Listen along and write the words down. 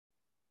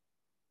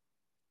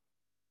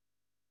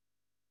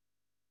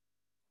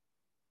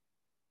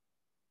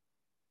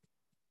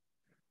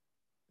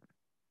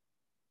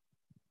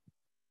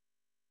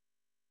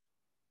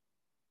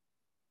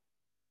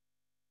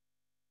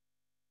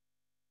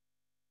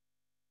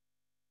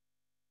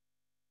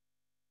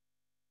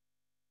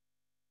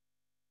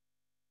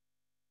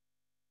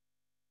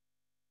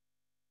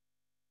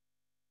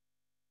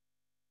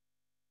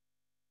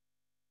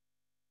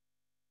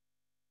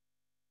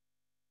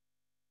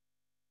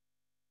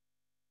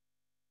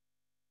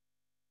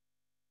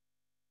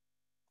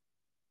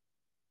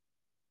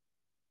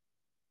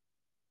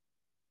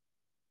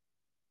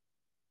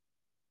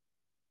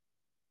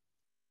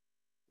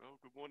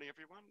Good morning,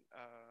 everyone.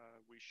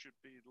 We should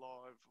be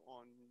live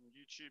on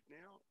YouTube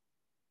now.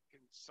 Can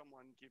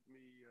someone give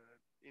me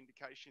an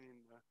indication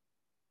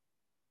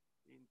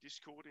in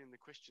Discord in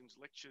the questions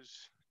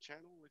lectures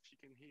channel if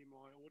you can hear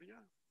my audio?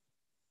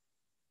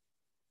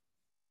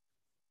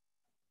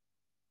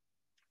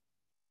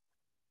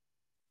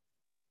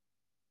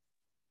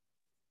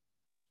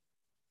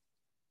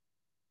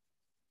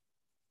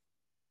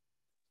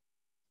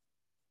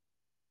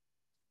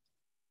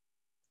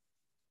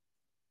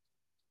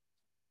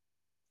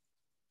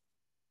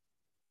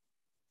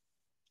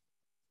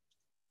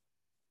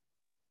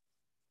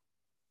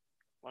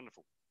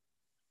 Wonderful.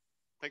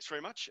 Thanks very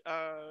much.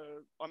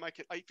 I make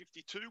it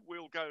 8:52.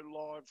 We'll go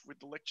live with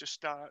the lecture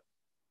start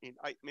in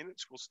 8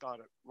 minutes. We'll start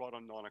it right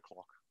on 9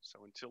 o'clock.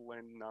 So until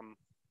then,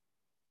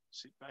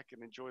 sit back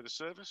and enjoy the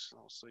service.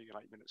 I'll see you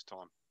in 8 minutes'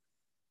 time.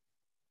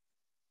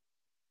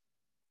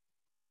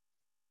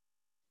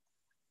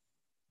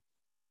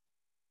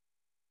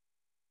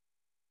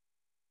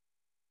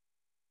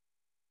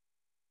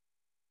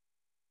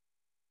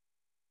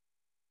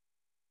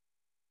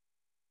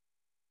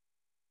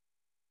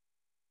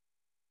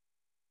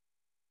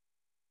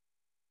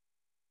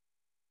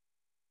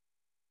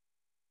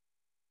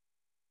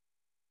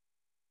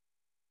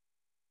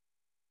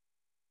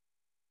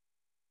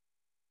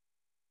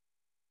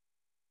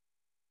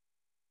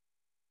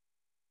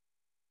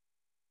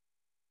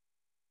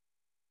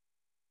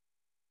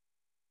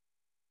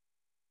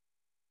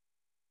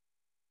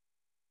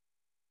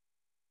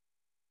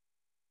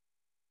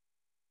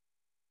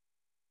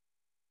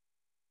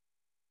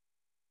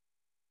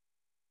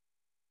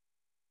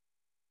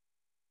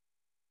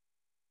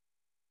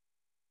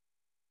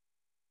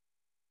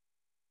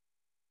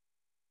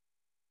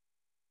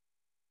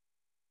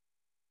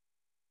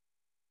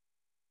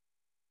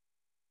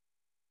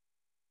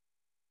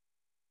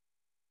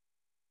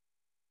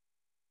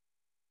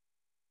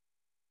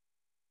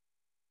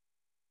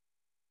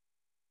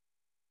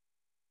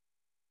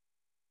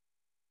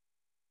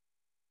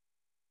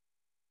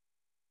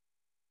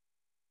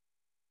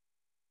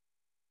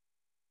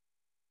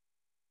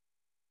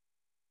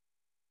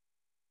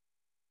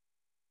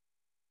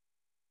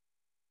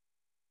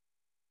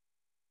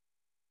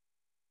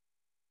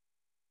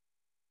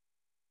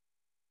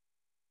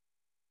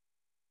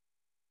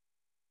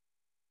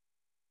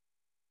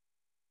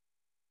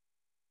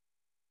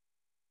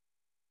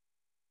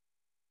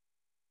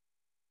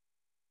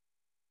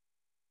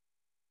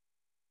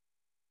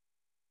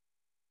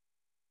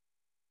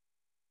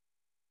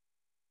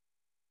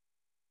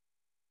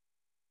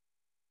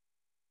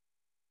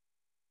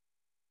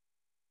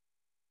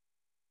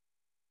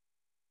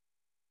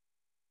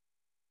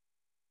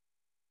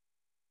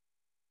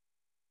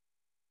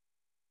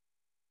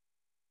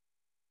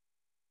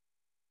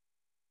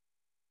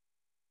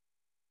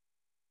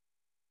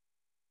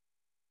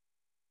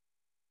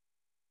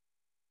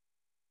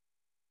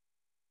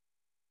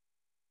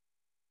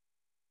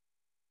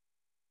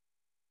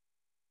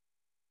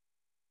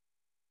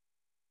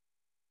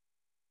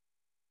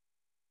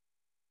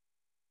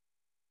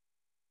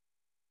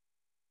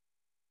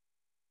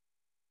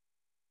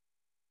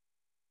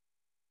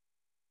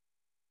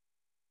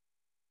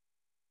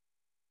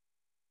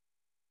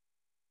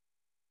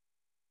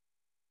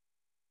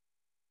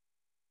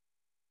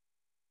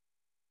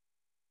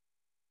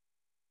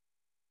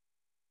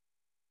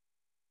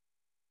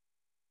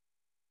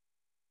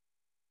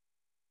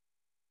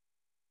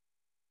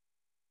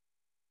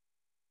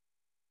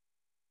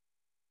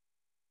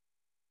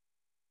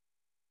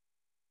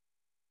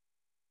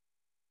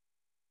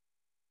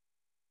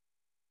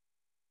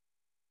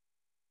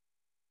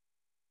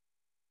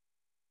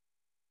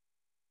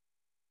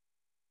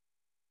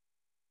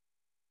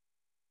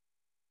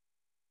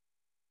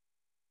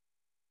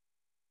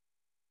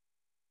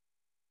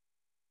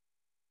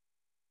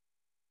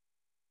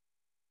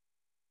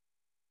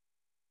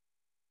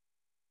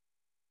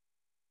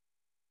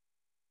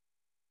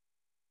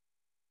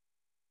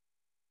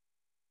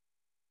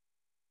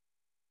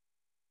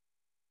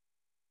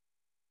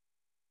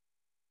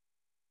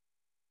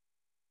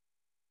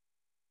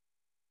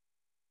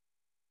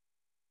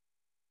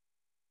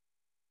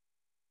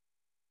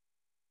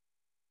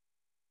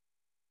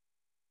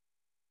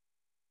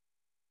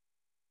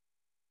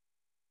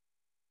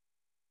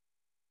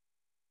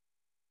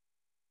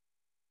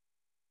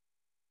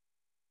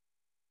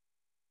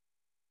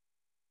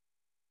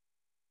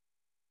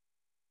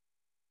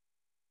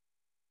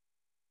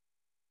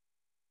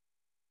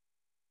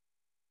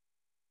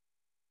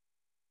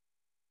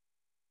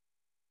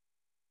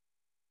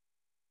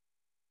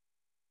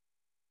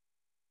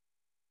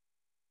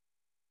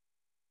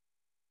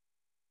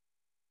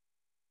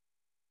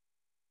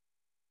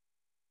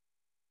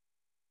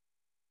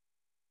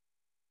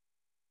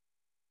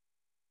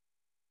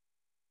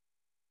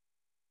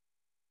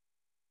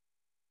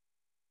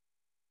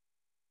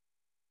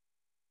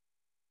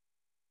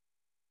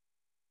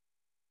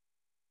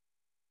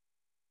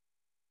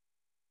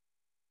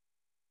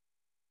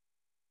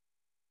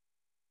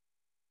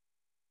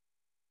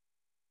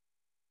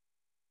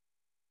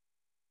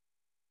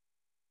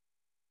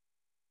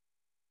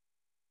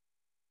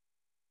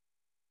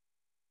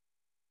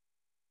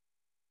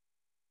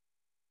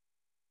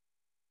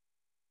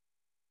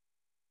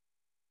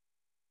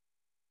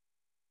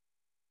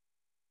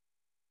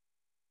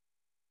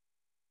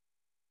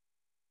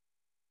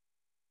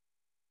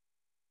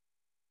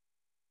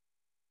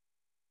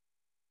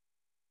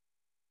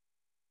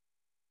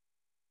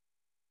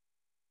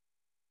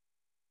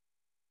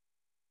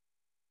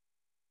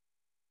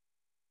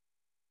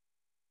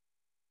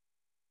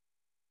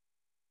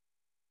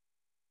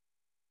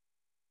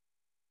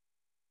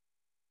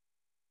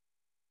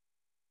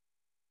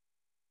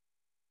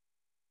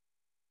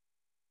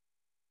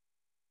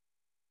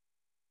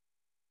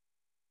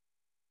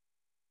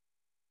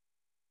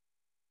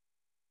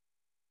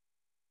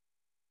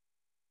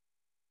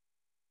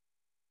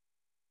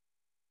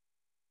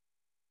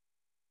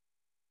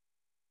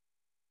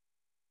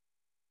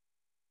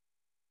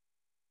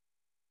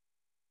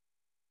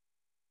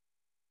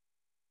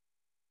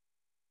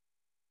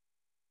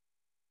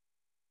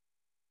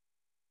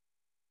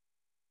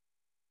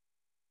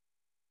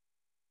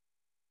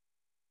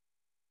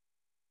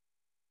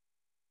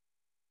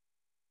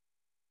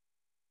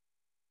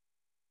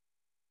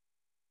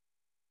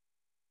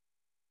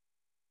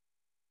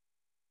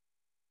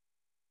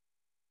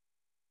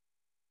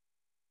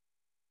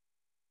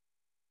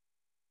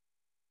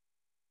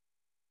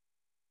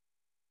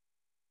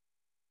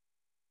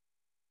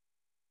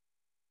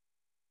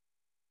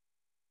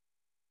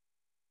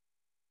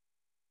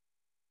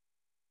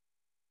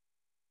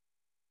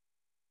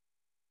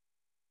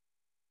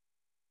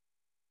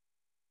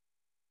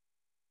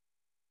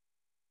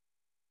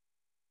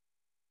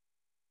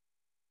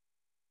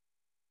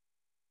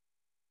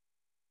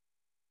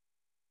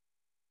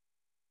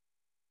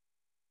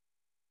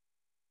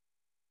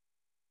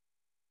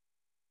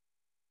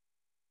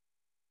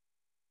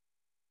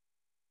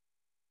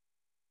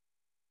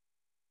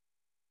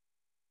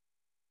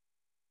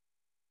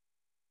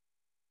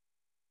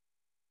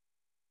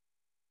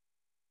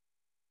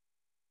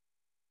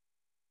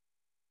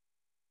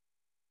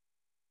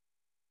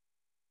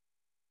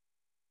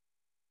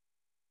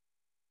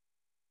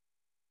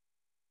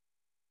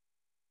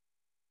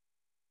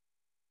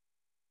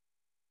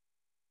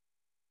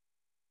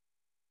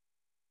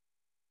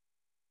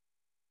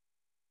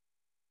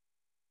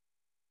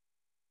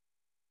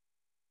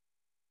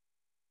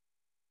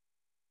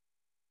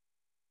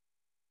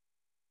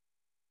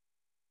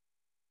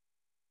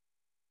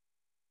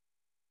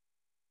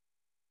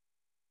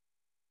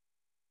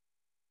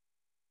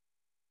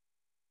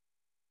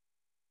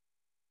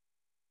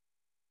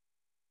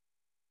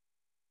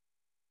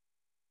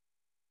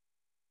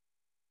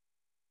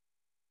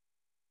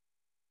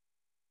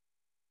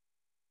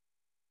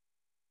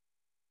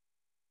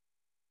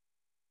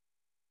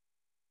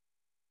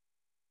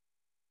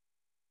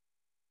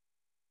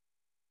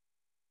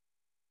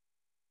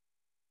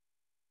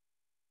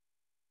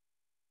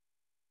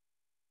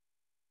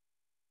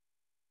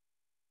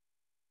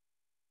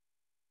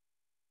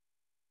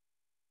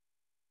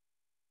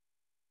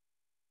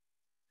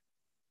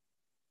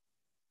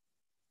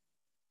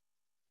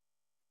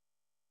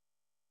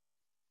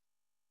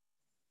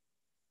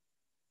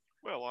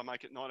 Well, I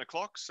make it 9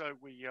 o'clock, so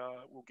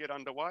we'll get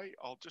underway.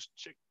 I'll just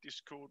check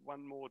Discord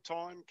one more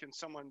time. Can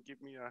someone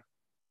give me a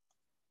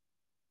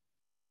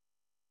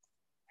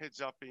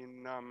heads up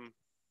in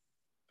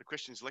the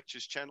questions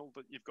lectures channel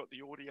that you've got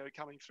the audio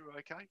coming through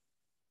okay?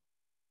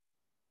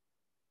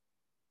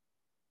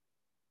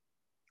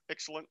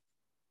 Excellent.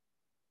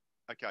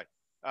 Okay.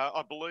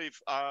 I believe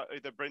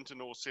either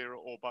Brenton or Sarah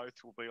or both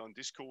will be on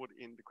Discord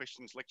in the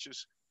questions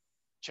lectures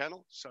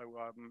channel. So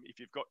if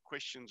you've got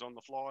questions on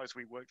the fly as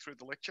we work through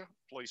the lecture,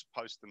 please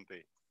post them there.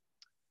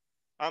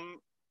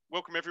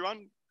 Welcome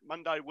everyone,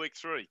 Monday week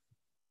 3.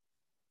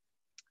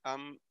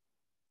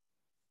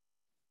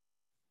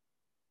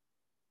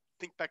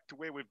 Think back to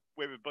where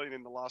we've been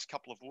in the last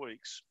couple of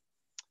weeks.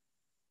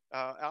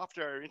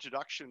 After our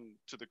introduction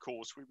to the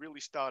course, we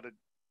really started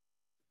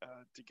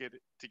to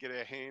get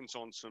our hands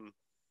on some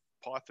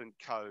Python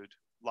code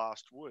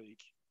last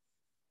week.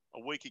 A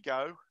week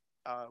ago,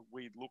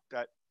 we looked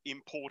at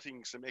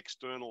importing some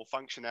external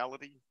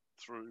functionality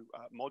through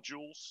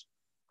modules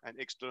and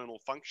external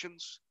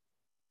functions.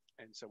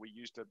 And so we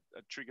used a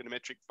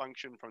trigonometric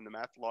function from the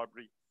math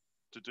library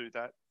to do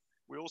that.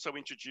 We also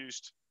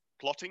introduced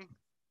plotting,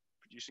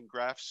 producing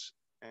graphs,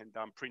 and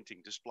printing,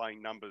 displaying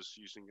numbers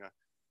using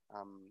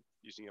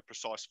a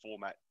precise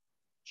format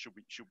should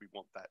we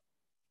want that.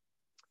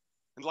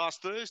 And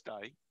last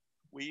Thursday,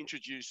 we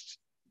introduced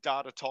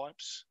data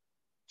types.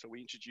 So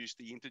we introduced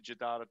the integer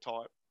data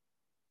type,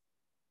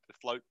 the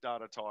float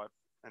data type,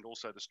 and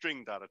also the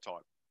string data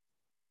type.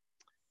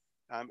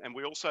 And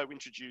we also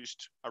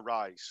introduced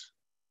arrays.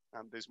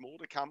 There's more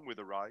to come with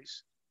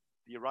arrays.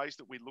 The arrays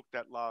that we looked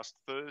at last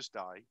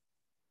Thursday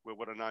were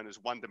what are known as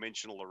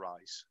one-dimensional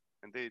arrays.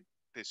 And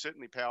they're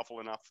certainly powerful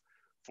enough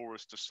for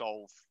us to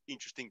solve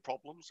interesting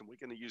problems, and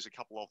we're going to use a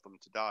couple of them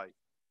today.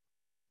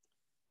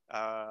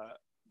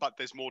 But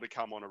there's more to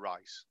come on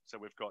arrays. So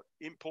we've got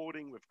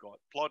importing, we've got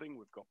plotting,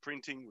 we've got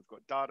printing, we've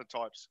got data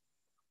types,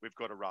 we've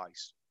got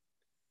arrays.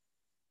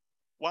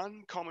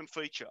 One common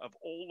feature of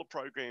all the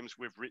programs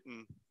we've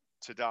written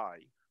to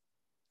date,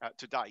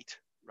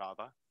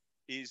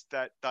 is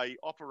that they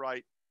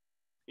operate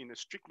in a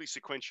strictly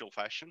sequential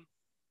fashion.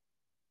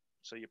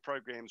 So your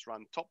programs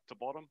run top to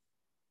bottom,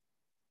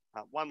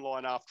 one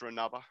line after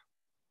another,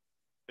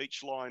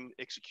 each line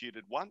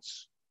executed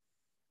once,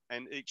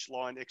 and each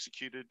line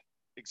executed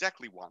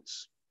exactly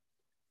once.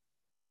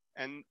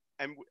 And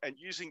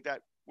using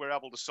that, we're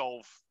able to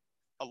solve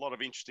a lot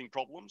of interesting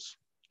problems.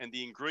 And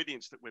the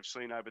ingredients that we've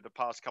seen over the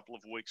past couple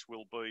of weeks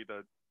will be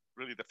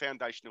really the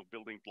foundational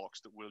building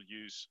blocks that we'll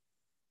use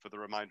for the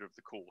remainder of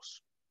the course.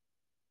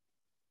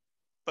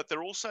 But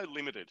they're also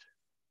limited,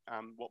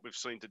 what we've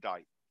seen to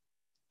date,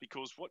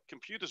 because what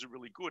computers are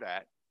really good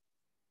at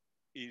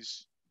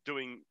is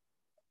doing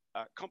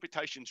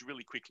computations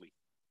really quickly.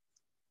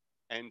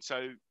 And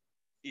so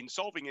in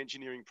solving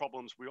engineering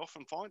problems, we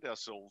often find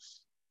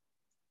ourselves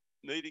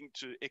needing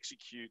to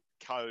execute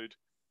code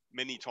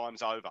many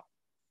times over.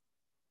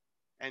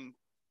 And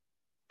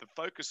the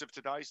focus of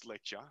today's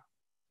lecture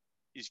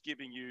is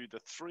giving you the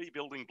 3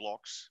 building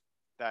blocks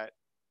that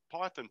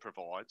Python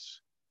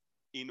provides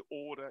in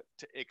order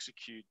to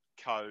execute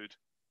code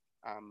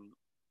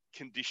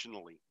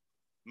conditionally,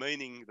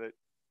 meaning that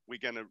we're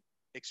going to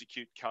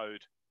execute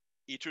code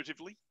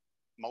iteratively,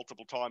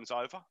 multiple times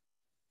over.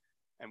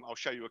 And I'll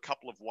show you a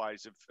couple of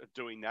ways of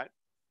doing that.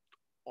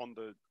 On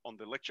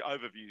the lecture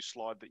overview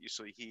slide that you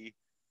see here,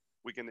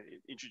 we're going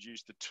to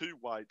introduce the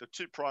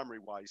two primary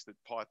ways that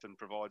Python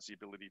provides the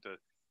ability to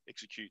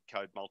execute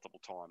code multiple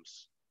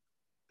times.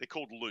 They're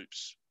called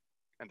loops.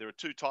 And there are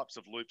 2 types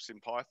of loops in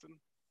Python.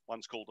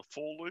 One's called a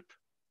for loop,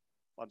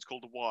 one's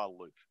called a while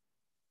loop.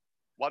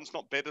 One's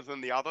not better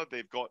than the other.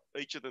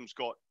 Each of them's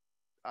got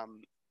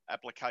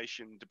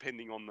application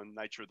depending on the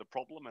nature of the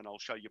problem, and I'll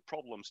show you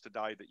problems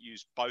today that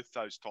use both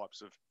those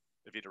types of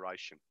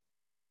iteration.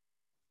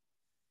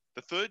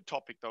 The third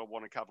topic that I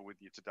want to cover with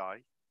you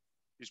today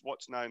is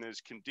what's known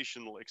as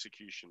conditional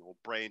execution or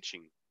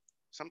branching.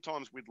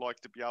 Sometimes we'd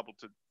like to be able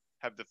to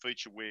have the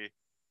feature where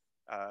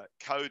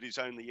code is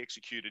only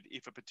executed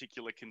if a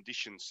particular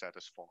condition's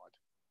satisfied.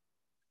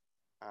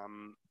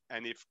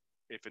 And if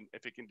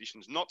a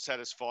condition's not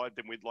satisfied,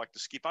 then we'd like to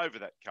skip over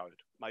that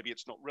code. Maybe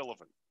it's not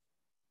relevant.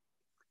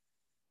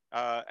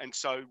 And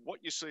so what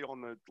you see on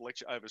the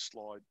lecture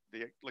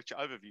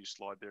overview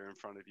slide there in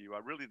front of you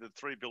are really the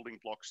 3 building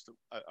blocks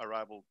that are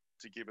able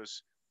to give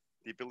us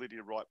the ability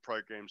to write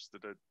programs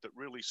that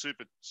really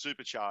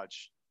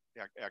supercharge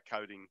our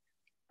coding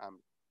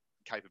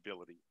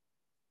capability.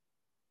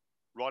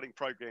 Writing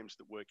programs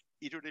that work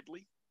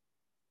iteratively,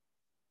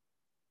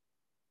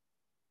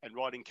 and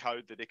writing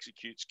code that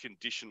executes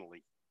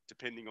conditionally,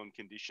 depending on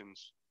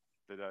conditions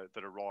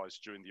that arise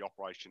during the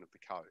operation of the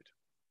code.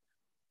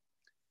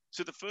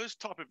 So the first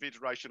type of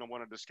iteration I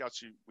want to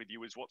discuss with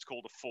you is what's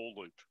called a for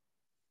loop.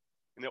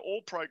 And now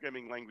all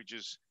programming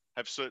languages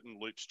have certain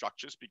loop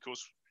structures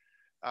because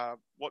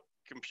what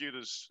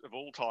computers of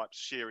all types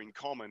share in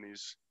common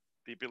is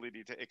the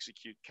ability to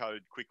execute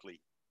code quickly.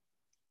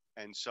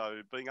 And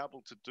so being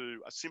able to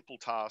do a simple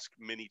task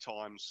many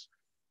times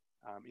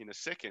in a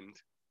second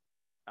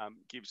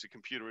gives the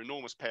computer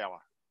enormous power.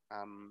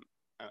 And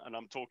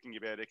I'm talking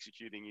about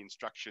executing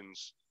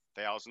instructions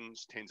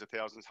thousands, tens of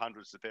thousands,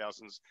 hundreds of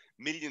thousands,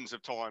 millions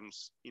of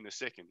times in a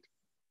second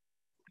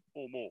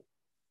or more.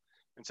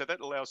 And so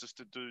that allows us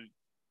to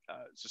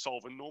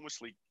solve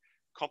enormously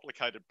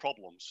complicated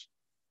problems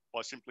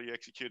by simply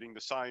executing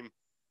the same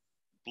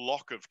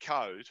block of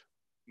code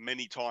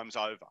many times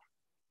over.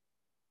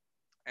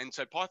 And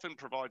so Python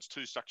provides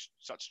two such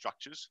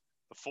structures,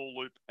 the for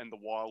loop and the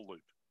while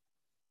loop.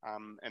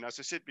 And as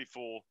I said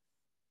before,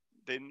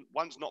 then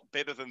one's not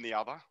better than the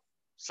other.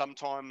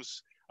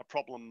 Sometimes a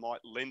problem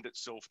might lend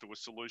itself to a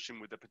solution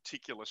with a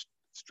particular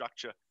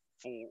structure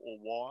for or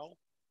while,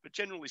 but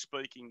generally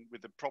speaking,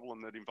 with a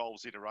problem that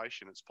involves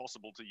iteration, it's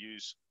possible to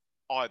use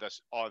either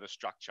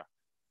structure.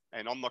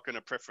 And I'm not going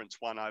to preference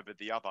one over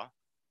the other.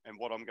 And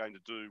what I'm going to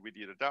do with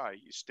you today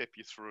is step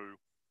you through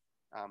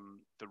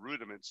the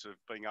rudiments of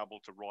being able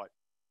to write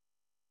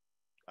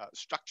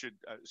structured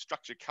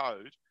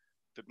code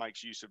that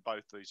makes use of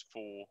both these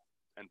for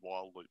and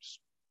while loops.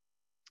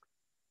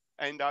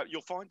 And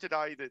you'll find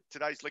today that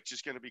today's lecture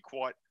is going to be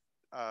quite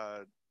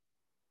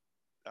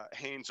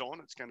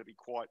hands-on. It's going to be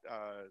quite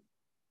a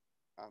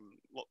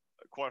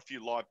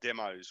few live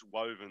demos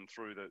woven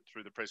through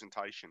the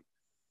presentation.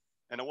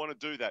 And I want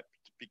to do that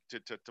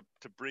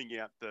to bring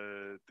out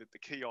the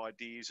key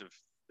ideas of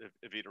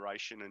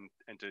iteration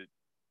and to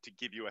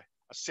give you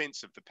a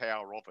sense of the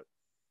power of it.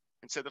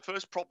 And so the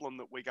first problem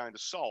that we're going to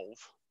solve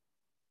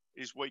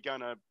is we're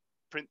going to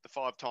print the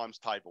 5 times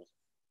table.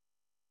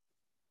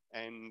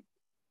 And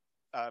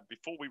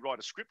before we write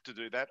a script to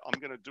do that, I'm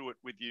going to do it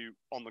with you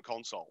on the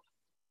console.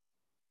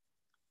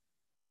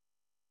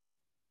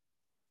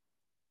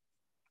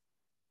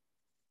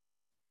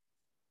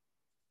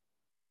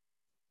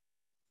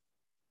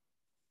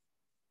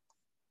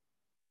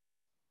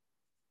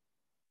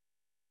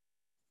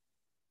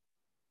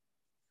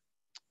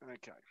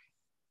 Okay.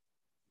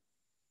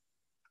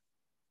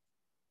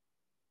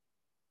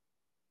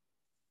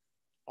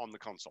 On the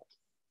console.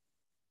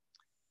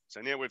 So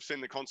now we've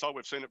seen the console,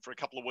 we've seen it for a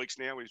couple of weeks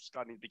now, we're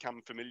starting to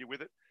become familiar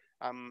with it.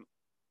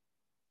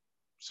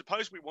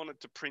 Suppose we wanted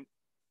to print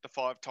the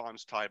 5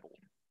 times table.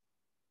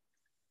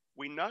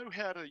 We know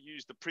how to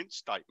use the print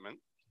statement.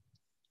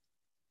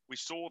 We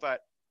saw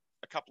that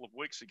a couple of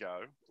weeks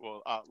ago,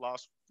 or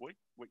last week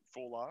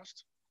before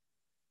last.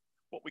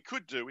 What we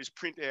could do is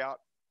print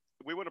out,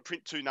 we want to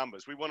print 2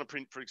 numbers. We want to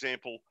print, for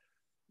example,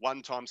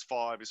 1 times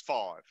 5 is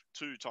 5,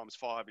 2 times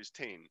 5 is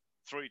 10,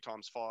 3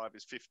 times 5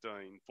 is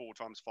 15, 4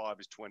 times 5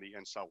 is 20,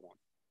 and so on.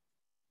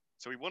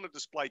 So we want to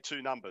display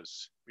 2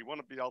 numbers. We want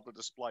to be able to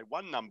display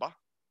one number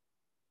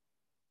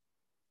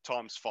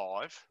times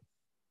 5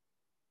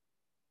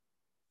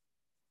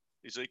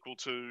 is equal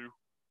to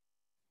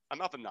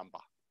another number.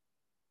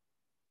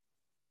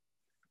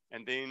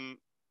 And then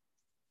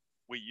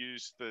we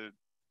use the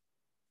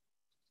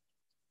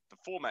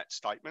format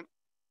statement.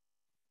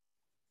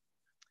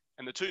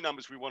 And the 2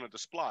 numbers we want to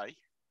display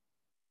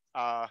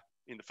are,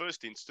 in the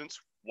first instance,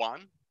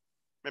 1.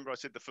 Remember I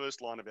said the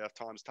first line of our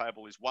times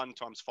table is 1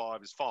 times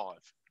 5 is 5.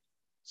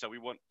 So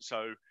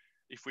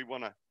if we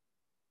want to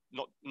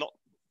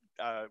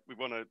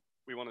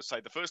we want to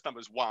say the first number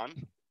is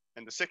 1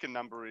 and the second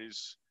number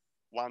is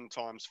 1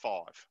 times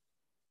 5.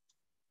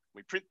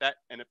 We print that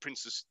and it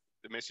prints us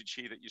the message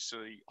here that you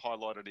see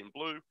highlighted in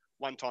blue.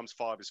 1 times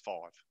 5 is 5.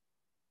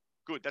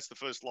 Good, that's the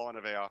first line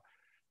of our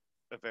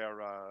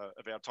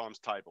times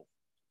table.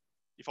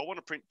 If I want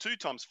to print 2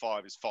 times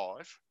 5 is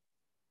 5,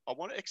 I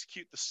want to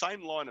execute the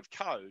same line of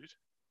code,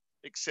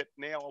 except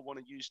now I want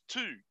to use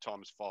 2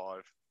 times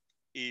 5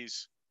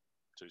 is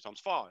 2 times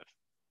 5.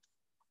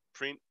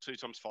 Print 2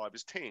 times 5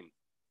 is 10.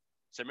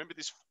 So remember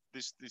this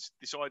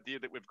idea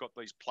that we've got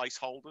these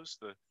placeholders,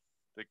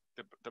 the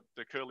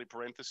curly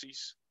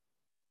parentheses,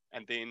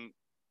 and then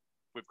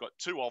we've got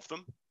 2 of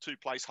them, 2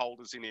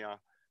 placeholders in our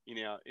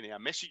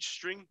message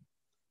string.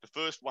 The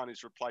first one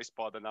is replaced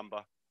by the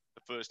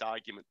first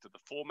argument to the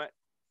format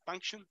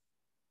function.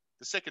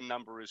 The second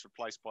number is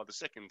replaced by the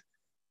second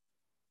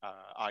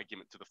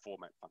argument to the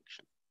format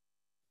function.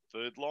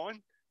 Third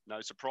line, no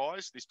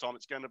surprise, this time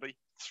it's going to be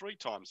 3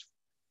 times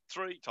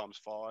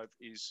 5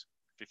 is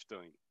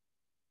 15.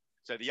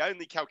 So the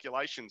only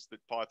calculations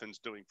that Python's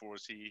doing for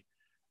us here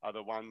are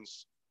the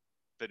ones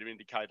that are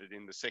indicated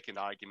in the second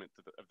argument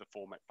of the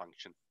format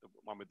function, the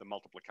one with the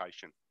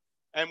multiplication.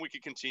 And we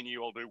could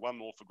continue, I'll do one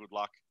more for good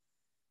luck.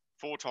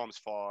 4 times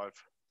 5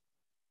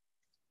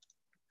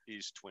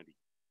 is 20.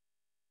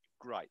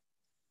 Great.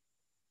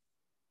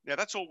 Now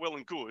that's all well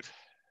and good.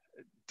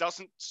 It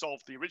doesn't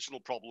solve the original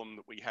problem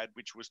that we had,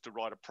 which was to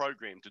write a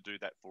program to do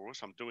that for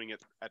us. I'm doing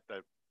it at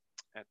the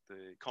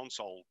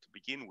console to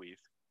begin with.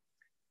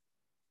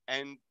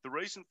 And the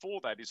reason for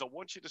that is I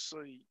want you to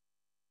see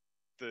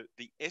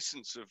the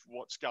essence of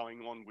what's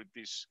going on with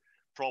this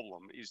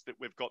problem is that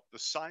we've got the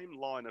same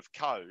line of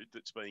code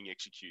that's being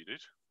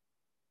executed.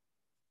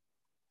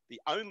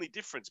 The only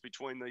difference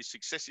between these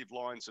successive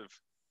lines of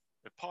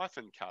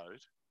Python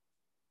code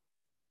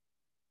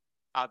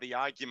are the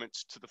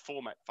arguments to the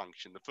format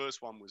function. The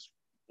first one was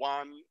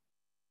 1,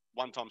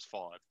 1 times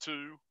 5,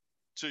 2,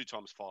 2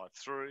 times 5,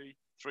 3,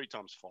 3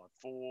 times 5,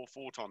 4,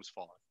 4 times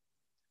 5.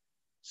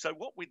 So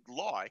what we'd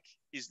like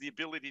is the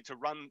ability to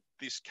run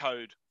this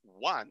code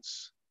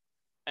once,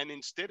 and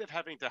instead of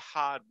having to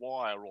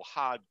hardwire or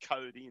hard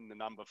code in the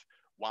number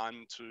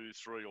 1, 2,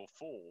 3, or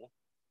 4,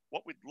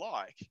 what we'd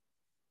like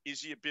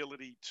is the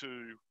ability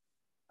to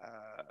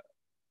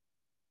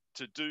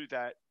do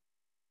that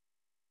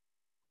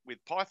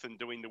with Python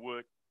doing the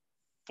work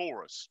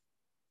for us.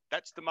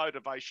 That's the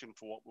motivation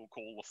for what we'll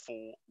call the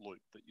for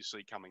loop that you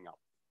see coming up.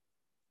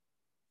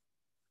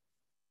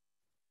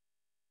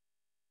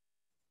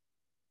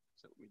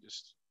 So let me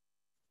just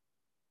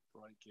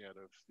break out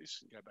of this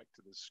and go back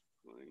to the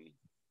screen.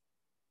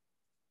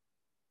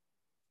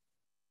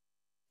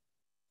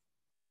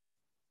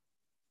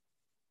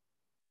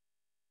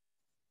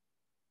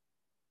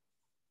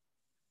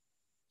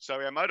 So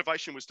our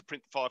motivation was to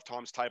print the 5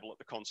 times table at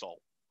the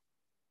console.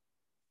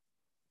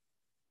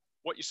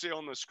 What you see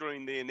on the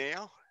screen there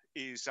now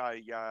is on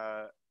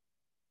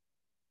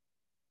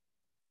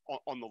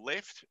the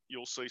left,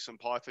 you'll see some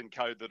Python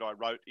code that I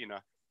wrote in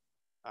a,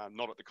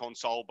 not at the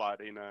console, but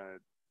in a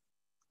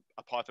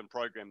Python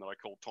program that I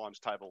call times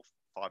table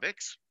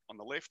 5x on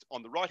the left.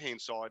 On the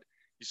right-hand side,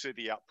 you see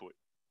the output.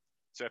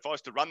 So if I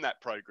was to run that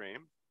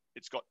program,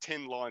 it's got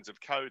 10 lines of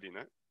code in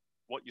it.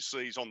 What you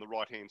see is on the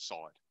right-hand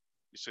side.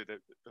 You see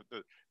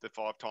the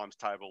 5 times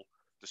table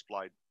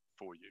displayed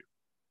for you.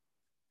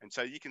 And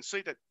so you can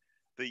see that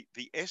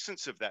the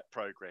essence of that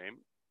program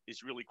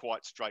is really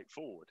quite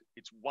straightforward.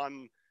 It's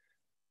one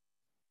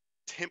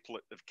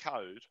template of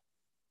code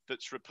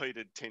that's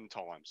repeated 10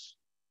 times.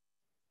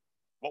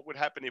 What would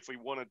happen if we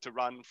wanted to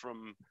run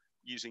from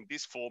using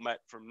this format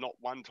from not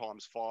 1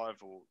 times 5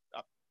 or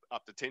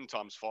up to 10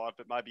 times 5,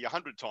 but maybe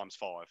 100 times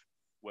 5?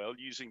 Well,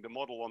 using the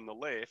model on the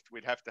left,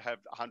 we'd have to have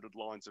 100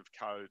 lines of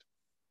code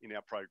in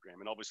our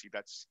program. And obviously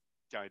that's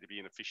going to be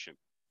inefficient.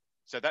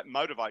 So that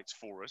motivates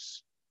for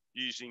us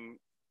using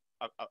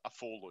a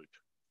for loop.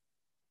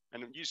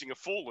 And using a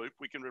for loop,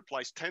 we can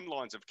replace 10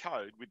 lines of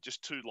code with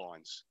just 2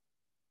 lines.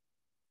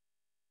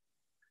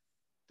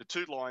 The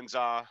 2 lines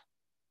are,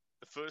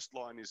 the first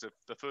line is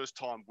the first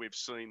time we've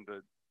seen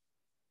the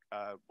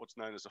what's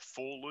known as a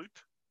for loop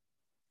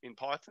in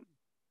Python.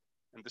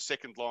 And the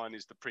second line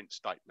is the print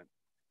statement.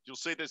 You'll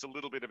see there's a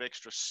little bit of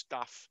extra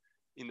stuff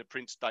in the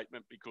print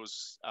statement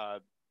because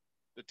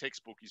the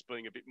textbook is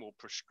being a bit more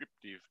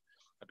prescriptive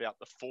about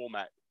the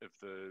format of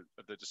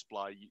the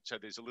display. So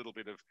there's a little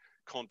bit of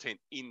content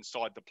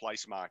inside the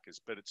place markers,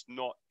 but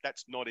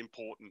that's not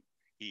important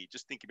here.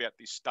 Just think about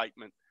this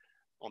statement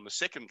on the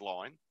second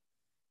line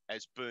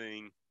as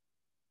being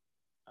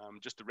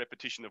just a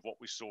repetition of what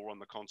we saw on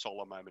the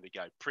console a moment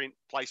ago. Print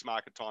place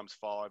marker times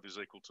 5 is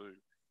equal to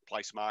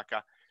place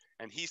marker.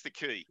 And here's the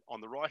key. On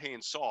the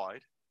right-hand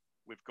side,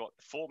 we've got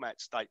the format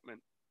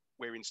statement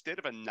where instead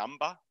of a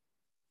number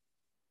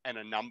and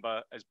a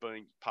number as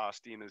being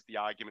passed in as the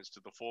arguments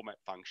to the format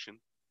function,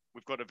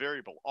 we've got a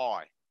variable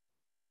I.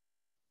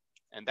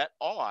 And that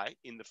I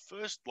in the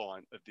first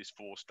line of this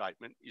for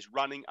statement is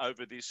running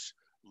over this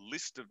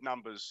list of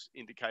numbers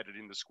indicated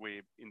in the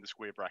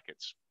square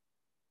brackets.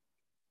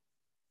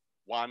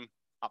 1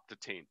 up to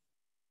 10.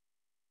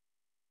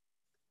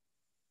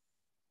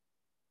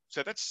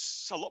 So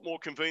that's a lot more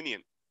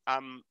convenient.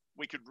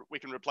 We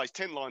can replace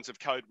 10 lines of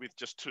code with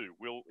just 2.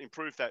 We'll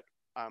improve that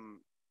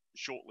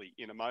shortly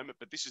in a moment,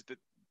 but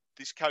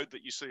this code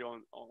that you see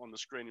on the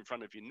screen in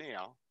front of you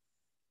now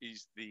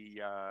is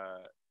the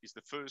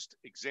first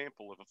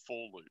example of a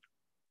for loop.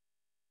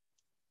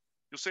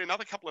 You'll see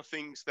another couple of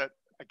things that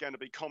are going to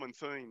be common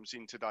themes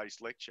in today's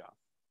lecture.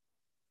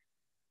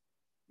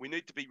 We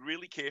need to be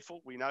really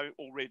careful. We know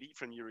already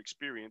from your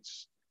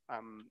experience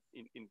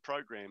in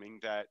programming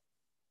that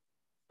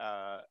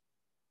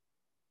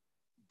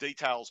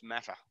details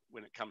matter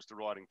when it comes to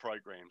writing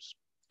programs.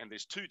 And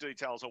there's 2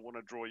 details I want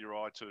to draw your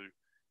eye to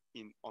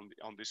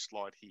on this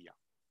slide here.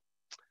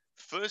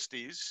 First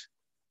is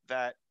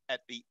that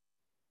at the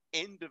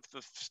end of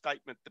the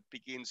statement that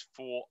begins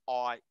for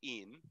I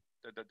in,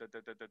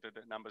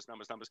 numbers,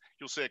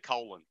 you'll see a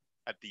colon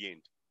at the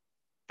end.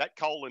 That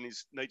colon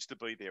needs to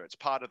be there. It's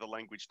part of the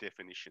language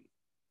definition.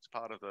 It's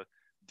part of the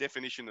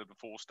definition of the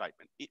for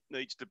statement. It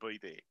needs to be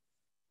there.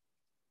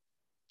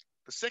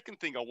 The second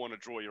thing I want to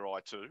draw your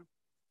eye to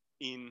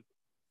in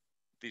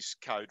this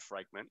code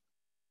fragment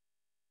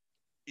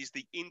is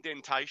the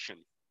indentation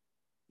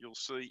you'll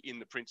see in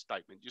the print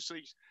statement. You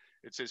see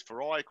it says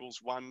for I equals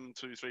 1,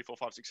 2, 3, 4,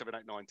 5, 6, 7,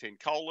 8, 9, 10,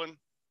 colon.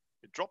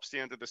 It drops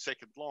down to the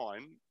second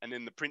line and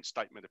then the print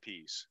statement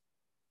appears.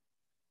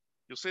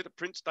 You'll see the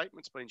print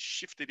statement's been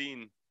shifted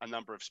in a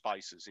number of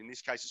spaces. In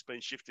this case, it's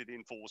been shifted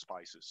in 4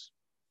 spaces.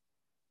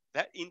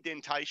 That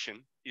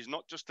indentation is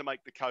not just to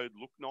make the code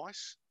look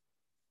nice.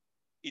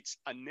 It's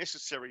a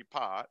necessary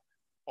part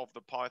of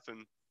the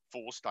Python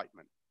for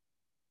statement.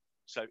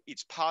 So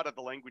it's part of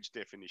the language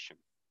definition.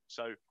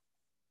 So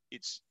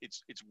it's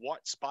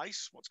white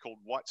space, what's called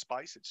white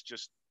space. It's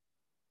just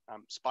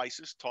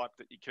spaces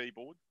typed at your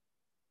keyboard.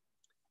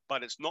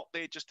 But it's not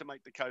there just to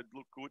make the code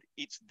look good.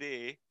 It's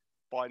there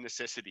by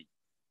necessity.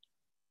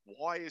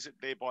 Why is it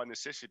there by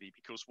necessity?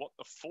 Because what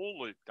the for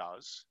loop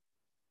does,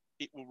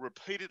 it will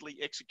repeatedly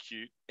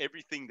execute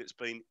everything that's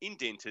been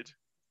indented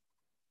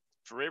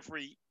for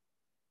every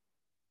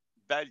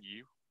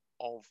value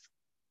of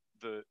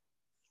the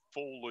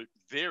for loop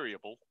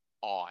variable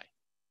I.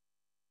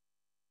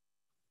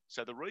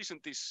 So the reason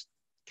this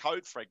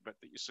code fragment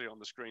that you see on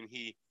the screen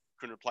here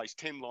can replace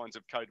 10 lines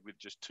of code with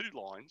just 2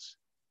 lines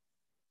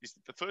is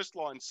that the first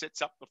line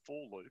sets up the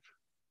for loop.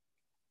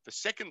 The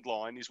second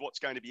line is what's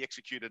going to be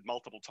executed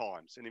multiple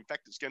times. And in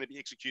fact, it's going to be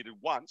executed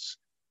once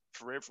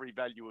for every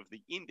value of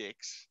the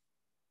index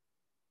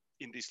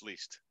in this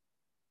list.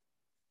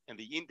 And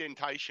the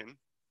indentation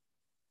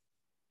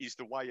is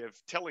the way of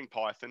telling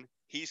Python,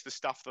 here's the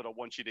stuff that I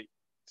want you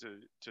to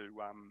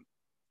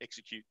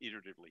execute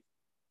iteratively.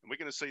 And we're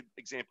going to see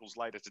examples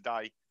later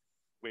today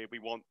where we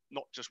want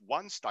not just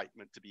one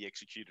statement to be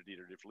executed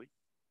iteratively,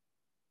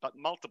 but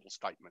multiple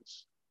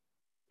statements.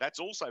 That's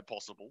also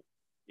possible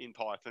in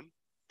Python,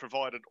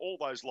 provided all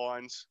those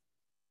lines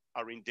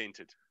are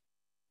indented.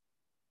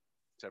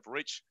 So for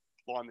each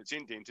line that's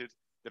indented,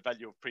 the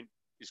value of print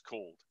is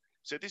called.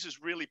 So this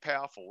is really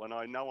powerful, and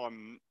I know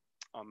I'm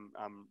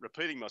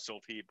repeating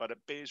myself here, but it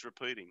bears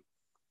repeating.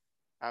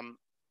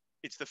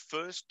 It's the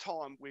first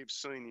time we've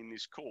seen in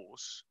this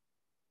course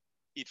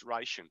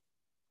iteration.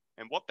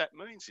 And what that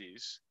means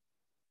is,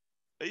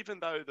 even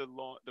though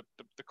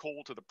the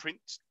call to the print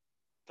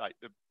state,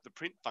 the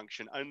print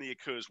function only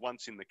occurs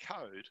once in the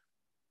code,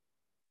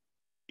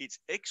 it's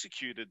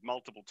executed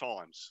multiple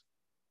times.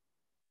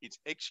 It's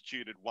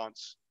executed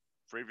once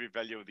for every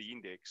value of the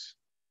index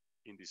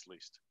in this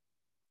list.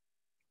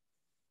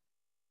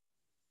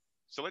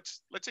 So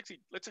let's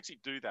actually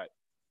do that,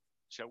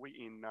 shall we,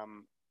 in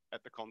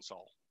at the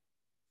console,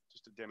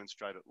 just to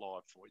demonstrate it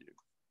live for you.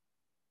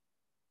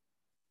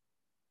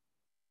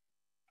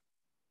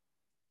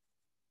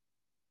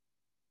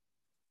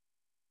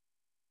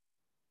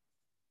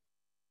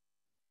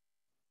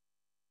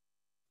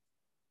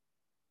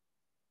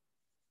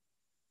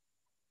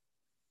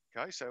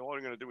 Okay, so what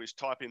I'm going to do is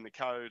type in the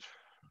code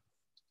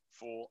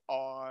for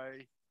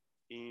I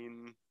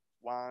in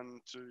 1,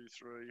 2,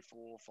 3,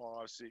 4,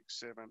 5, 6,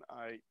 7,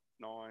 8,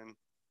 9,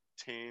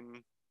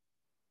 10,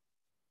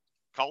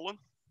 colon.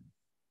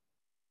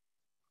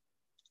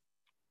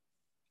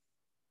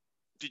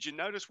 Did you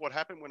notice what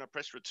happened when I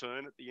pressed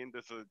return at the end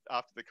of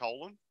after the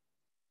colon?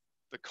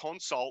 The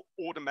console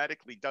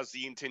automatically does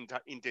the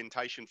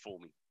indentation for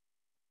me.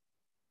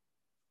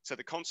 So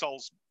the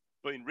console's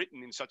been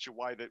written in such a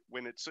way that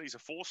when it sees a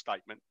for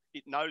statement,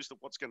 it knows that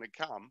what's going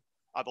to come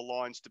are the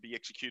lines to be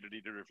executed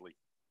iteratively.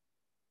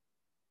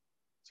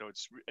 So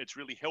it's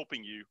really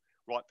helping you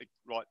write the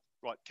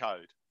right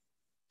code.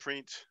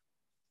 Print,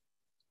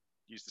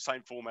 use the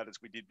same format as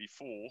we did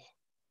before.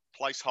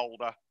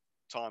 Placeholder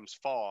times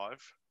 5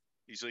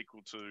 is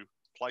equal to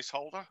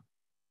placeholder.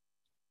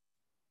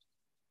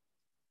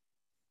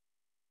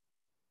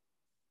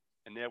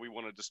 And now we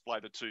want to display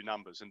the two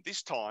numbers. And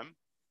this time,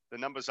 the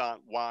numbers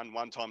aren't 1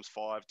 times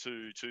 5,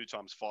 2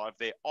 times 5.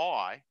 They're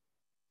I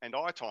and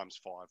I times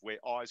 5, where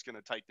I is going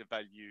to take the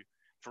value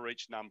for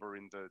each number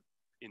in the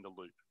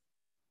loop.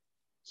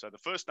 So the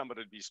first number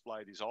to be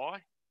displayed is I.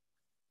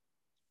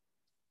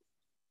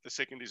 The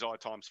second is I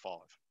times 5.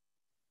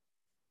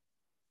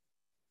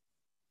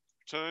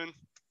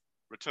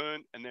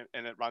 Return, and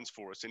it runs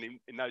for us. And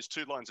in those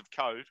 2 lines of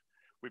code,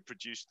 we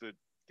produced the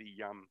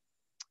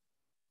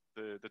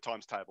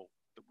times table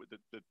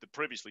that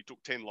previously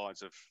took 10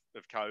 lines of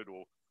code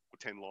or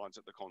 10 lines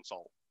at the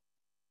console.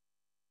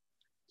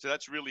 So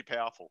that's really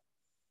powerful.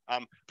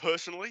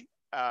 Personally,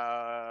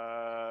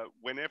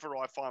 whenever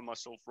I find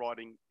myself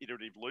writing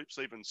iterative loops,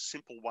 even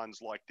simple ones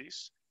like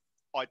this,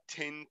 I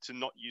tend to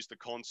not use the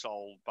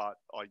console, but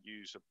I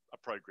use a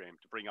program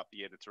to bring up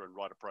the editor and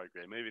write a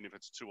program, even if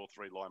it's a 2 or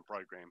 3 line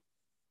program.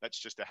 That's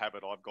just a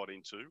habit I've got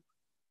into.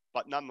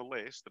 But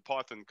nonetheless, the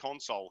Python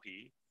console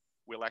here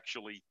will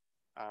actually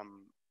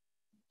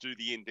do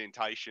the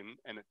indentation,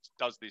 and it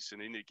does this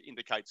and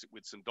indicates it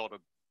with some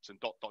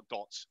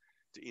dots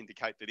to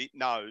indicate that it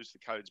knows the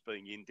code's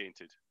being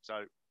indented.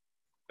 So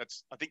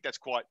I think that's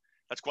quite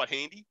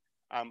handy.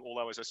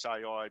 Although, as I say,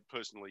 I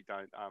personally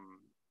don't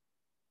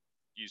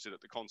use it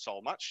at the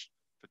console much.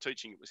 For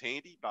teaching, it was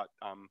handy, but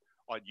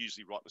I'd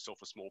usually write myself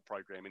a small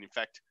program. And in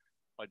fact,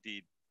 I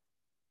did.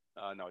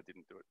 No, I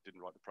didn't do it.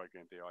 Didn't write the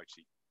program there.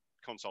 Actually,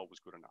 console was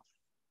good enough.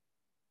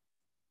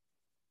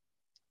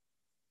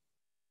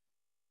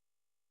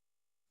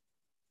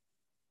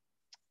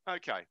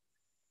 Okay.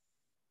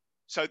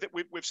 So that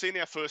we've seen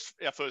our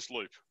first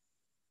loop.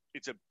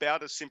 It's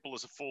about as simple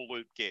as a for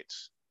loop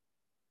gets.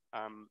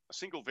 A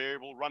single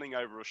variable running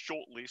over a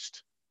short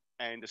list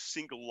and a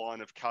single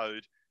line of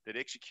code that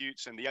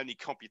executes, and the only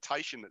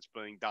computation that's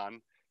being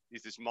done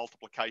is this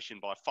multiplication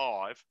by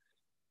 5.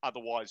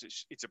 Otherwise,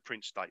 it's a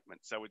print statement.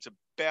 So it's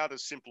about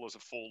as simple as a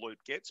for loop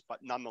gets, but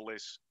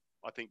nonetheless,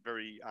 I think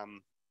very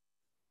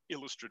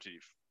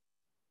illustrative.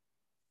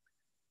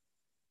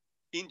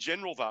 In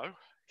general, though,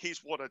 here's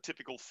what a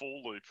typical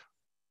for loop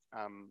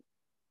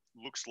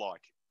looks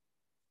like.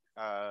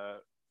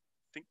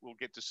 think we'll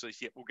get to see.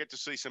 Yeah, we'll get to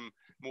see some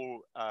more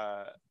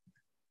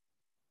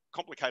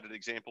complicated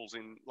examples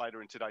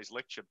later in today's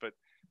lecture. But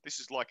this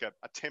is like a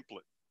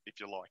template, if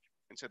you like.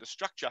 And so the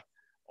structure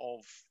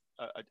of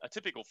a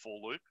typical for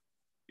loop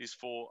is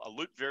for a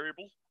loop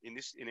variable. In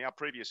our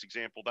previous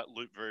example, that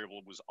loop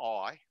variable was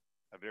I,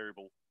 a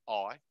variable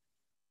I,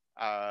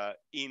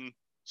 in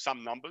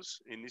some numbers.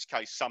 In this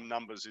case, some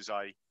numbers is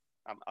a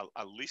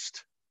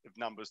list of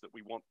numbers that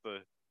we want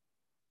the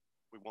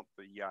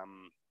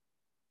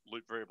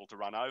loop variable to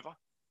run over.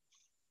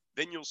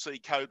 Then you'll see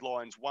code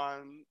lines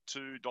 1,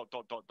 2, ...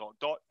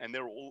 and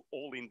they're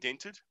all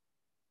indented.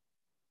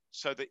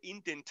 So the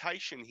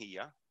indentation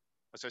here,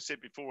 as I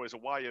said before, is a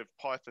way of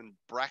Python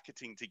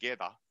bracketing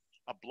together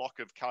a block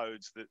of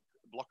code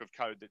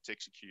that's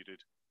executed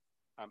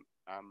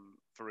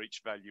for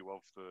each value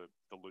of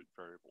the loop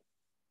variable.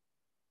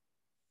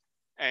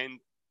 And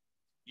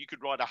you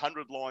could write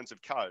 100 lines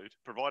of code,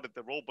 provided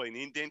they're all been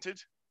indented,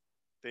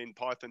 then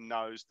Python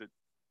knows that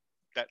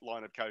that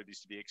line of code is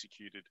to be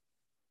executed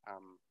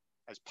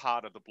as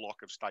part of the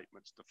block of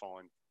statements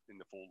defined in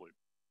the for loop.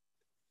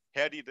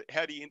 How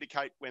do you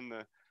indicate when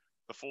the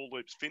for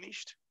loop's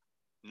finished?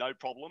 No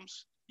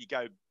problems. You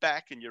go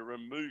back and you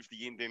remove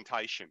the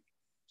indentation.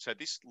 So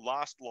this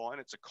last line,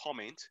 it's a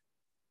comment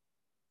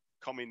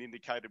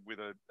indicated with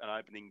an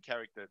opening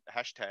character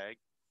hashtag,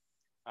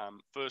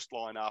 first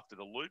line after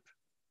the loop.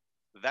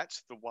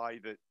 That's the way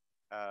that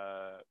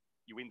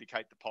you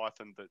indicate to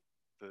Python that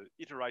the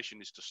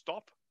iteration is to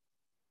stop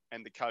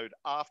and the code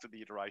after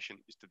the iteration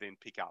is to then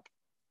pick up.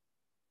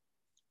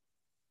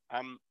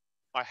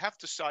 I have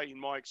to say, in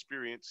my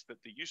experience, that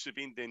the use of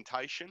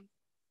indentation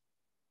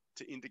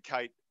to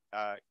indicate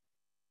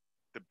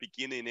the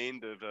begin and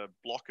end of a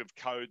block of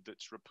code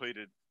that's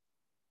repeated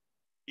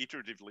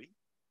iteratively,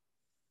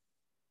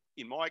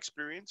 in my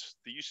experience,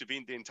 the use of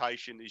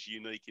indentation is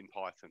unique in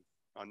Python.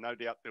 No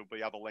doubt there'll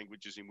be other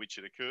languages in which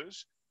it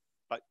occurs,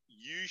 but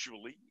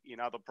usually in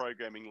other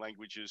programming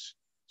languages,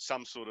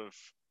 some sort of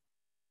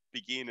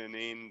begin and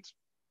end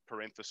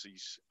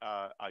parentheses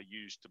are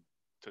used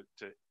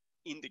to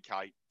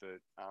indicate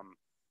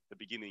the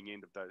beginning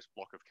end of those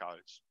block of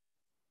codes.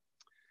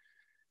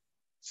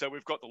 So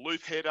we've got the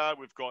loop header,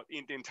 we've got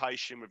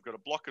indentation, we've got a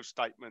block of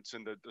statements,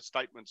 and the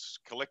statements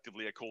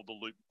collectively are called the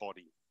loop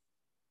body.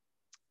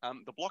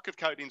 The block of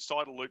code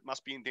inside a loop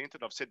must be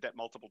indented. I've said that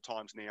multiple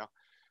times now.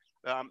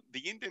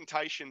 The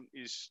indentation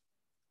is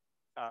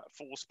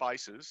 4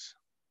 spaces.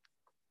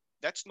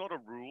 That's not a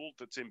rule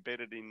that's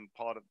embedded in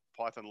part of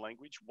Python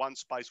language. 1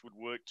 space would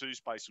work, 2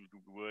 spaces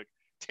would work,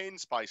 10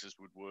 spaces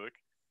would work,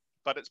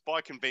 but it's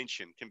by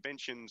convention.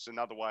 Convention's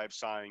another way of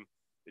saying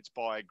it's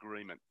by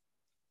agreement.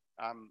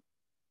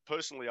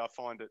 Personally, I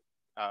find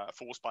that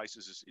 4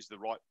 spaces is the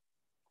right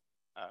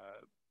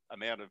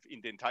amount of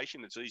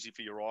indentation. It's easy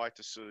for your eye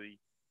to see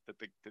that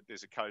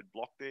there's a code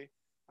block there.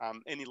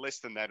 Any less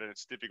than that, and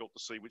it's difficult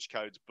to see which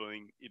code's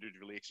being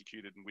iteratively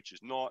executed and which is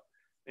not.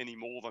 Any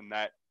more than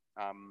that,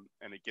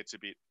 and it gets a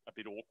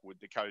bit awkward.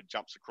 The code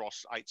jumps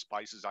across 8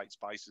 spaces.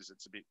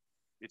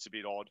 It's a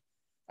bit odd.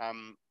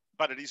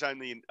 But it is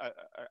only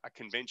a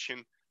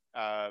convention.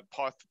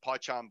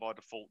 PyCharm by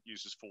default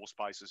uses 4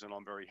 spaces, and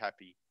I'm very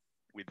happy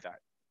with that.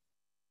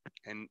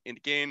 And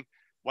again,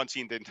 once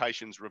the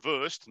indentation's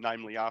reversed,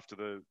 namely after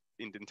the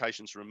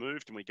indentation's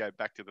removed and we go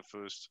back to the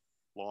first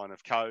line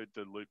of code,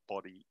 the loop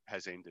body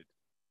has ended.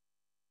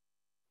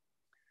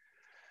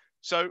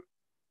 So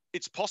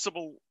it's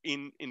possible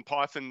in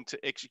Python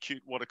to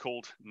execute what are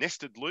called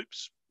nested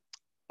loops.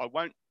 I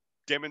won't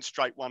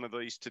demonstrate one of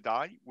these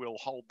today. We'll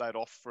hold that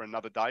off for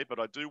another day, but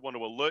I do want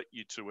to alert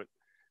you to it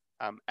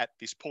at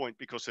this point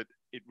because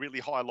it really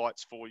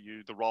highlights for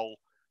you the role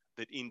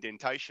that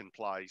indentation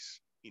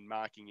plays in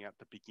marking out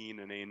the begin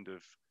and end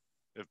of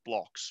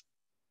blocks.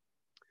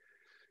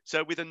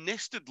 So with a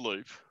nested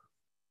loop,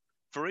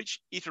 for each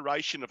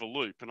iteration of a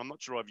loop, and I'm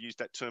not sure I've used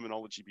that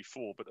terminology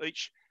before, but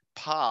each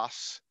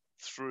pass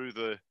through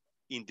the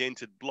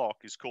indented block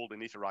is called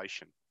an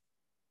iteration.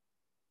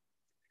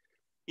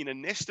 In a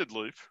nested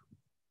loop,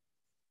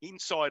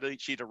 inside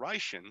each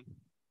iteration,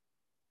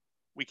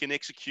 we can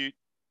execute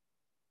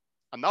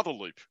another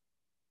loop,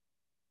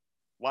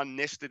 one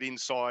nested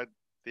inside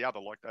the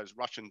other, like those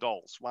Russian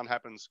dolls. One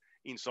happens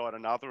inside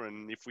another,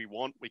 and if we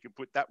want, we can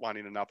put that one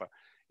in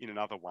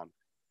another one.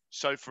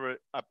 So for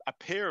a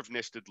pair of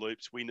nested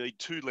loops, we need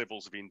 2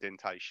 levels of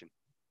indentation.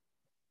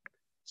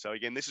 So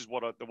again, this is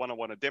the one I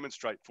want to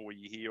demonstrate for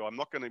you here. I'm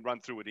not going to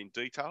run through it in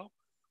detail.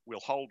 We'll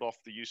hold off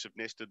the use of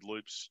nested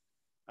loops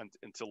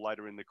until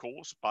later in the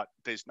course, but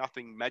there's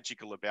nothing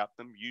magical about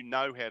them. You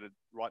know how to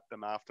write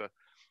them after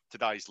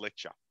today's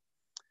lecture.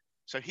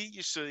 So here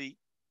you see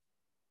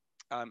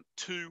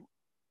 2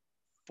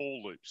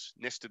 for loops,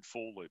 nested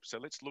for loops. So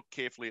let's look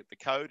carefully at the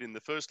code. In the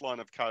first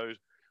line of code,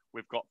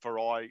 we've got for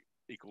I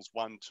equals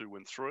 1, 2,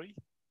 and 3.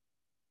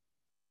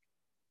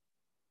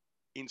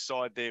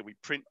 Inside there, we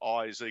print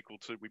I is equal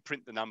to, we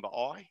print the number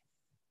I.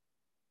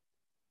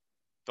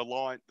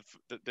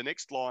 The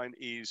next line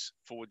is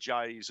for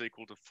J is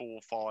equal to 4,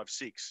 5,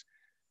 6.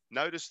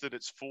 Notice that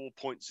it's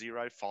 4.0,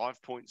 5.0,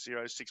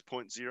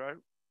 6.0.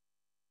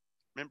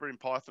 Remember in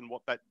Python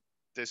what that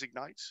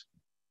designates?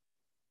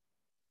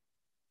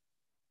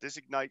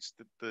 Designates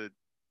that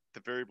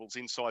the variables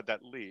inside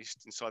that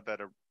list, inside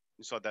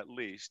that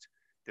list,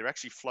 they're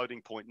actually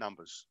floating point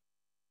numbers.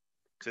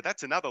 So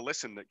that's another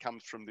lesson that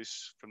comes from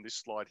this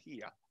slide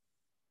here,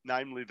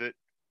 namely that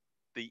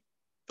the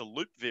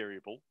loop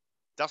variable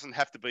doesn't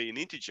have to be an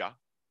integer.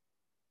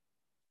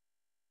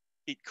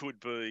 It could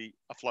be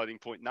a floating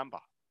point number.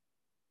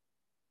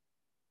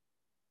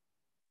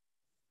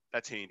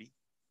 That's handy.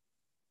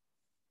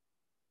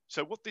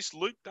 So what this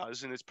loop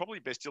does, and it's probably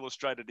best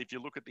illustrated if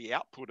you look at the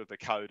output of the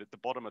code at the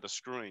bottom of the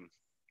screen,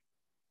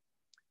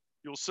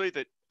 you'll see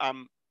that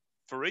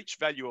for each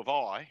value of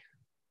I,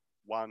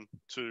 1,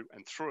 2,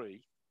 and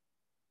 3,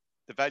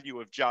 the value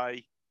of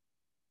j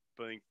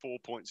being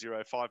 4.0,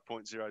 5.0,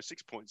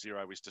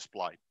 6.0 is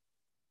displayed.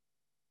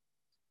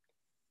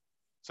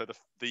 So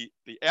the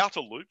outer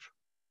loop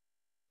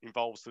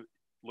involves the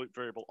loop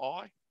variable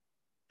I.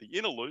 The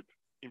inner loop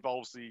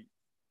involves the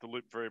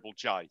loop variable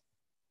j.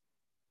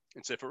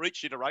 And so for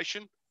each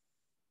iteration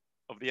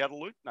of the outer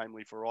loop,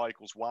 namely for I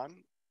equals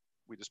 1,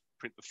 we just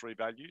print the 3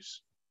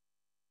 values.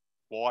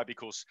 Why?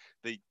 Because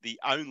the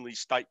only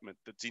statement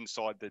that's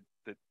inside the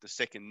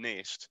second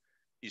nest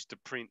is to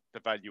print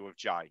the value of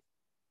j.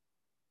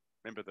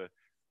 Remember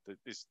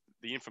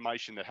the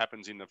information that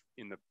happens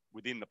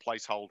within the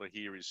placeholder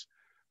here is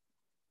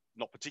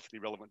not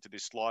particularly relevant to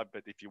this slide,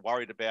 but if you're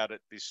worried about it,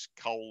 this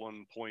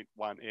colon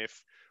 0.1f,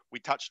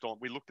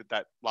 we looked at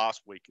that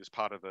last week as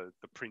part of the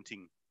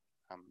printing.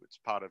 It's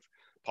part of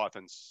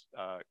Python's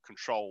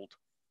controlled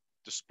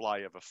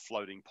display of a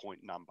floating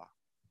point number.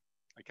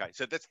 Okay,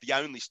 so that's the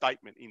only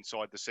statement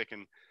inside the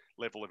second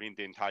level of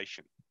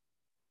indentation.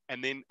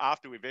 And then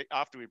after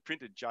we've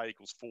printed j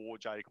equals 4,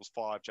 j equals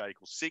 5, j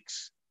equals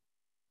 6,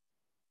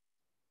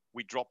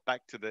 we drop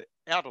back to the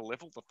outer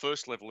level, the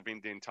first level of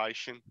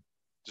indentation,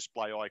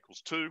 display I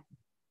equals 2,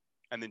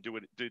 and then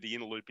do the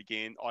inner loop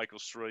again, I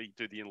equals 3,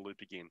 do the inner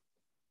loop again.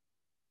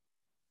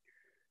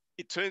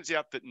 It turns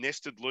out that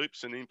nested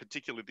loops, and in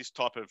particular this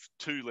type of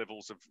 2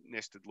 levels of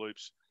nested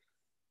loops,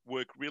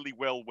 work really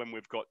well when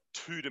we've got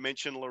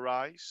 2-dimensional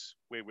arrays,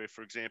 where we're,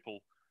 for example,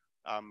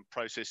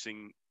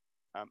 processing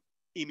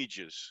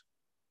images.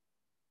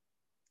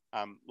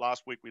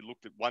 Last week we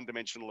looked at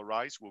 1-dimensional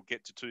arrays. We'll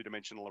get to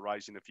 2-dimensional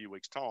arrays in a few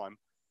weeks' time.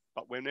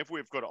 But whenever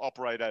we've got to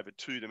operate over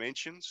 2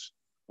 dimensions,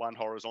 one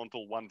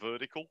horizontal, one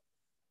vertical,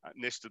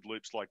 nested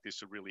loops like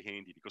this are really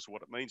handy, because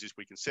what it means is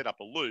we can set up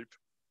a loop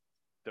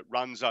that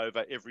runs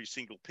over every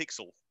single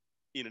pixel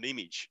in an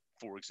image,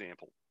 for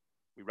example.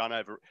 We run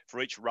over, for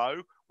each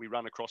row, we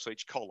run across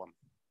each column.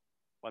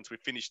 Once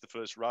we've finished the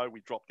first row, we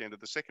drop down to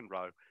the second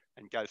row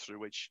and go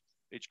through each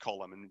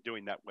column. And in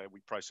doing that, where we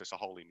process a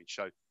whole image.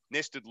 So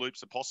nested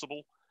loops are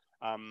possible.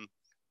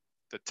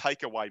 The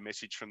takeaway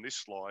message from this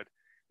slide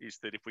is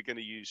that if we're going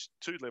to use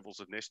 2 levels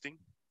of nesting,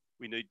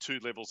 we need 2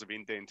 levels of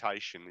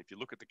indentation. If you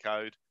look at the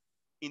code,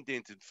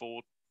 indented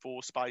 4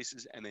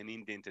 spaces and then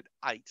indented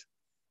 8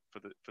 for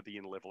the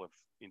inner level of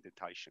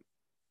indentation.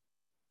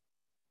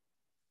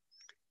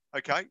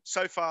 Okay,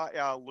 so far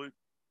our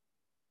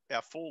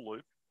for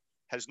loop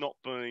has not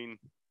been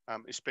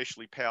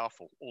especially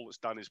powerful. All it's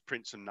done is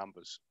print some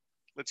numbers.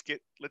 Let's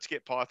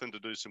get Python to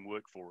do some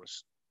work for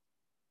us.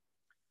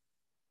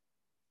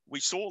 We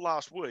saw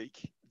last week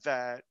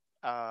that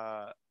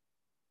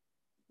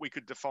we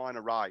could define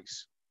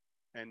arrays,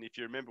 and if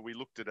you remember, we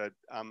looked at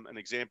an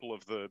example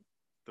of the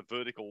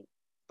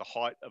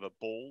height of a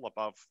ball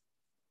above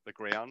the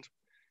ground,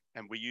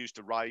 and we used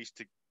arrays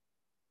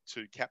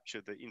to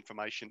capture the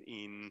information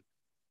in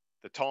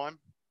the time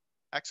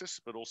axis,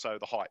 but also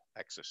the height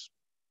axis.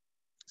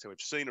 So we've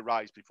seen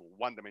arrays before,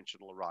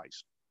 1-dimensional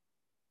arrays.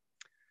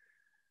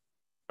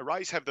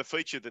 Arrays have the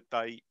feature that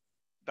they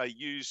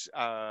use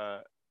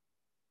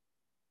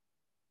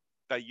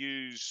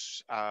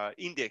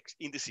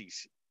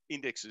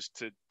indexes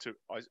to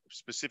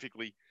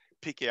specifically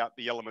pick out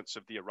the elements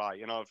of the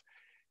array, and I've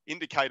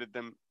indicated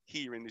them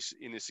here in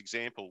this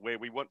example, where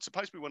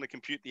suppose we want to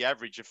compute the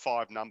average of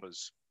 5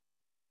 numbers.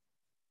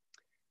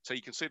 So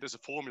you can see there's a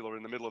formula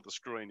in the middle of the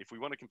screen. If we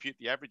want to compute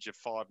the average of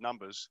 5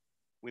 numbers,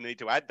 we need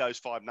to add those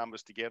 5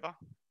 numbers together.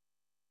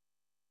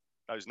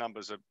 Those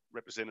numbers are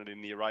represented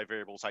in the array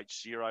variables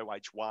H0,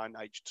 H1,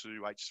 H2,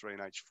 H3,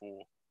 and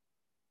H4.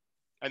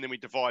 And then we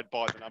divide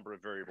by the number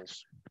of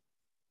variables.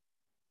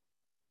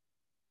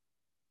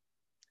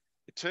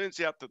 It turns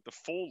out that the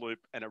for loop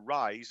and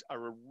arrays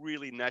are a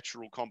really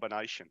natural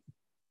combination.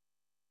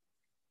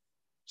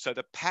 So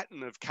the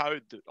pattern of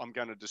code that I'm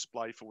going to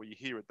display for you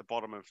here at the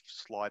bottom of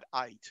slide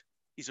 8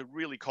 is a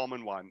really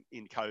common one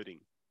in coding,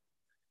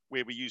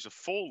 where we use a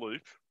for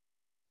loop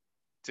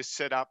to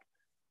set up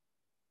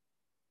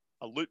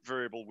a loop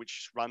variable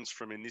which runs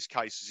from, in this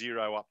case,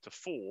 0 up to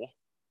 4.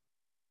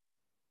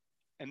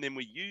 And then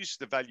we use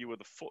the value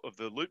of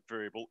the loop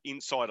variable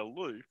inside a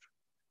loop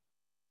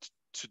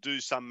to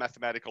do some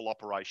mathematical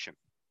operation.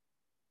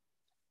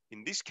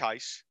 In this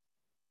case,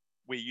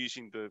 we're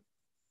using the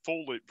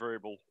for loop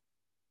variable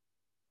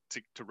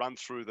to run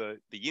through the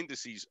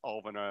indices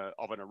of an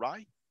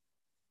array.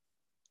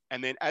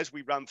 And then as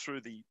we run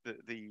through the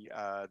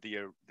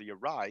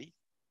array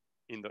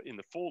in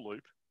the for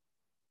loop,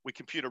 we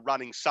compute a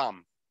running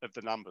sum of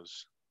the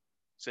numbers.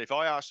 So if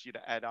I asked you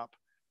to add up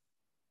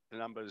the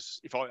numbers,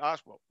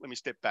 let me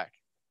step back.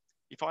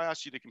 If I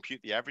asked you to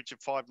compute the average of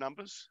 5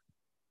 numbers,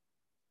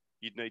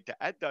 you'd need to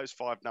add those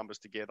 5 numbers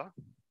together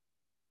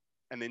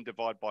and then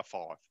divide by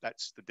 5.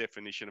 That's the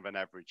definition of an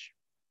average.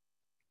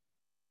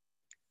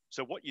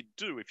 So what you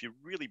do, if you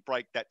really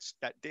break that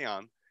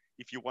down,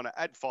 if you want to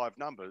add 5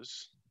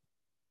 numbers,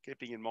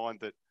 keeping in mind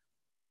that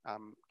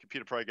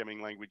computer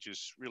programming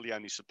languages really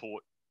only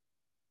support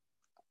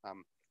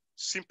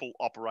simple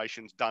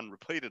operations done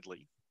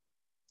repeatedly.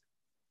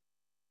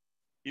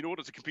 In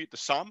order to compute the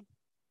sum,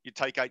 you'd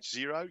take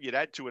H0, you'd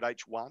add to it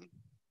H1.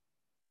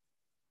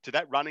 To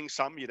that running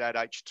sum, you'd add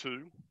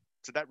H2.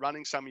 To that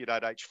running sum, you'd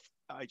add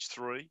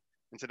H3.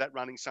 And to that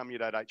running sum,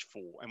 you'd add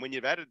H4. And when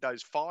you've added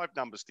those 5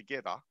 numbers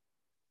together,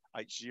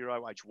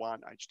 H0, H1,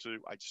 H2,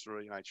 H3,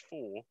 and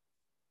H4,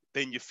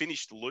 then you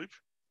finish the loop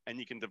and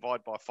you can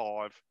divide by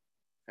 5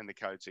 and the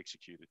code's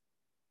executed.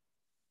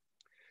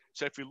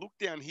 So if we look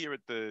down here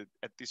at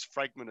this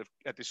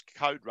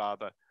code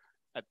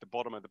at the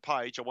bottom of the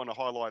page, I want to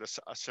highlight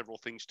several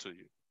things to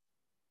you.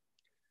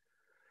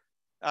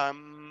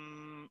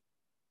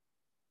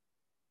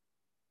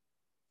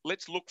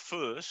 Let's look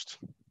first.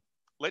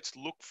 Let's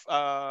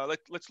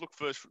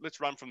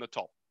run from the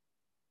top.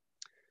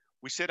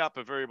 We set up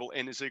a variable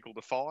n is equal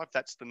to 5.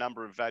 That's the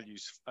number of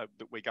values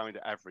that we're going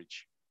to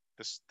average.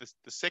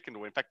 The second,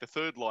 or in fact the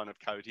third line of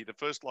code here, the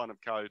first line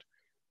of code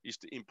is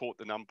to import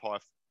the NumPy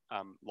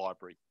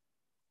library.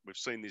 We've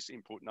seen this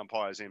import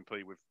NumPy as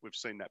MP. We've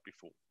seen that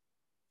before.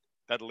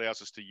 That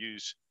allows us to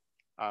use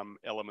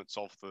elements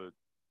of the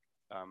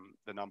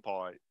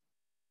NumPy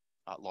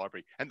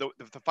library. And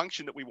the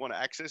function that we want to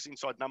access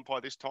inside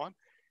NumPy this time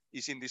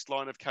is in this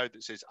line of code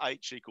that says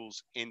h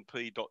equals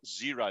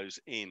np.zeros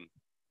n.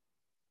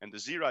 And the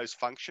zeros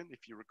function,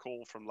 if you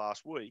recall from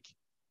last week,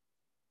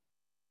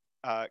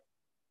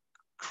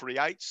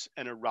 creates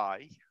an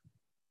array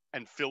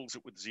and fills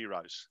it with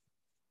zeros.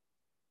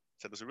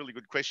 So there's a really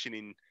good question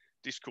in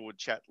Discord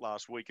chat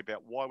last week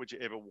about why would you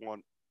ever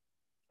want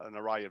an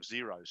array of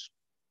zeros?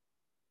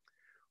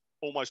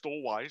 Almost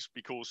always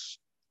because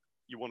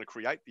you want to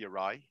create the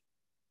array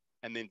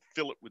and then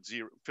fill it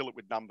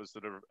with numbers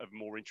that are of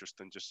more interest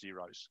than just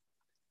zeros.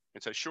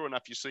 And so sure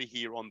enough, you see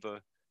here on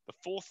the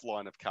fourth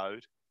line of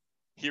code,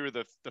 here are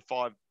the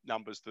 5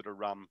 numbers that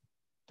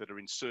are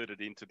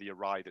inserted into the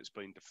array that's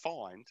been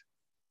defined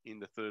in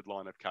the third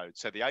line of code.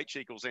 So the h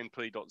equals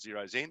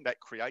np.zeros_n, that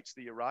creates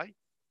the array,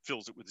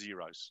 fills it with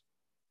zeros.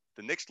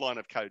 The next line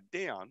of code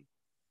down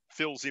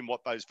fills in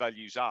what those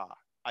values are.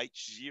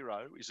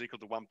 H0 is equal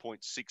to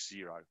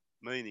 1.60,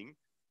 meaning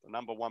the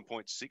number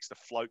 1.6, the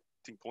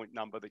floating point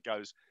number that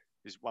goes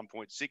is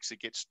 1.6. It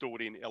gets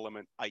stored in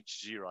element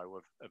H0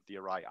 of the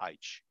array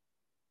H.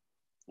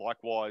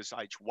 Likewise,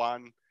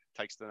 H1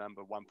 takes the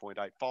number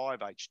 1.85,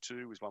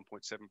 H2 is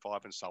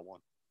 1.75, and so on.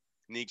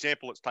 And the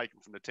example that's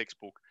taken from the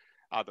textbook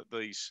are that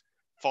these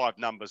 5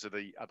 numbers are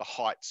the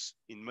heights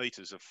in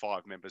meters of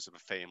 5 members of a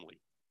family.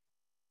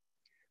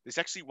 There's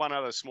actually one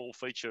other small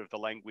feature of the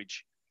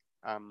language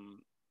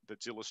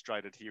that's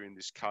illustrated here in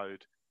this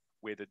code,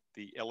 where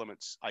the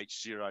elements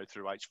H0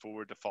 through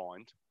H4 are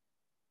defined.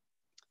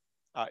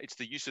 It's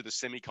the use of the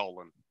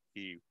semicolon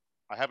here.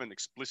 I haven't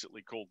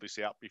explicitly called this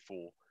out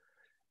before.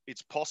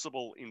 It's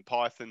possible in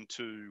Python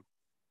to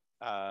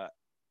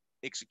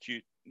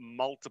execute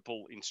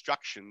multiple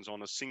instructions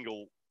on a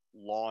single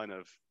line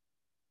of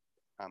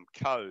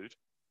code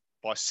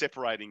by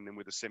separating them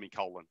with a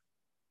semicolon.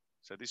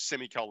 So this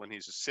semicolon here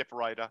is a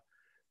separator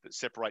that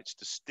separates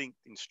distinct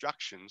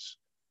instructions,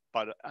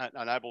 but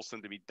enables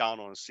them to be done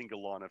on a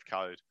single line of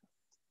code.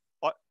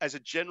 As a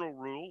general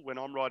rule, when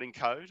I'm writing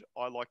code,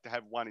 I like to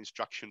have 1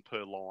 instruction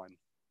per line.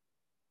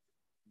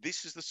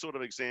 This is the sort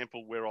of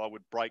example where I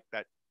would break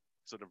that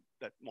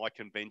my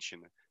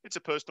convention. It's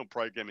a personal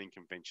programming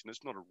convention.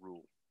 It's not a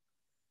rule.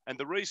 And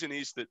the reason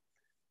is that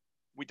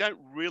we don't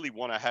really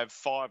want to have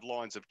 5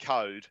 lines of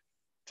code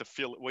to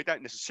fill. We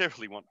don't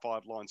necessarily want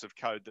 5 lines of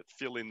code that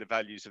fill in the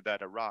values of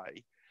that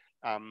array.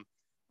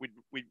 We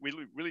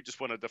really just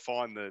want to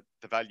define the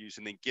values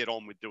and then get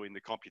on with doing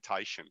the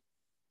computation.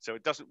 So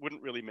it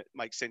wouldn't really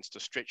make sense to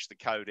stretch the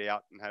code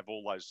out and have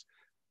all those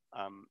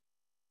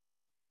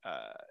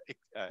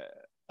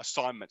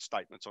assignment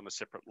statements on a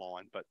separate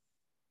line, but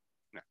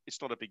no,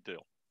 it's not a big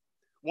deal.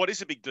 What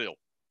is a big deal?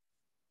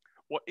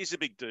 What is a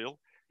big deal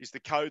is the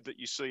code that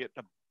you see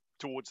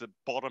towards the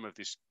bottom of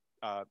this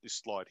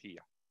slide here.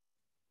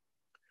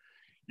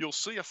 You'll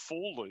see a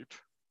for loop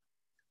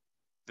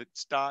that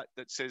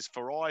says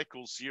for I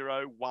equals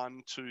 0,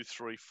 1, 2,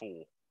 3,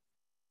 4.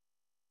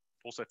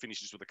 Also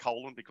finishes with a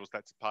colon because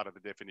that's part of the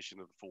definition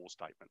of the for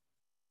statement.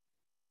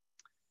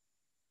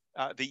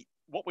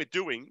 What we're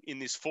doing in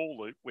this for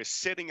loop, we're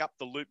setting up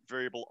the loop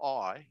variable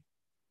I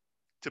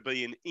to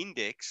be an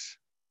index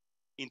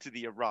into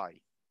the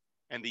array.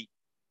 And the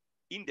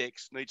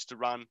index needs to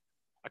run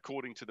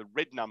according to the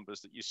red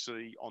numbers that you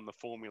see on the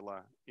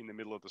formula in the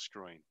middle of the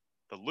screen.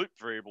 The loop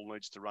variable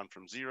needs to run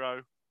from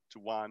 0 to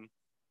 1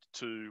 to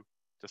 2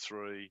 to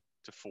 3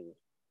 to 4.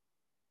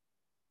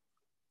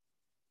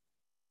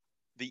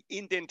 The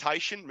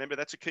indentation, remember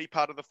that's a key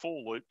part of the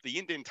for loop. The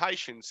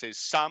indentation says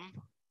sum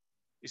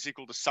is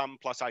equal to sum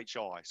plus hi.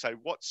 So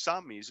what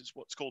sum is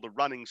what's called a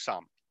running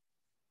sum.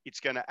 It's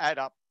going to add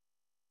up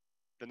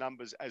the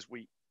numbers as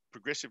we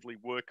progressively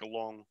work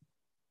along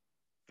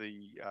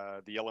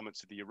the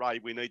elements of the array.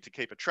 We need to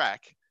keep a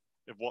track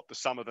of what the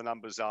sum of the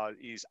numbers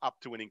is up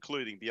to and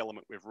including the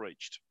element we've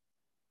reached.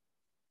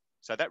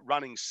 So that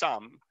running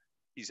sum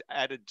is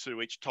added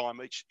to each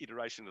time, each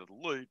iteration of the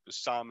loop. The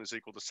sum is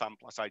equal to sum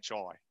plus hi.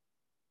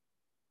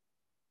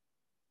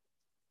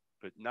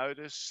 But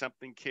notice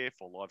something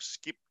careful. I've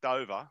skipped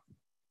over,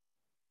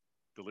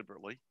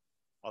 deliberately,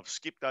 I've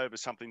skipped over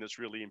something that's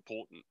really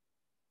important.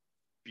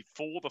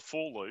 Before the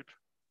for loop,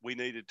 we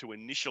needed to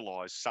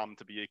initialize sum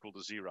to be equal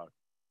to 0.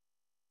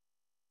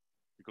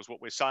 Because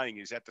what we're saying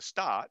is at the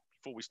start,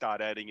 before we start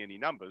adding any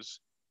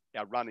numbers,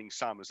 our running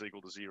sum is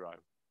equal to 0.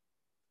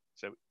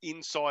 So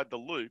inside the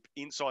loop,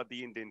 inside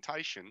the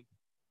indentation,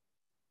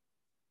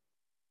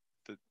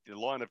 the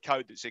line of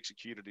code that's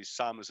executed is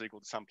sum is equal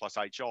to sum plus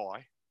hi.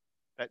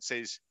 That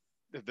says,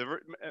 do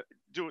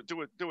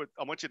it.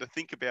 I want you to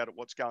think about it,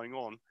 what's going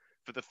on.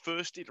 For the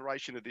first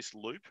iteration of this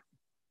loop,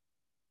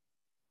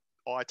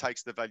 I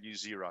takes the value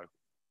 0.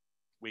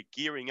 We're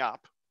gearing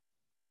up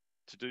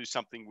to do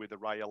something with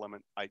array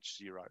element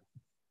H0.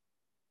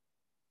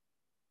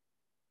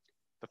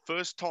 The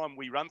first time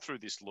we run through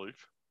this loop,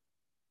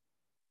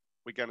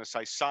 we're going to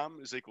say sum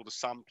is equal to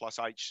sum plus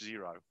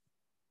H0.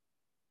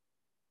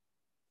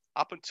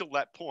 Up until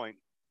that point,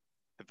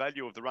 the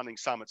value of the running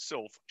sum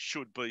itself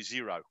should be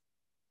 0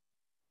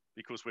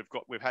 because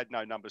we've had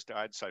no numbers to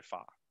add so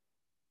far.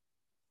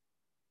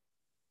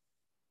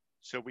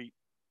 So we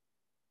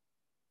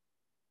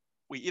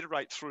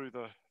iterate through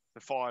the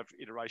 5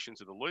 iterations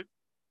of the loop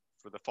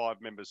for the 5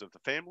 members of the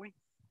family.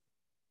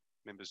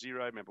 Member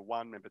 0, member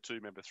 1, member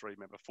 2, member 3,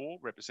 member 4,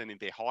 representing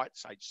their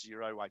heights,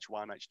 H0,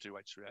 H1, H2,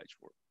 H3,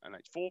 H4, and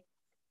H4.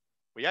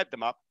 We add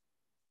them up.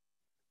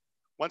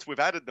 Once we've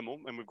added them all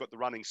and we've got the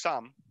running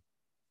sum,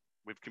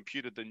 we've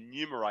computed the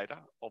numerator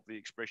of the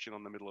expression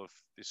on the middle of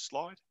this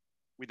slide.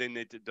 We then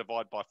need to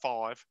divide by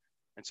 5.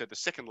 And so the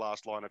second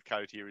last line of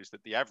code here is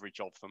that the average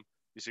of them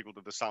is equal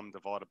to the sum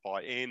divided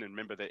by n. And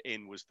remember that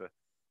n was the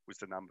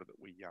number that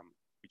we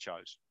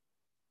chose.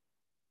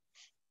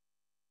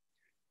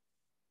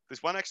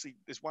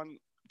 There's one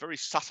very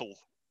subtle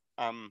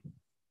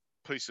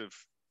piece of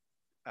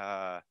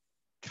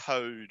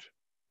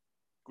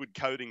good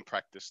coding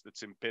practice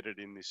that's embedded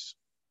in this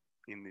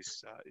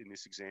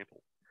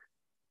example.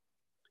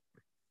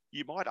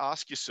 You might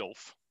ask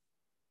yourself,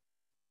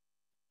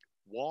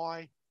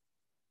 why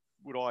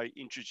would I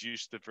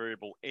introduce the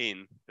variable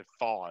n of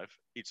 5?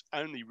 It's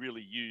only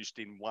really used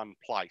in one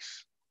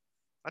place.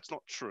 That's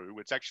not true.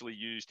 It's actually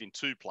used in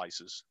 2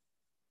 places.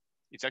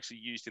 It's actually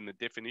used in the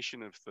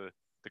definition of the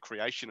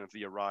creation of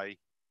the array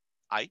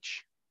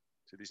H.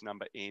 So this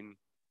number n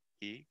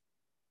here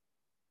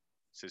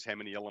says how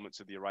many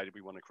elements of the array do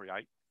we want to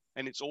create.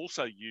 And it's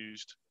also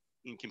used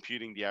in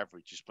computing the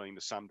average as being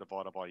the sum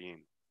divided by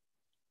n.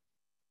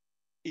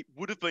 It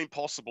would have been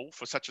possible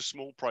for such a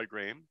small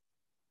program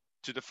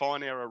to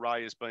define our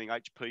array as being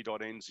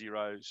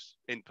np.0's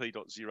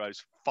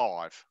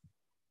 5,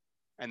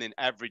 and then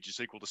average is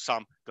equal to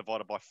sum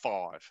divided by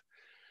 5.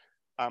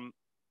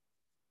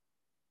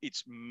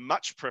 It's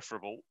much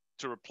preferable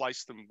to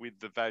replace them with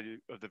the value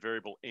of the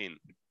variable n,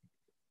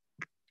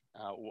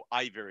 or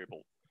a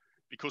variable,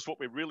 because what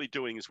we're really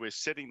doing is we're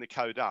setting the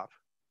code up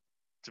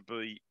to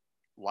be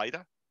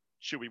later,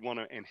 should we want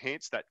to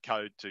enhance that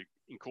code to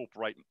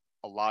incorporate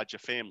a larger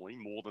family,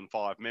 more than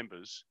 5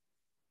 members,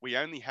 we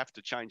only have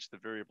to change the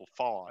variable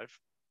 5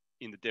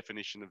 in the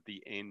definition of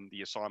the n,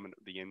 the assignment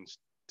of the n's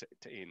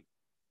to n.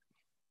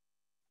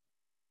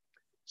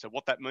 So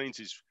what that means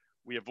is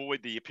we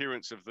avoid the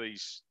appearance of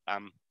these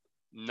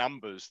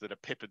numbers that are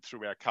peppered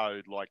through our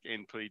code, like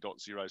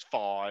np.0's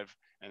 5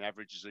 and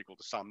average is equal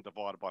to sum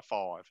divided by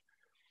 5.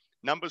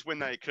 Numbers, when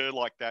they occur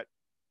like that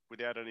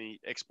without any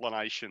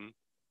explanation,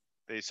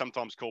 they're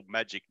sometimes called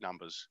magic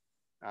numbers.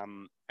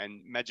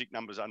 And magic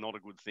numbers are not a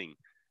good thing.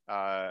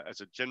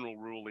 As a general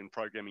rule in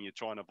programming, you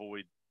try and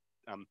avoid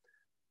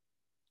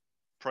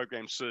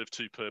programs serve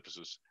 2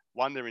 purposes.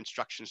 One, they're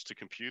instructions to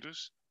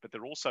computers, but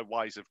they're also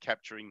ways of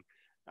capturing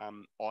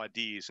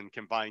ideas and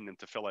conveying them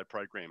to fellow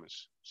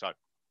programmers. So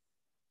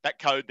that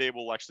code there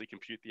will actually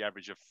compute the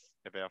average of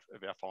our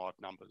 5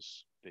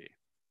 numbers there.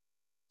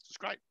 This is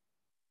great.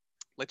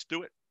 Let's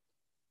do it.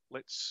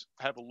 Let's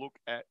have a look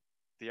at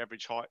the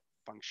average height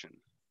function.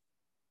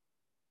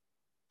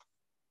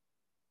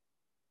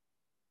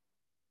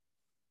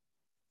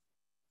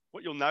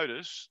 What you'll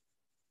notice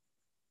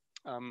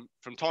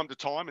from time to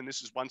time, and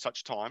this is one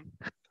such time,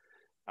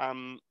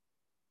 I'm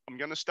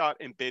going to start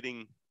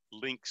embedding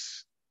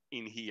links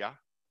in here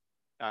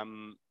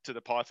to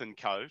the Python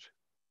code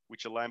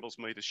which enables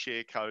me to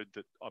share code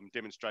that I'm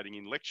demonstrating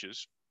in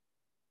lectures.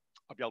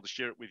 I'll be able to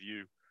share it with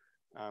you,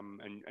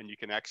 and you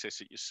can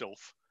access it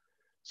yourself.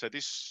 So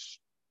this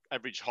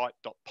average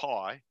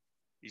height.py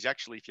is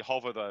actually, if you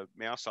hover the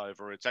mouse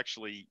over, it's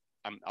actually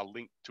a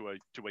link to a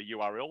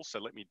URL. So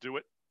let me do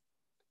it.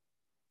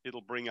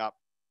 It'll bring up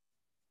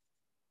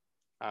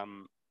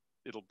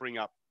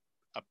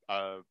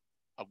a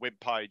web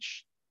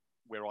page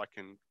where I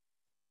can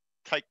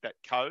take that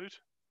code,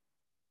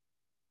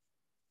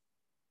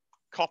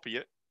 copy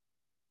it,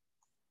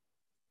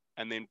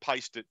 and then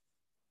paste it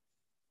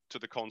to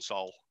the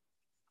console,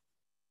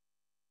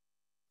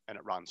 and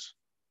it runs.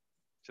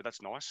 So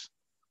that's nice.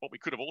 What we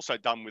could have also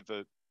done with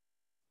the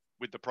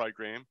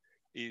program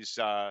is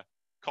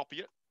copy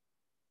it,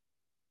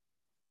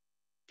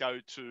 go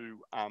to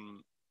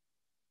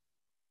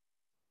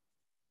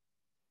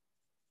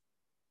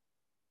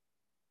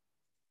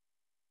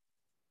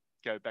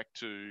go back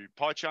to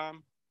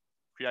PyCharm,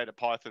 create a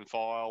Python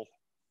file.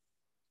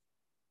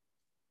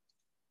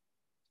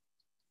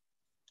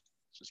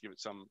 Let's just give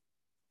it some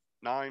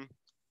name,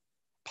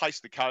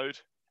 paste the code,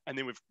 and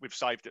then we've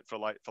saved it for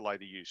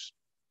later use.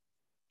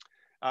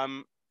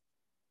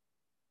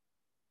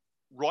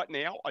 Right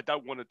now, I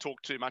don't want to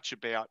talk too much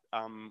about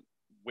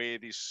where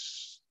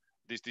this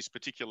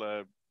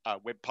particular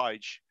web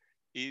page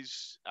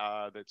is.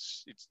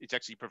 It's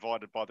actually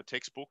provided by the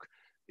textbook.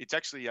 It's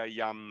actually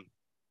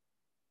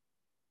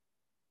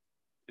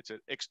it's an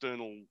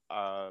external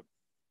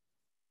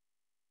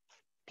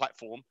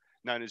platform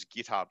known as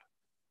GitHub,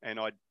 and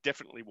I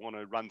definitely want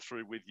to run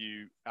through with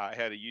you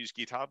how to use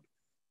GitHub,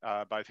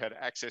 both how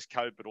to access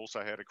code, but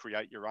also how to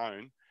create your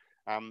own.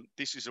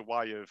 This is a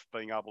way of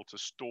being able to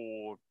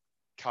store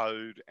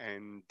code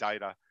and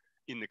data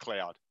in the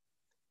cloud.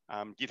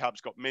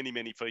 GitHub's got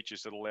many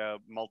features that allow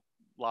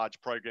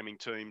large programming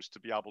teams to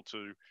be able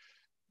to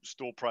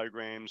store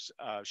programs,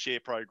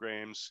 share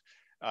programs,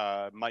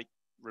 make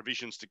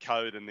revisions to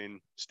code, and then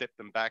step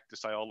them back to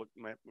say, oh, look,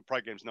 my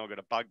program's now got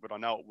a bug, but I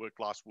know it worked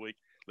last week.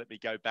 Let me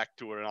go back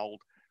to an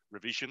old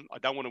revision. I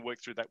don't want to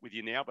work through that with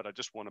you now, but I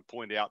just want to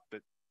point out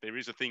that there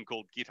is a thing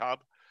called GitHub,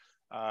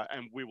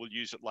 and we will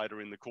use it later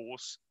in the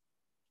course,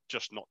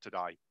 just not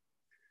today.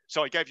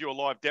 So I gave you a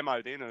live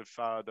demo then of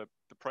the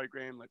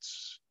program.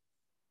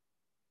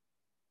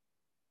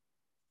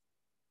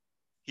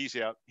 Here's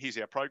our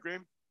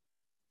program.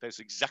 There's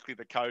exactly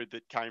the code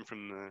that came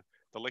from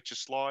the lecture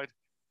slide.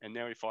 And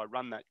now if I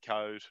run that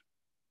code,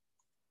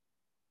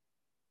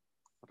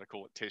 what I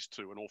call it, test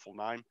 2, an awful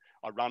name,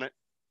 I run it,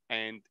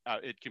 and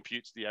it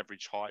computes the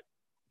average height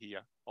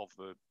here of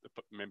the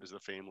members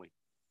of the family.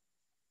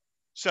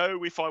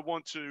 So if I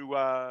want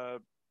to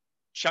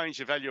change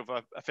the value of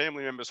a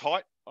family member's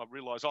height, I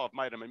realize, oh, I've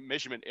made a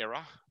measurement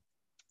error.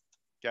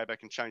 Go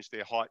back and change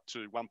their height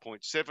to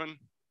 1.7,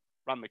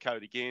 run the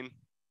code again.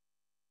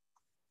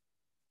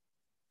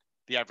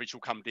 The average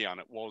will come down.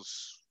 It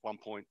was 1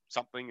 point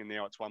something, and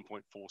now it's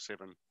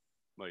 1.47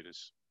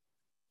 meters.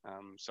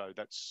 So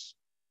that's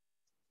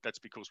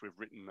because we've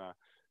written a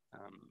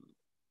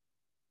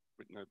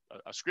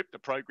script, a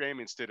program,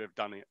 instead of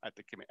done it at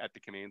the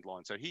command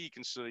line. So here you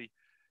can see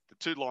the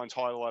 2 lines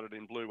highlighted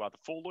in blue are the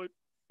for loop.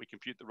 We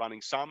compute the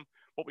running sum.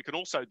 What we can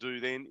also do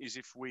then is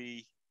if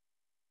we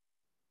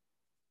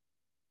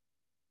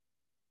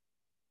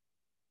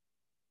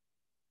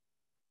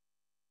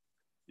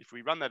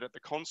run that at the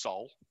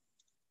console,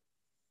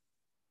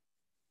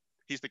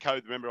 here's the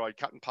code. Remember, I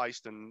cut and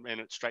paste and ran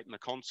it straight in the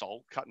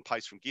console, cut and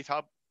paste from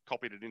GitHub,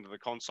 copied it into the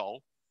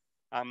console.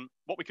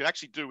 What we can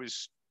actually do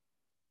is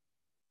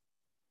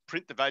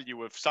print the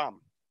value of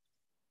sum.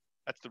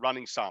 That's the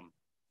running sum.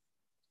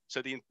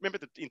 So remember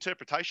the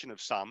interpretation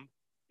of sum,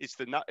 it's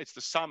the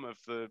sum of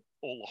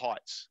all the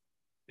heights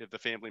of the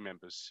family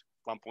members,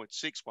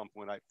 1.6,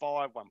 1.85,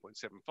 1.75,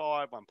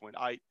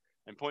 1.8,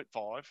 and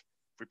 0.5. If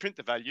we print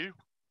the value,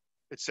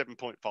 it's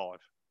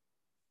 7.5.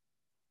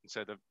 And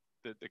so the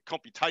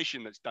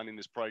computation that's done in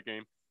this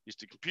program is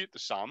to compute the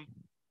sum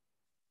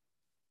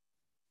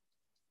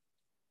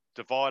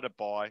divided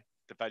by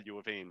the value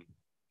of n,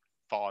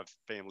 5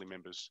 family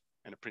members,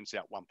 and it prints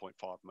out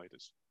 1.5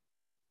 meters.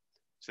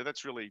 So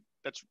that's really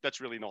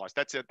nice.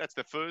 That's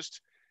the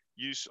first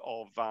use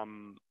of a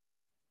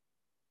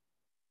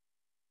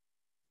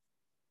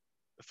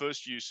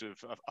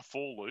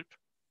for loop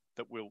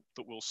that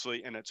we'll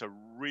see, and it's a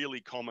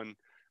really common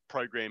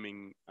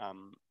programming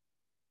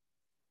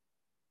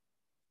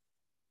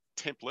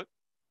template,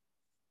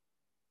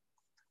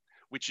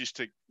 which is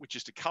to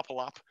couple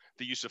up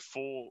the use of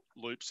for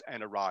loops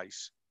and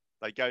arrays.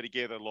 They go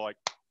together like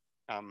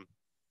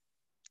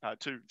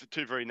two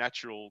very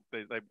natural.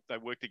 They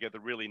work together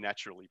really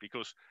naturally,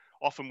 because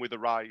often with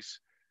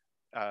arrays,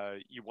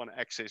 you want to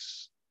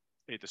access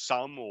either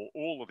some or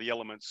all of the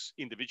elements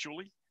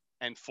individually,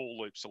 and for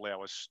loops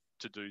allow us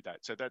to do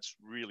that. So that's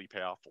really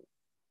powerful.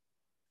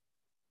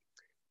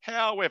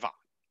 However,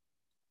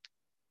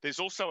 there's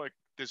also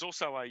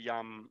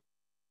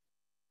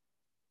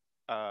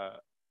a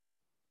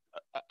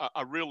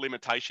real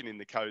limitation in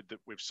the code that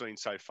we've seen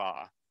so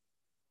far.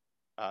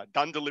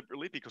 done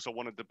deliberately because I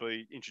wanted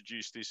to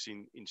introduce this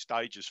in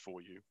stages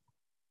for you.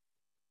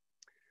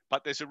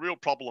 But there's a real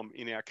problem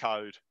in our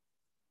code.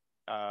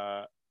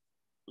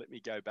 Let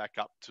me go back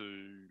up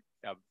to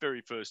our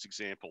very first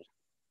example,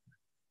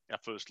 our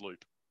first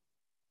loop.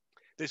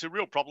 There's a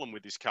real problem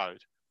with this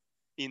code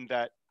in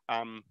that,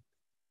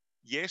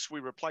 yes, we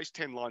replaced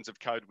 10 lines of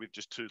code with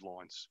just 2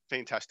 lines.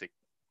 Fantastic.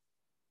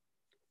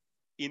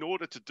 In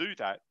order to do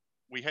that,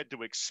 we had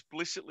to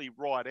explicitly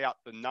write out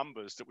the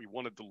numbers that we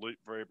wanted the loop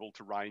variable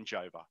to range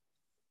over.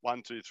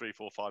 1, 2, 3,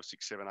 4, 5,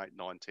 6, 7, 8,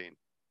 9, 10.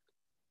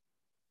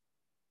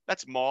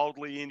 That's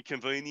mildly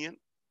inconvenient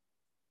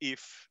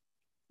if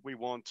we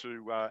want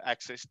to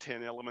access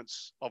 10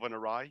 elements of an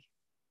array.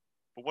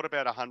 But what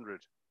about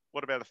 100?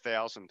 What about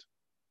 1,000?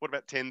 What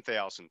about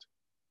 10,000?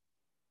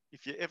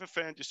 If you ever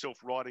found yourself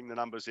writing the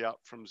numbers out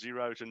from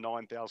 0 to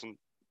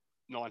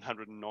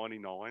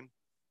 9,999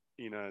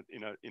 in a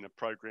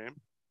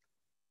program,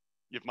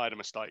 you've made a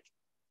mistake.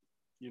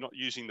 You're not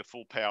using the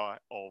full power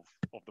of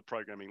the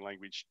programming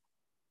language.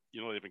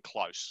 You're not even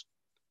close.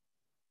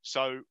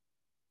 So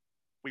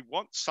we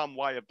want some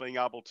way of being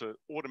able to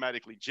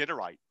automatically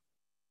generate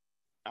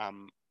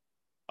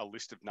a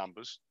list of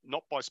numbers,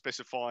 not by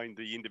specifying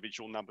the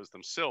individual numbers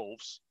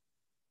themselves,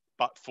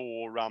 but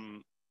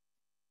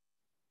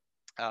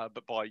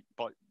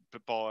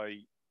by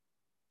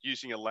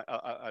using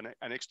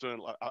an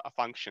external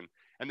function.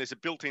 And there's a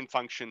built-in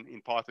function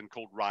in Python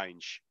called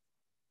range,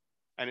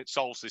 and it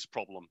solves this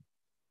problem.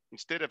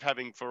 Instead of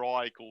having for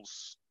I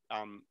equals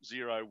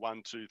 0,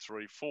 1, 2,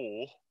 3,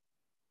 4,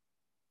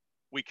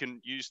 we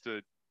can use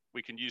the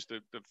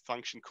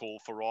function call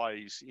for I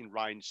is in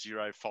range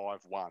 0,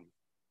 5, 1.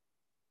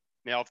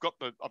 Now I've got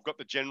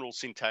the general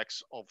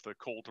syntax of the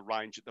call to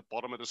range at the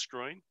bottom of the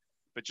screen,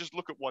 but just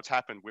look at what's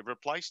happened. We've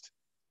replaced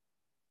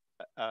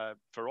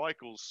for I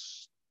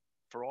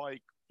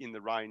in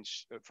the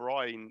range for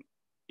I in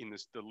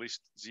the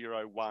list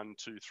 0, 1,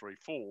 2, 3,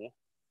 4.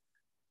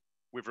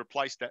 We've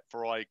replaced that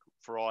for I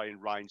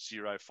in range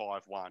 0,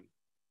 5, 1.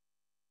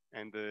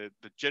 And the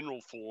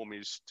general form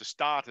is to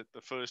start at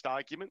the first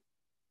argument,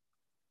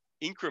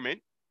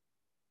 increment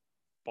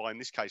by, in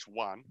this case,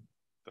 1,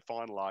 the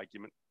final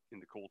argument in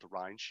the call to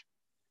range,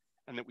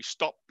 and that we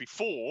stop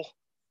before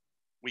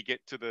we get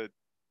to the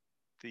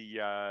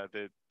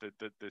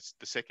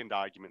second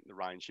argument in the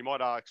range. You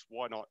might ask,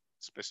 why not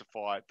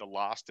specify the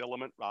last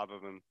element rather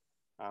than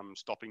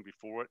stopping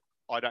before it?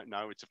 I don't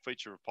know. It's a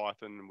feature of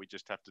Python, and we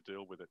just have to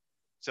deal with it.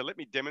 So let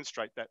me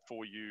demonstrate that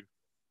for you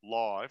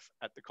live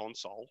at the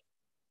console.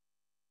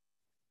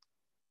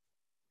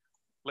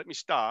 Let me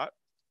start.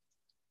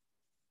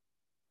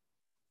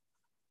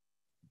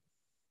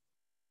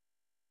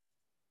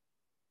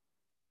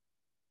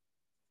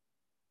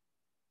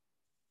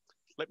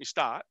 Let me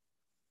start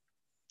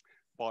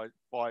by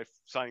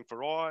saying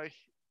for I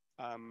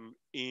let me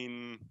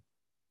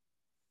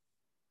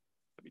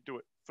do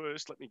it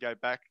first. Let me go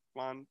back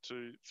 1,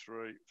 2,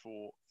 3,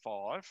 4,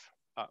 5,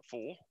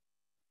 4,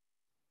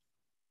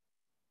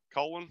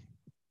 colon,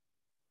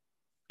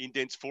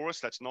 indents for us.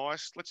 That's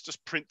nice. Let's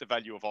just print the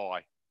value of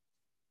I.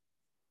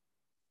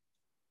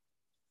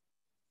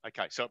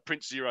 Okay, so it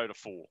prints 0 to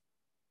 4.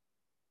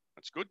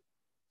 That's good.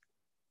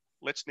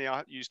 Let's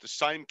now use the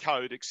same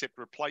code except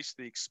replace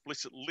the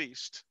explicit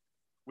list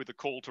with a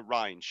call to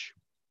range.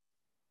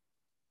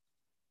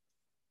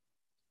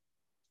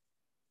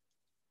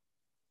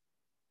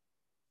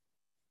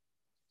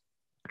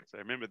 So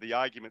remember, the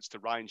arguments to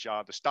range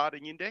are the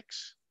starting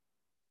index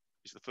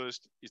is the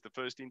first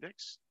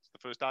index, it's the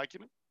first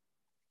argument.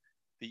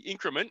 The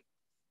increment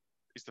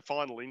is the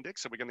final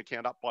index, so we're going to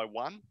count up by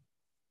 1. You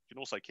can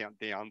also count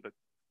down, but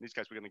in this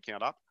case we're going to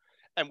count up.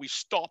 And we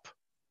stop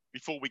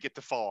before we get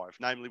to 5.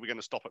 Namely, we're going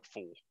to stop at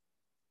 4.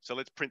 So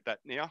let's print that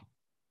now.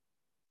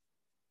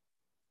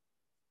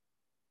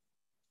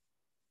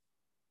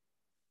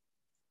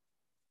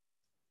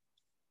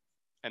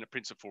 And it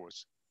prints it for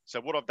us. So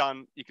what I've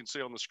done, you can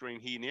see on the screen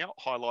here now,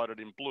 highlighted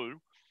in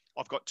blue,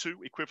 I've got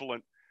 2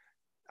 equivalent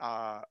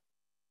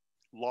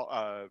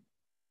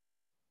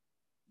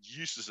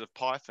uses of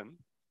Python,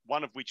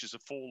 one of which is a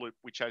for loop,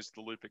 which has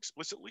the loop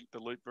explicitly, the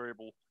loop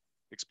variable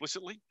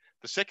explicitly.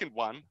 The second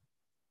one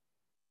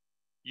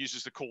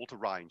uses the call to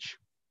range.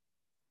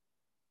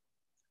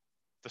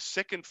 The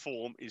second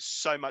form is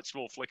so much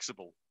more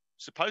flexible.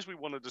 Suppose we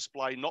want to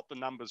display not the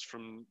numbers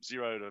from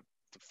 0 to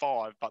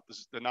 5, but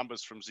the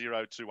numbers from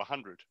 0 to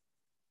 100.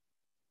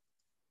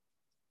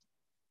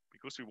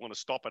 Because we want to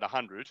stop at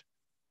 100,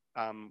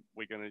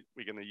 we're going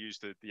to use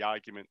the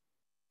argument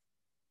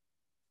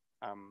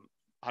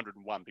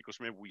 101, because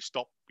remember, we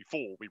stop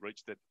before we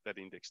reach that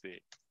index there.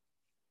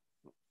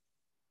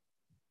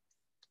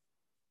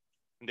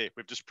 And there,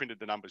 we've just printed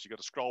the numbers. You've got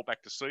to scroll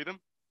back to see them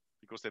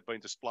because they've been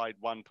displayed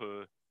one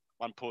per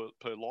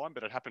line,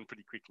 but it happened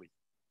pretty quickly.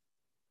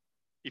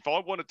 If I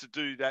wanted to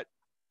do that,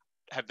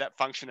 have that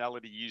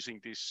functionality using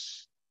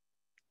this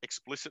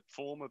explicit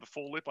form of the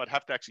for loop, I'd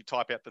have to actually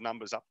type out the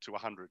numbers up to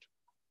 100.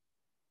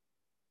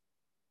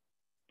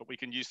 But we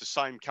can use the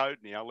same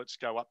code now. Let's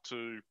go up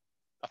to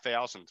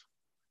 1,000.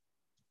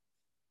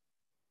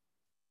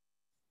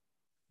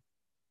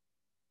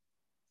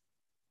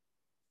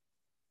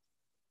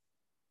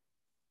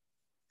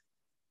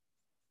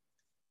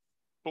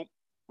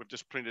 we've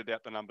just printed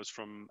out the numbers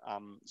from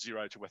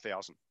 0 to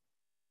 1,000.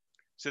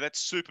 So that's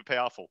super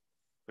powerful.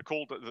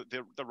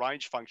 The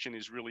range function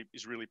is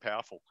really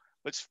powerful.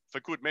 For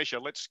good measure,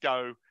 let's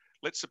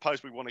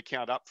suppose we want to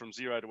count up from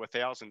 0 to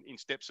 1,000 in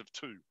steps of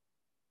 2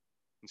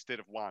 instead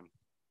of 1.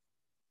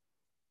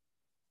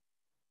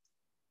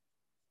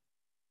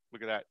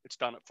 Look at that. It's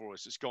done it for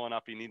us. It's gone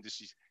up in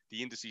indices.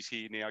 The indices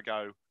here now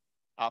go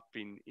up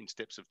in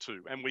steps of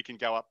 2. And we can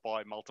go up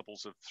by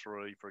multiples of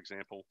 3, for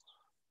example.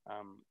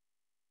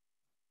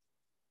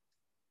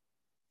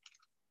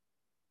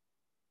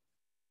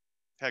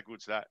 How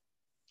good's that?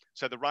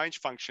 So the range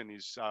function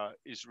is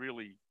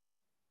really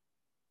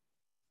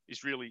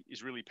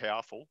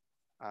powerful,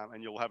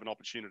 and you'll have an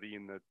opportunity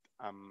in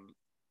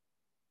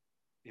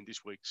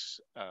this week's,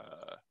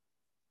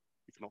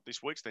 if not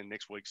this week's, then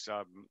next week's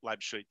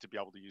lab sheet to be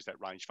able to use that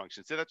range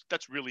function. So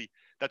that's really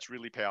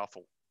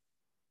powerful.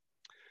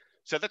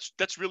 So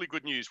that's really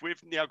good news.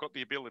 We've now got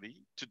the ability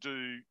to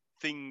do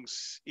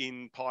things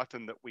in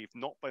Python that we've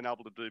not been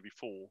able to do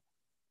before.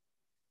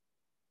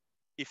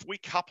 If we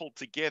couple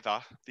together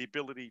the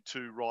ability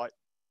to write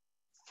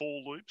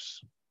for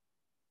loops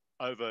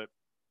over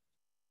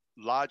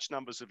large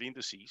numbers of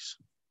indices,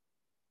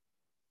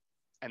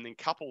 and then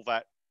couple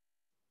that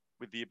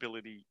with the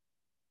ability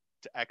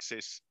to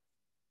access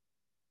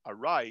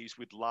arrays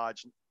with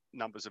large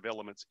numbers of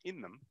elements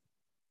in them,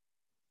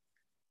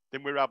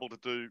 then we're able to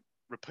do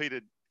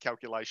repeated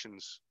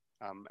calculations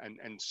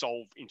and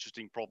solve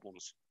interesting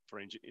problems for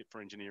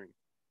engineering.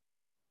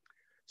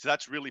 So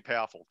that's really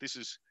powerful. This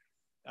is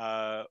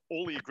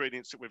all the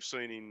ingredients that we've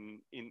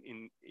seen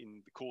in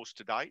the course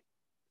to date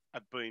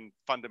have been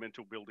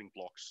fundamental building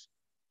blocks: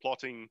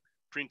 plotting,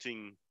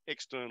 printing,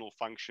 external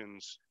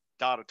functions,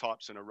 data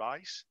types, and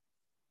arrays.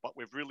 But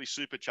we've really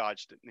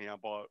supercharged it now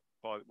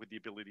with the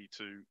ability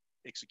to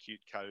execute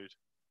code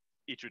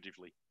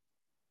iteratively.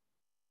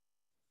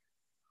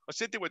 I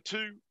said there were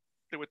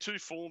two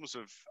forms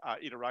of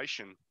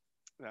iteration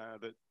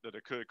that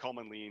occur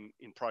commonly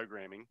in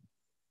programming,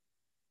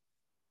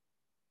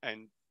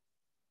 and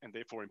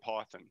therefore in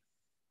Python.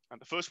 And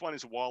the first one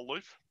is a while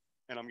loop,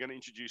 and I'm going to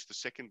introduce the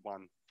second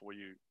one for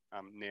you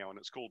now, and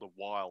it's called a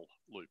while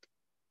loop.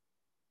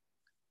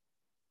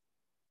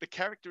 The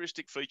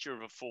characteristic feature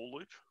of a for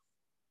loop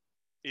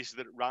is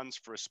that it runs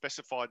for a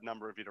specified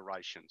number of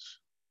iterations.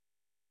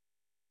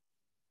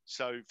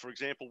 So, for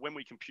example, when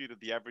we computed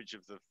the average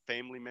of the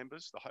family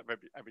members, the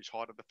average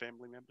height of the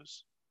family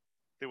members,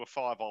 there were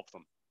 5 of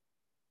them.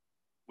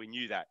 We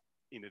knew that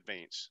in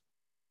advance.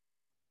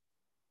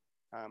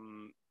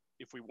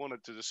 If we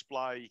wanted to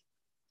display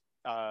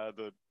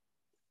the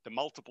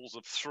multiples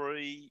of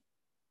 3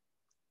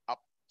 up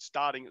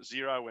starting at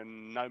 0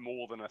 and no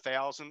more than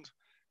 1,000,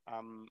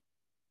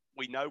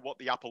 we know what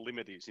the upper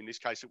limit is. In this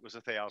case, it was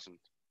 1,000.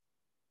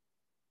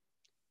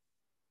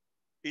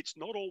 It's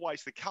not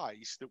always the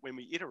case that when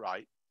we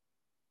iterate,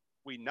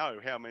 we know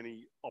how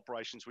many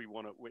operations we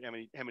want to,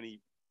 how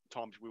many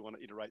times we want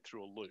to iterate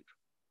through a loop.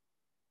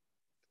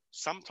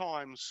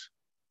 Sometimes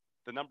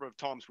the number of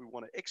times we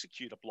want to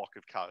execute a block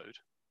of code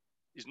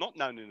is not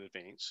known in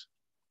advance,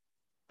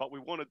 but we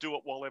want to do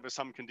it while ever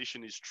some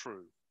condition is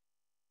true.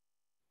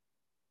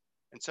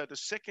 And so the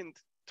second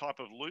type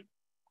of loop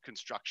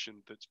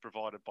construction that's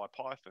provided by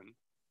Python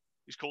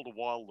is called a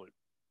while loop.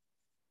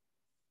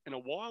 And a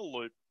while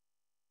loop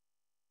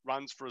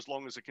runs for as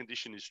long as a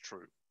condition is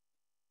true.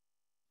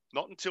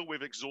 Not until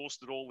we've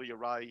exhausted all the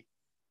array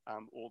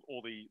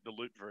or the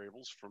loop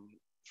variables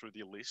through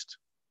the list,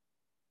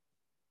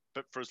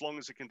 but for as long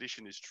as the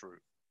condition is true.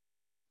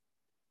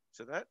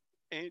 So that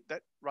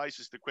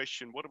raises the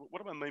question, what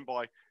do I mean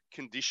by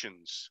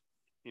conditions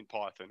in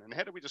Python? And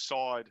how do we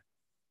decide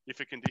if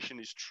a condition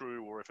is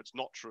true or if it's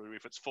not true,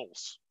 if it's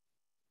false?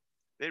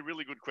 They're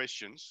really good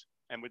questions,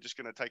 and we're just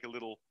going to take a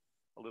little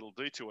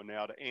detour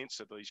now to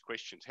answer these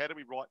questions. How do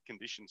we write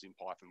conditions in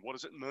Python? What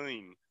does it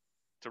mean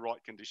to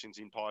write conditions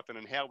in Python,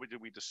 and how do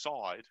we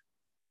decide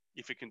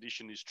if a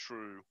condition is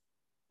true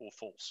or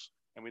false?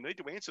 And we need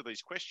to answer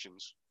these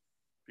questions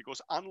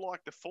because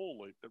unlike the for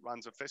loop that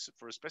runs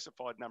for a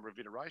specified number of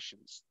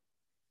iterations,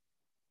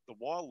 the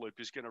while loop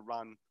is going to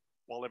run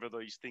while ever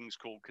these things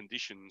called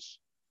conditions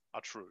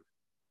are true.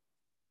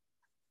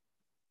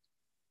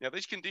 Now,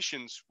 these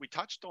conditions, we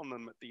touched on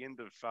them at the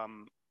end of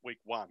week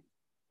 1,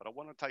 but I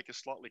want to take a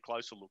slightly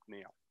closer look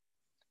now.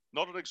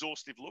 Not an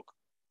exhaustive look,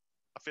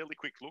 a fairly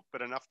quick look,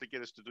 but enough to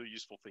get us to do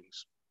useful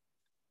things.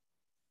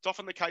 It's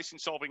often the case in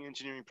solving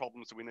engineering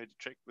problems that we need to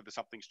check whether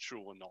something's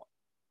true or not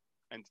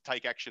and to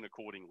take action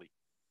accordingly.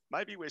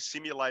 Maybe we're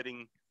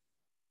simulating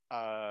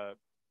a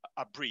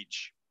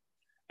bridge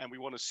and we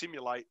want to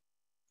simulate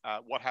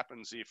what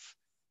happens if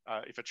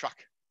a truck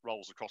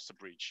rolls across the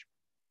bridge.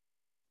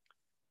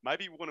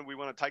 Maybe we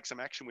want to take some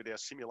action with our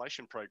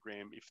simulation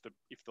program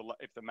if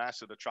the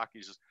mass of the truck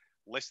is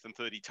less than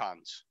 30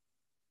 tons.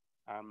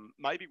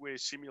 Maybe we're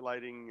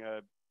simulating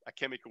a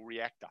chemical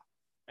reactor,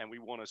 and we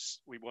want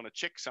to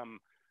check some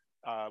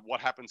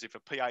what happens if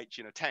a pH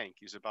in a tank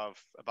is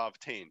above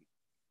 10.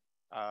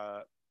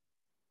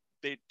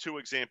 They're 2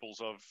 examples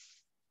of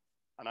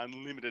an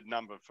unlimited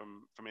number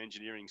from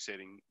engineering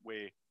setting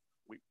where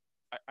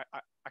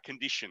a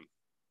condition,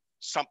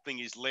 something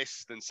is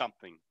less than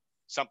something,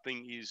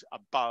 something is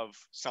above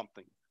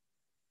something.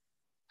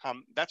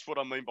 That's what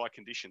I mean by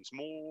conditions.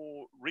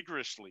 More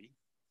rigorously,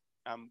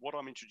 what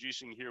I'm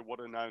introducing here are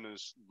what are known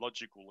as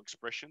logical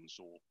expressions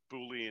or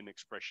Boolean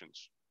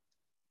expressions.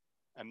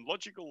 And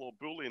logical or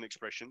Boolean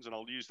expressions, and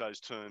I'll use those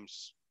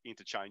terms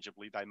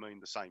interchangeably, they mean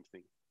the same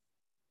thing.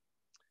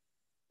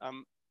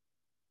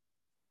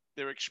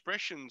 They're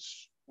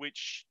expressions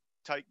which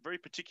take very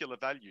particular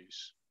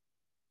values.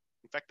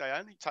 In fact, they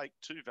only take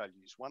two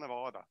values, one of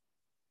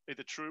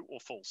either true or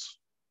false.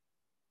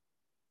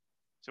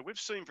 So we've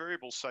seen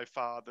variables so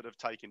far that have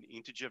taken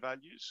integer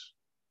values,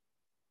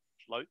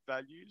 float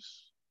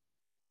values,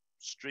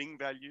 string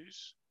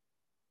values.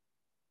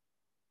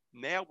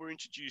 Now we're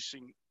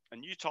introducing a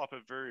new type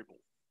of variable.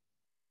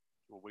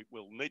 Well, we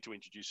will need to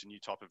introduce a new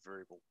type of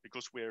variable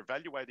because we're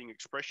evaluating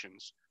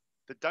expressions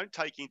that don't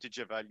take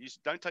integer values,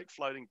 don't take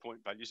floating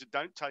point values, that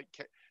don't take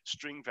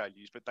string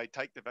values, but they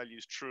take the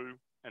values true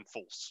and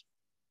false.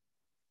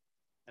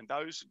 And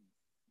those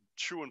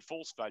true and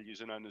false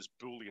values are known as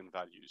Boolean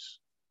values.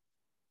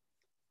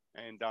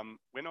 And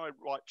when I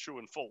write true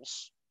and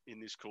false in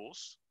this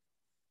course,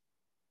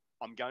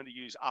 I'm going to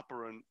use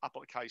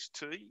uppercase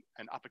T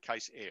and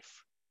uppercase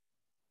F.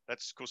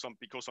 That's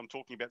because I'm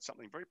talking about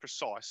something very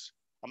precise.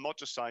 I'm not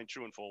just saying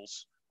true and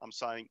false. I'm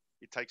saying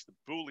it takes the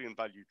Boolean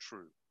value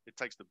true. It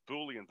takes the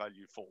Boolean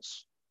value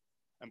false.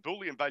 And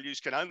Boolean values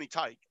can only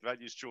take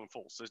values true and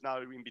false. There's no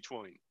in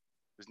between.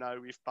 There's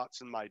no if,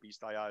 buts, and maybes.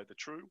 They are either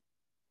true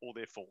or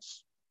they're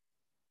false.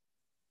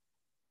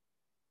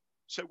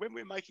 So when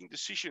we're making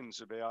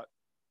decisions about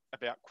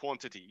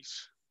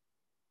quantities,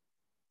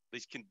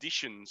 these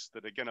conditions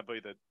that are going to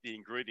be the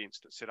ingredients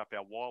that set up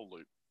our while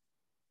loop,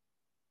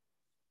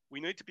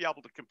 we need to be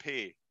able to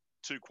compare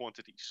two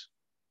quantities.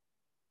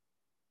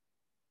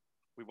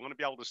 We want to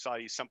be able to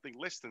say, is something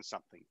less than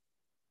something?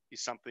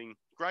 Is something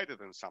greater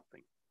than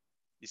something?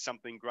 Is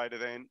something greater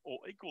than or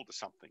equal to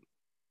something?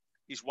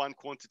 Is one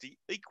quantity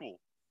equal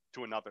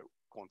to another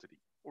quantity?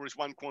 Or is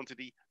one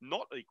quantity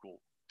not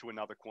equal to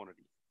another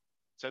quantity?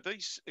 So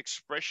these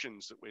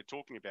expressions that we're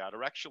talking about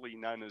are actually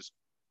known as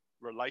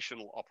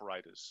relational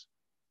operators,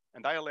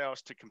 and they allow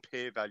us to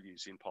compare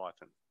values in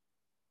Python.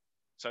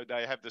 So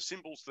they have the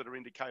symbols that are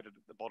indicated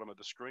at the bottom of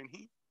the screen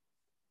here,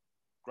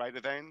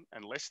 greater than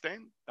and less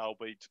than. They'll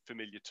be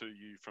familiar to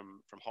you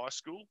from high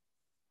school.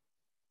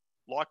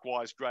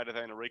 Likewise, greater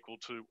than or equal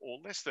to or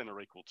less than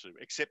or equal to,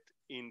 except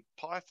in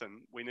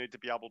Python, we need to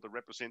be able to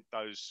represent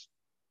those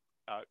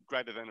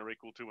greater than or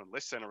equal to and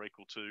less than or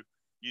equal to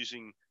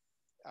using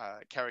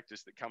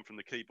characters that come from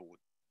the keyboard.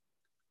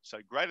 So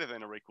greater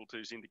than or equal to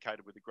is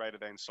indicated with a greater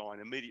than sign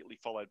immediately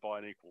followed by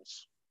an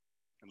equals.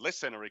 And less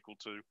than or equal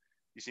to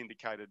is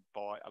indicated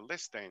by a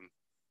less than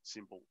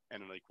symbol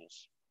and an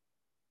equals.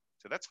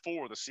 So that's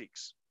 4 of the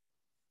 6.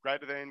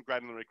 Greater than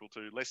or equal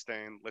to, less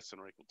than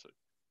or equal to.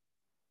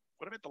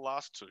 What about the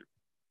last two?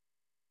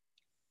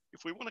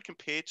 If we want to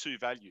compare two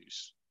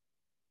values,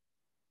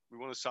 we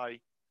want to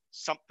say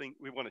something,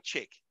 we want to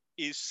check,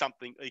 is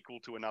something equal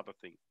to another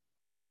thing?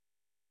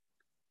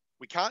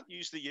 We can't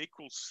use the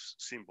equals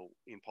symbol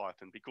in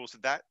Python because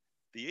the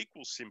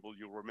equals symbol,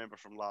 you'll remember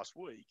from last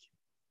week,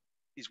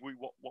 is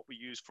what we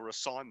use for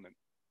assignment.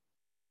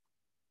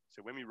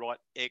 So when we write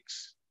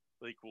x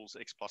equals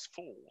x plus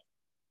 4,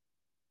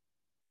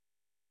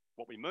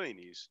 what we mean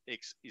is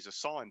x is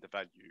assigned the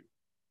value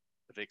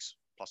of x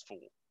plus 4,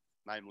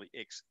 namely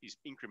x is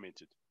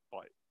incremented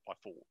by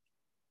 4.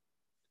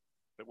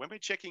 But when we're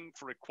checking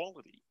for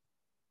equality,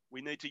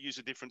 we need to use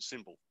a different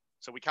symbol.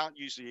 So we can't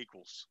use the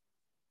equals.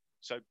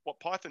 So what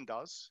Python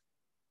does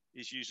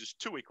is uses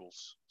two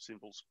equals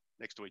symbols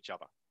next to each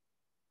other.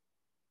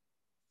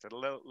 So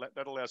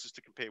that allows us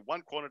to compare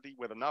one quantity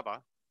with another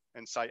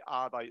and say,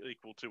 are they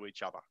equal to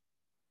each other?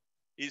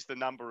 Is the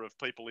number of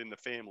people in the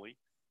family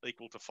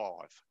equal to 5?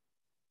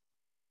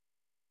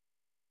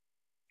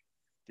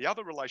 The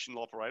other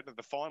relational operator,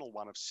 the final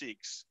one of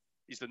 6,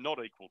 is the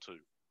not equal to.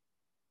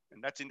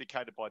 And that's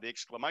indicated by the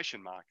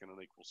exclamation mark and an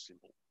equals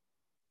symbol.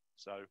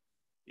 So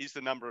is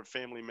the number of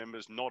family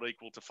members not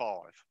equal to 5?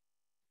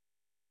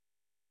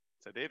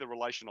 So they're the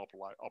relational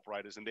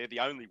operators, and they're the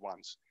only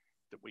ones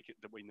that we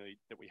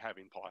have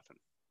in Python.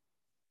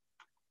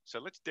 So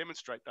let's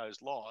demonstrate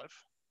those live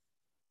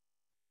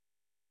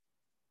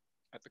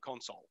at the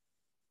console.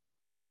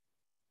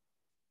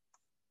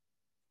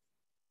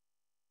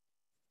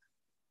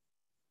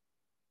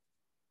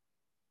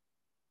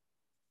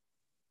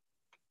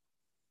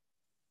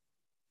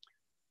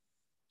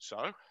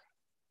 So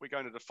we're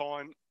going to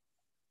define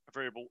a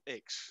variable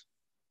x,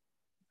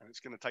 and it's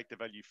going to take the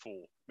value 4.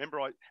 Remember,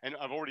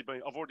 I've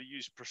already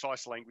used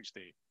precise language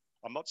there.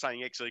 I'm not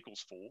saying x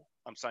equals 4.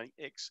 I'm saying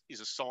x is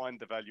assigned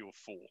the value of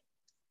 4.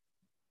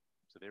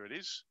 So there it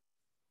is.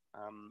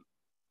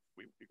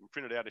 We can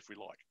print it out if we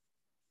like.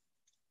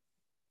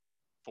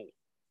 4,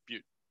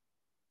 beaut.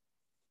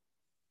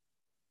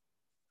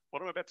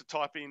 What I'm about to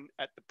type in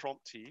at the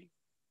prompt here,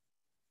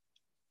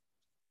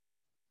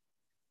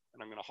 and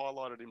and I'm going to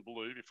highlight it in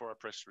blue before I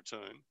press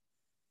return,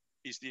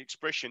 is the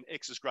expression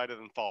x is greater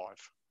than 5.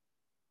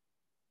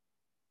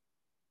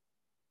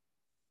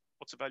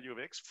 What's the value of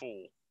x? 4.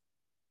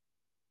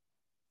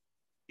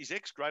 Is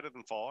x greater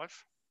than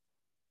 5?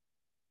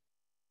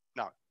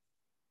 No.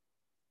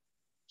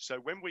 So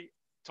when we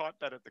type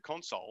that at the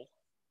console,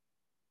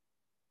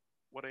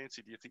 what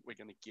answer do you think we're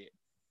going to get?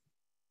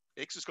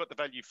 X has got the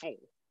value 4.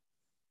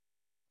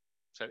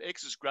 So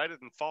x is greater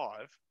than 5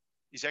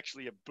 is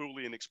actually a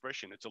Boolean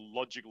expression. It's a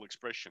logical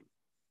expression.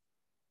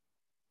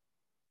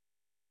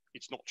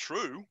 It's not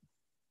true.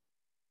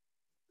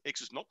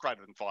 X is not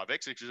greater than 5.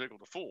 X is equal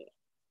to 4.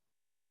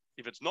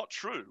 If it's not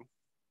true,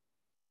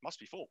 it must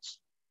be false.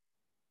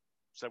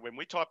 So when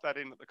we type that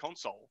in at the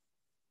console,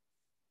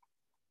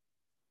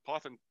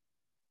 Python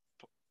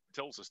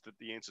tells us that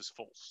the answer is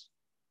false.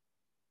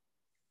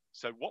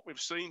 So what we've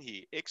seen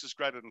here, x is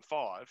greater than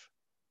 5,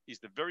 is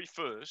the very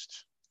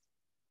first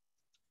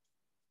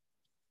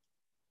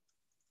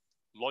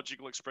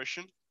logical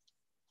expression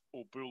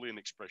or Boolean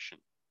expression.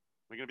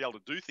 We're going to be able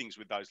to do things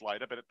with those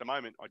later, but at the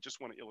moment, I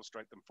just want to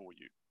illustrate them for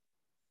you.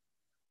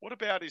 What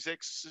about is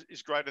x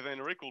is greater than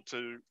or equal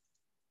to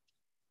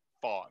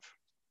 5?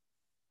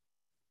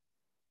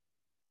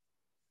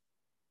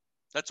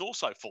 That's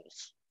also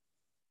false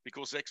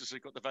because x has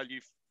got the value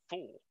 4.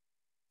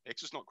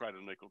 X is not greater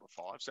than or equal to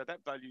 5, so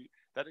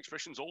that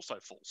expression is also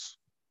false.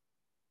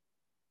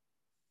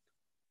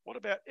 What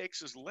about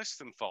x is less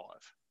than 5?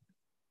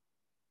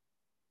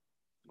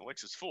 Well,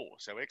 x is 4,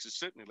 so x is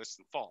certainly less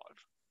than 5.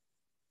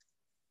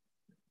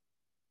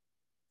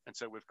 And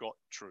so we've got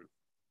true.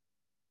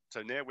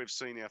 So now we've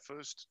seen our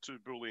first two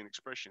Boolean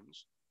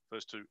expressions,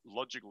 first two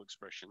logical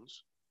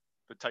expressions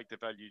that take the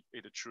value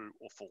either true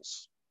or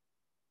false.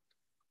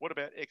 What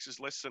about x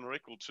is less than or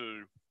equal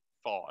to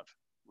 5?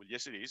 Well,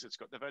 yes, it is. It's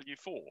got the value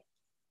 4.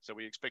 So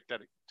we expect that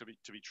to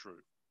be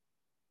true.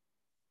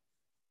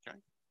 Okay.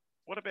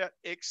 What about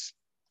x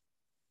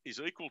is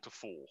equal to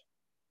 4?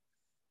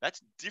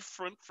 That's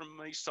different from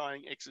me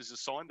saying x is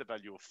assigned the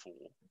value of 4.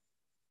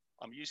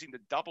 I'm using the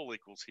double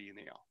equals here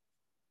now.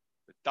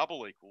 The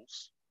double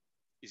equals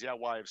is our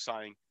way of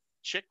saying,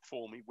 check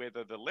for me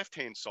whether the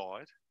left-hand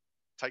side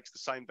takes the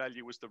same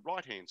value as the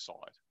right-hand side.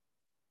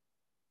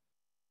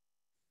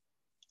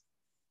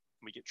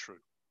 We get true.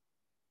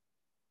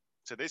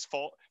 So there's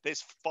 5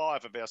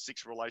 of our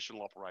 6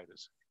 relational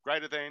operators.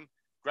 Greater than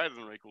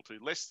or equal to,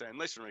 less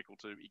than or equal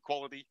to,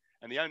 equality,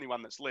 and the only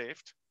one that's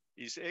left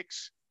is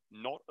x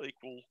not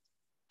equal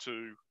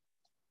to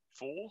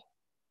 4. I'm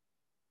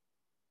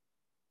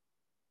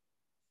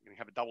going to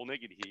have a double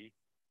negative here.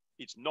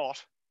 It's not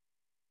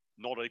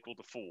equal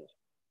to 4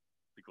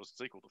 because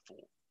it's equal to 4.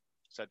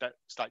 So that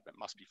statement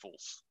must be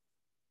false.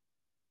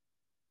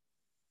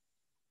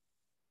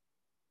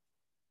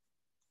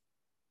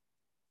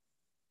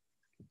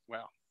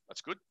 Wow,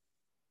 that's good.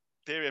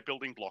 There are our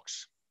building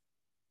blocks.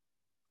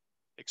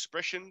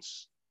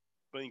 Expressions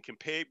being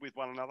compared with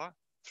one another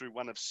through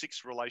one of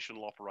 6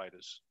 relational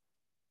operators.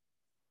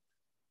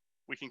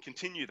 We can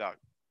continue though,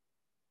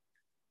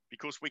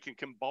 because we can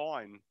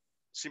combine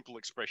simple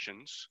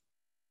expressions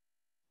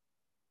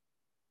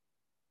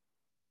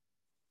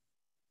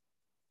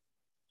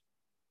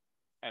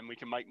and we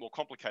can make more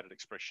complicated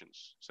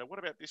expressions. So what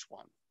about this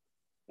one?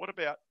 What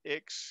about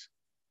x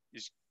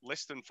is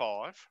less than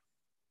 5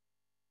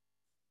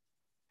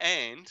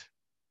 and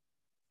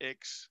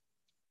x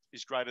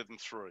is greater than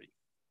 3?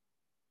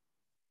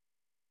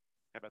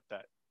 How about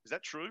that? Is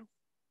that true?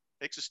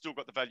 X has still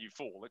got the value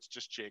 4. Let's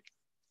just check.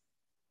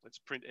 Let's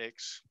print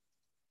x.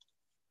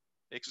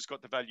 X has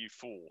got the value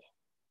 4.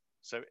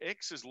 So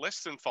x is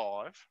less than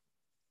 5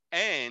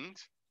 and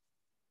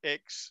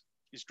x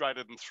is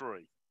greater than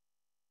 3.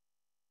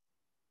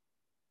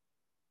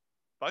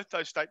 Both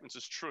those statements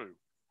is true.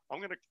 I'm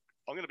going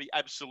to be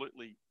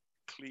absolutely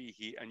clear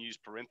here and use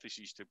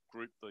parentheses to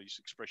group these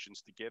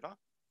expressions together.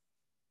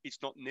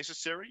 It's not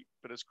necessary,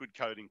 but it's good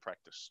coding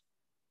practice.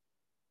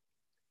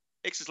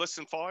 X is less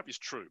than 5 is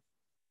true.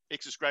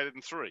 X is greater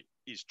than 3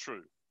 is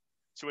true.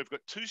 So we've got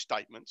 2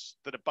 statements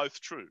that are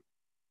both true.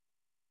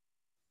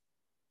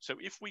 So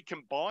if we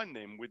combine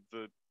them with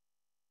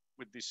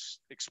this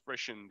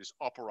expression, this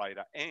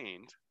operator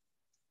and,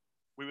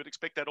 we would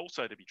expect that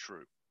also to be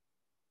true.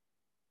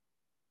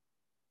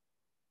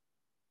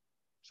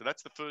 So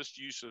that's the first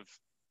use of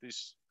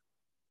this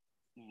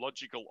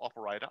logical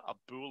operator, a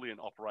Boolean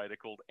operator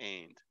called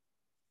AND.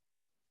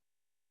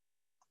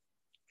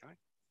 Okay.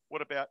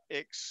 What about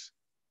x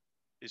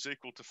is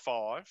equal to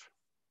 5?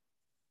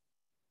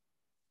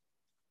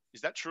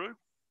 Is that true?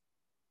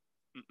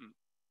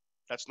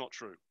 That's not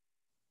true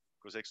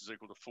because x is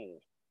equal to 4.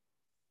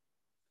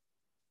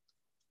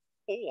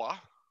 Or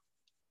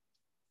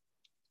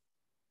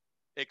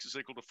x is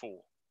equal to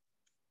 4.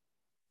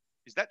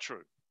 Is that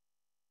true?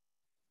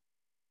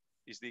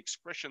 Is the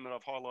expression that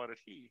I've highlighted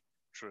here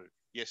true?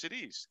 Yes, it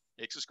is.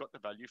 X has got the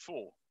value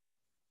 4.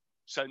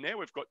 So now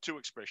we've got 2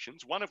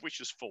 expressions, one of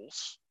which is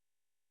false,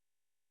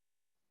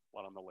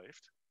 one on the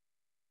left,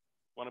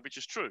 one of which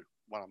is true,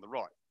 one on the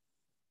right.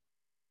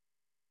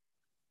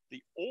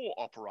 The OR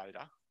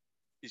operator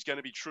is going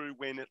to be true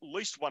when at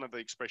least one of the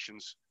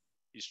expressions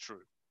is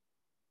true.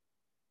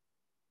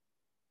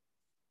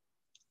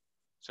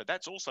 So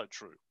that's also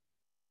true.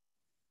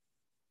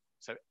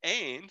 So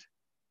and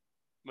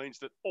means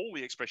that all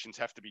the expressions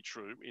have to be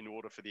true in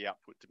order for the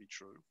output to be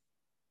true.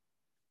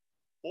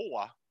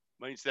 Or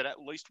means that at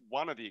least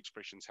one of the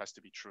expressions has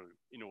to be true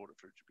in order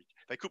for it to be.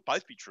 They could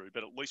both be true,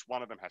 but at least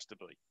one of them has to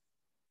be.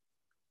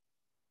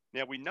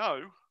 Now we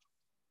know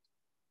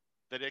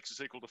that x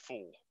is equal to 4.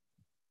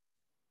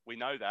 We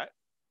know that.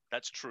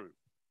 That's true.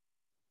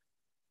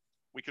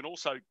 We can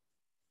also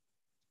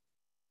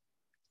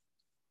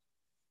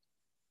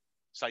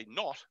say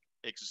not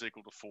x is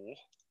equal to 4,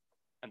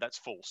 and that's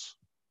false.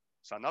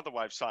 So another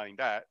way of saying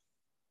that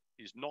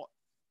is not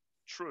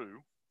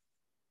true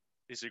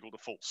is equal to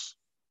false,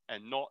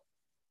 and not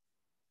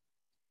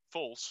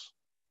false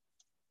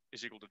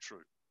is equal to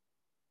true.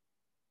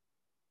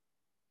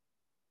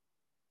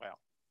 Wow.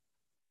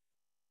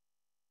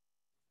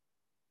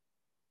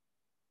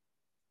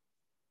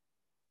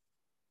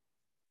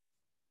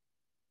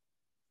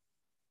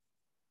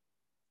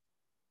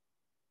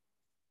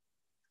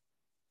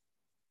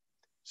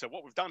 So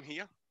what we've done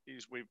here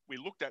is we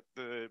looked at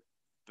the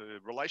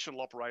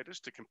relational operators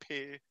to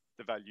compare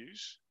the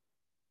values.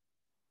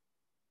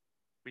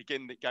 We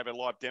again gave a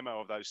live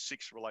demo of those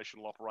 6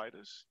 relational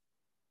operators,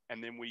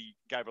 and then we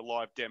gave a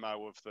live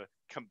demo of the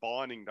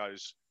combining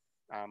those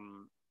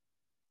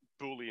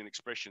Boolean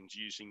expressions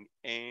using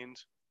and,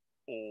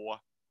 or,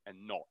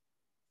 and not.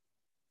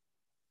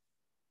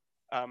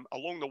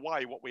 Along the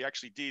way, what we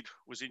actually did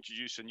was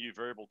introduce a new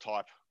variable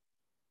type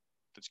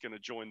that's going to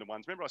join the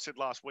ones. Remember I said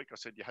last week, I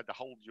said you had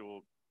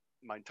to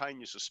maintain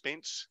your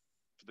suspense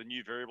for the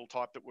new variable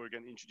type that we're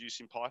going to introduce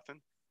in Python.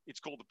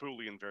 It's called the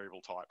Boolean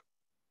variable type.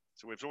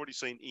 So we've already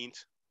seen int,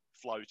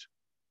 float,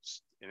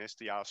 an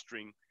str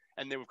string,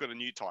 and then we've got a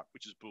new type,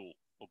 which is bool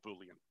or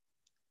Boolean.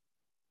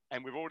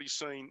 And we've already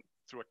seen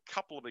through a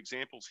couple of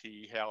examples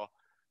here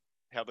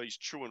how these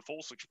true and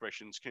false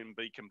expressions can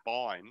be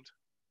combined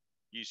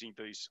using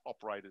these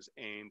operators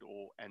and,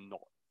 or, and not.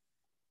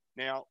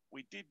 Now,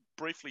 we did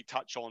briefly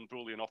touch on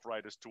Boolean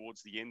operators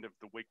towards the end of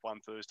the week 1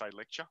 Thursday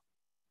lecture.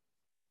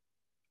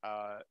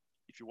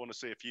 If you want to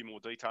see a few more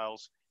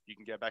details, you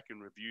can go back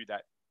and review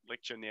that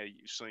lecture. Now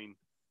you've seen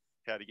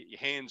how to get your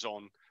hands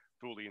on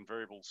Boolean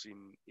variables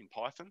in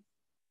Python.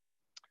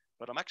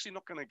 But I'm actually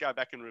not going to go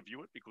back and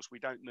review it because we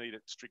don't need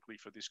it strictly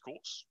for this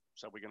course.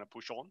 So we're going to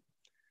push on.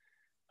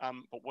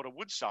 But what I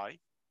would say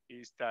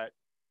is that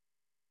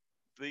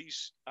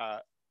these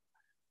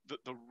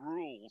the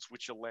rules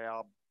which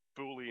allow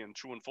Boolean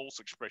true and false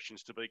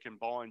expressions to be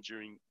combined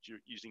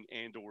using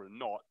and, or, and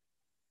not,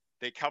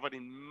 they're covered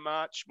in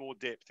much more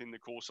depth in the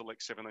course of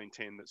Elect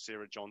 1710 that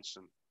Sarah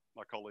Johnson,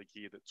 my colleague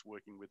here that's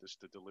working with us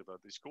to deliver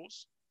this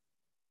course.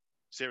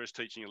 Sarah's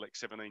teaching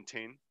Elect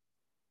 1710,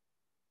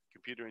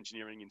 computer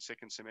engineering in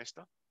 2nd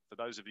semester. For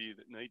those of you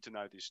that need to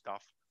know this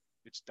stuff,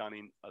 it's done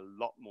in a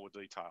lot more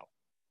detail.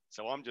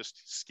 So I'm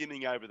just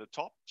skimming over the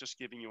top, just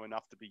giving you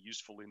enough to be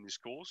useful in this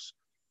course.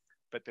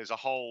 But there's a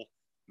whole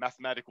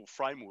mathematical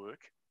framework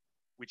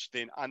which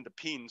then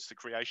underpins the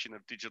creation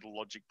of digital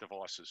logic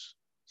devices.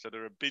 So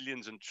there are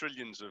billions and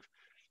trillions of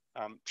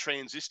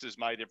transistors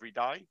made every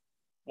day.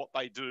 What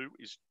they do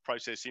is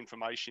process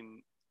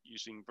information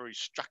using very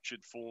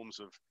structured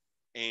forms of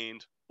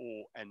and,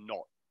 or, and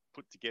not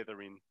put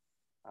together in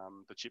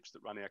the chips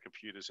that run our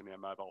computers and our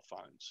mobile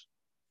phones.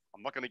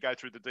 I'm not going to go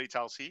through the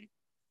details here.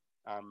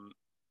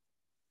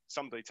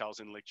 Some details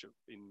in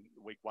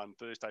week 1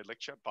 Thursday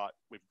lecture, but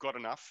we've got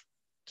enough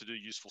to do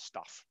useful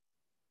stuff.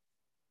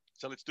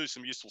 So let's do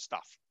some useful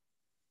stuff.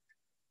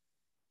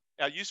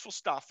 Our useful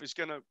stuff is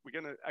we're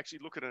gonna actually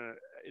look at an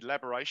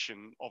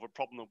elaboration of a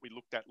problem that we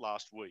looked at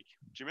last week.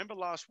 Do you remember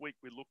last week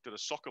we looked at a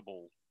soccer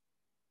ball?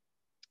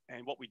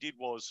 And what we did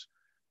was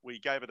we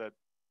gave it an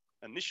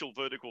initial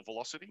vertical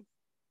velocity,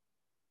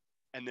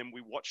 and then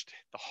we watched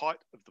the height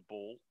of the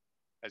ball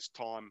as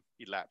time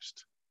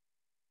elapsed.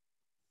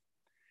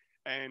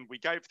 And we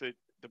gave the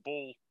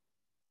ball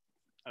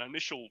an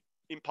initial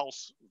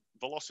impulse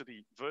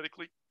velocity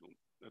vertically,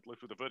 at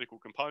least with a vertical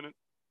component.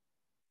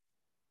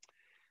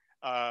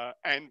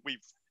 And we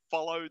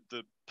followed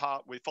the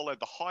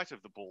height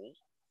of the ball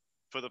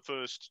for the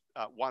first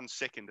 1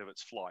 second of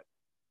its flight.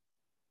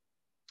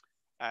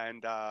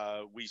 And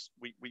we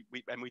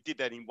did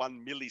that in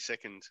 1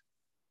 millisecond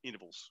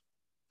intervals,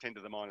 10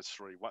 to the minus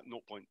 3,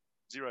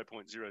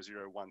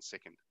 0.001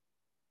 second.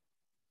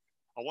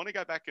 I want to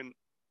go back and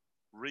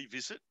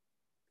revisit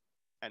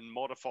and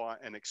modify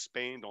and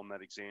expand on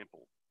that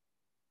example.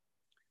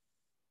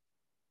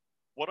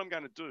 What I'm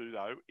going to do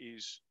though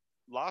is,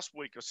 last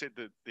week I said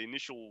that the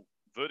initial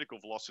vertical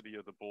velocity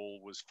of the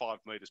ball was 5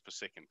 meters per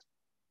second.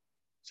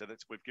 So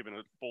we've given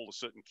a ball a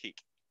certain kick.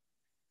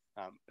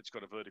 It's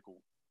got a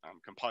vertical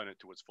component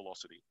to its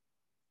velocity.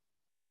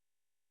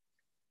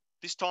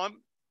 This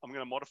time I'm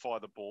going to modify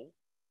the ball,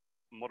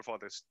 modify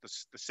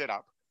the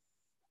setup.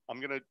 I'm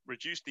going to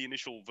reduce the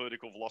initial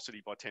vertical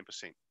velocity by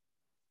 10%.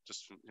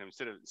 Just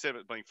instead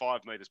of it being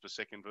 5 meters per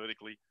second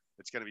vertically,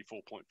 it's going to be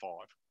 4.5.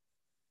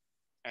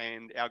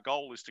 And our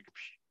goal is to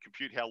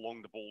compute how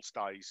long the ball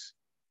stays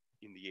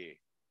in the air.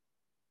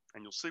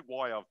 And you'll see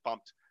why I've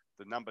bumped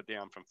the number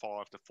down from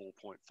 5 to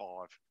 4.5.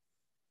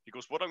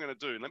 Because what I'm going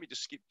to do, and let me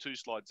just skip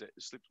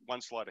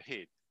one slide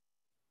ahead.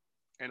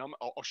 And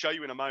I'll show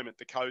you in a moment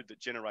the code that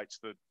generates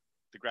the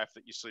graph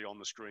that you see on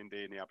the screen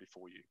there now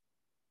before you.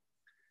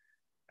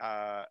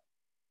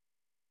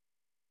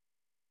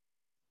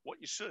 What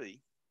you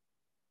see,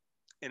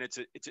 and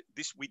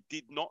we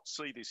did not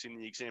see this in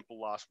the example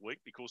last week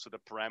because of the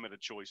parameter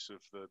choice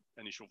of the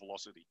initial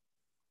velocity.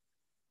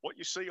 What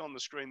you see on the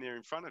screen there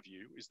in front of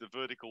you is the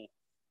vertical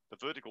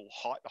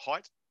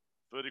height,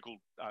 vertical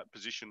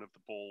position of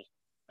the ball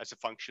as a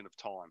function of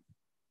time.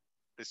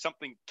 There's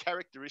something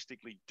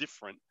characteristically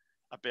different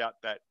about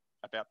that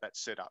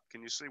setup.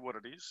 Can you see what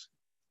it is?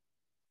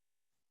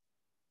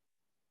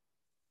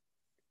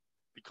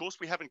 Because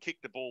we haven't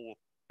kicked the ball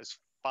as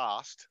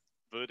fast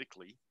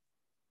vertically,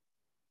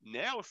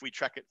 now if we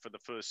track it for the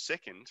first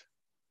second,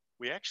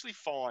 we actually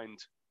find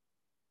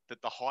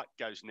that the height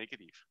goes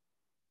negative.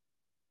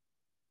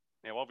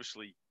 Now,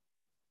 obviously,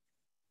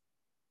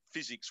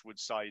 physics would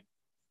say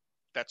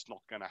that's not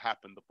going to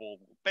happen. The ball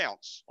will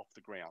bounce off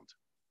the ground.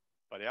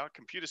 But our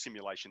computer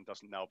simulation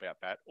doesn't know about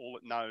that. All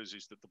it knows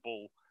is that the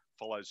ball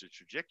follows a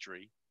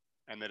trajectory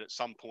and that at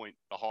some point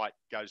the height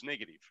goes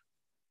negative.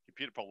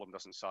 Computer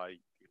doesn't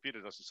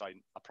say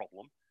a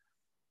problem.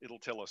 It'll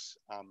tell us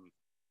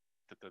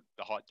that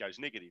the height goes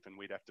negative, and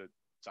we'd have to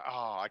say,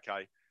 oh,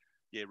 okay,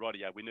 yeah,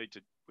 rightio, we need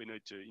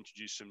to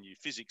introduce some new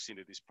physics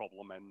into this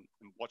problem and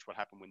watch what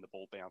happens when the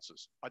ball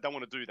bounces. I don't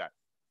want to do that.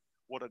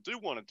 What I do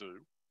want to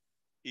do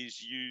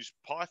is use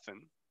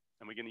Python,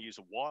 and we're going to use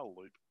a while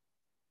loop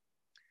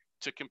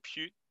to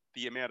compute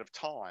the amount of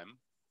time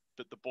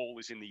that the ball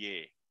is in the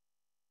air.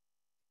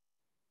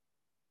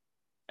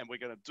 And we're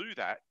going to do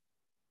that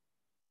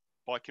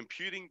by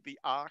computing the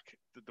arc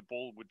that the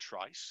ball would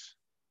trace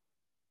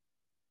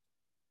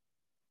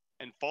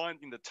and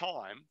finding the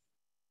time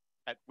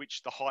at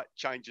which the height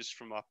changes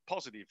from a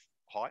positive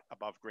height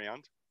above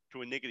ground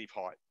to a negative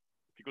height.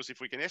 Because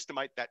if we can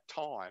estimate that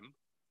time,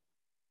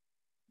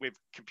 we've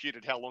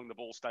computed how long the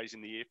ball stays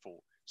in the air for.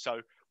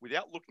 So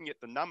without looking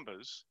at the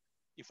numbers,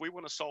 if we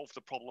want to solve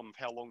the problem of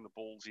how long the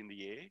ball's in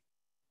the air,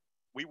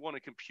 we want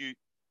to compute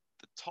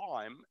the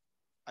time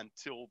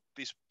until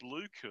this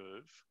blue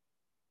curve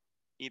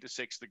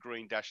intersects the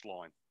green dashed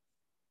line.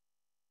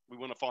 We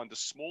want to find the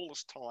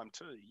smallest time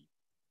t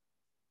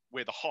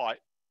where the height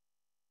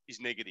is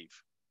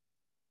negative,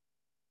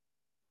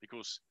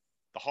 because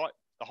the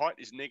height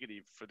is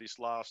negative for this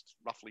last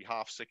roughly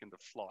half second of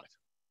flight.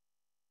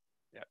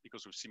 Yeah,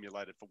 because we've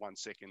simulated for 1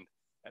 second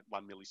at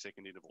 1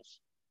 millisecond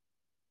intervals.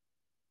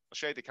 I'll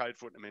show you the code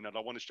for it in a minute.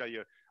 I want to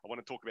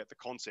talk about the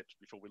concepts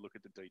before we look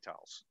at the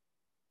details.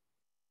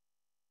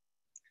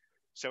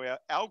 So our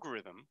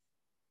algorithm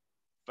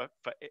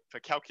for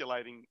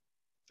calculating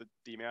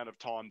the amount of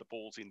time the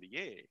ball's in the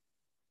air,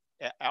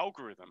 our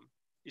algorithm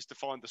is to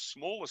find the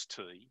smallest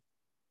t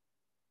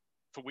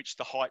for which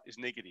the height is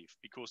negative,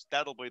 because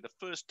that'll be the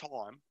first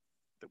time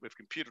that we've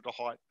computed a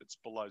height that's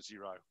below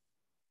 0.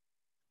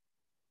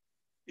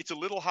 It's a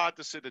little hard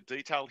to see the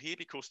detail here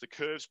because the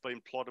curve's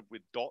been plotted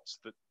with dots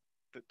that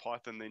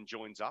Python then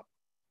joins up.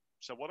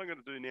 So what I'm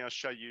going to do now is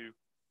show you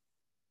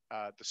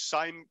the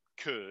same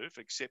curve,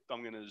 except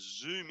I'm going to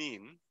zoom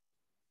in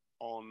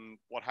on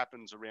what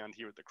happens around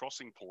here at the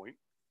crossing point,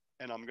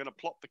 and I'm going to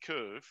plot the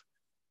curve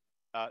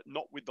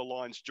not with the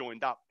lines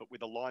joined up, but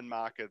with a line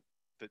marker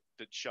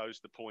that shows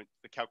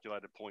the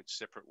calculated points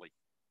separately.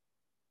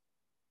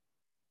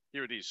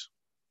 Here it is.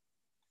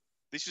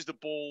 This is the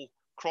ball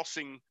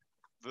crossing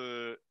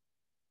the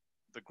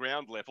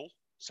ground level,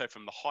 so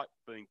from the height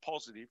being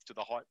positive to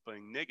the height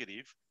being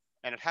negative,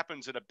 and it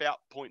happens at about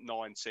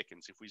 0.9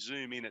 seconds. If we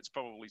zoom in, it's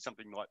probably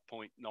something like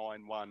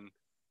 0.9175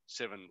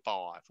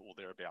 or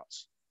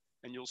thereabouts.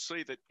 And you'll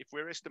see that if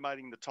we're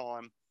estimating the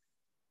time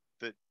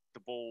that the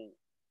ball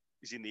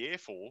is in the air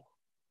for,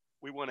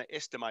 we want to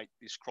estimate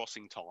this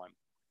crossing time.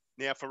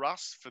 Now for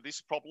us, for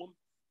this problem,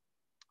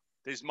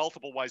 there's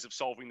multiple ways of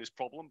solving this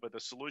problem, but the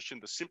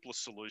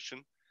simplest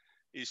solution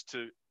is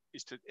to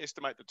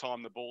estimate the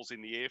time the ball's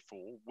in the air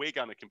for. We're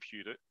going to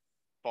compute it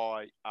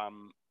by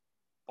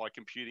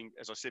computing,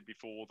 as I said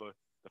before,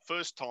 the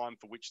first time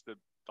for which the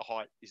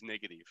height is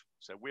negative.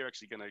 So we're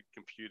actually going to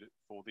compute it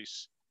for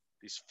this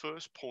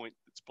first point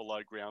that's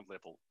below ground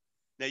level.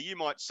 Now you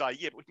might say,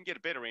 yeah, but we can get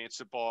a better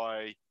answer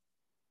by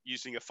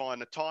using a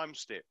finer time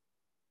step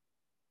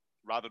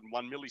rather than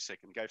 1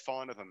 millisecond, go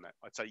finer than that.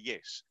 I'd say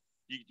yes.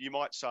 You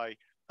might say,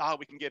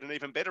 we can get an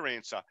even better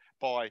answer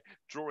by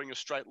drawing a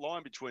straight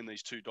line between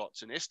these two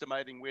dots and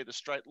estimating where the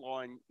straight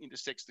line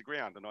intersects the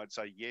ground. And I'd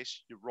say,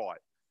 yes, you're right.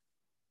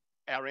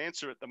 Our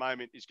answer at the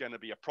moment is going to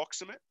be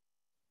approximate,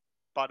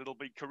 but it'll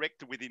be correct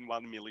to within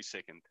 1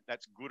 millisecond.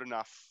 That's good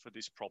enough for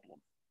this problem.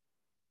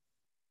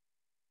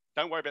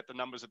 Don't worry about the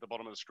numbers at the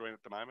bottom of the screen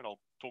at the moment. I'll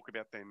talk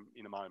about them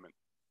in a moment.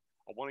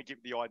 I want to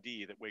give the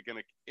idea that we're going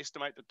to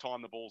estimate the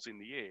time the ball's in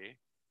the air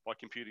by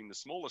computing the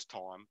smallest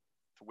time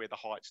for where the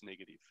height's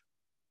negative.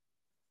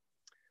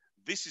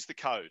 This is the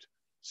code.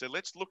 So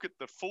let's look at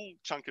the full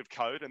chunk of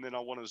code, and then I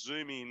want to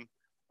zoom in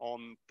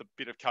on the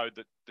bit of code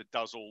that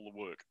does all the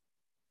work.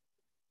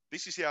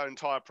 This is our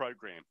entire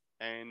program,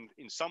 and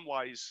in some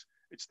ways,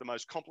 it's the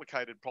most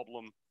complicated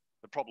problem,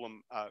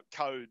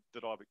 code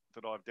that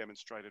I've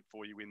demonstrated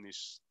for you in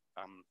this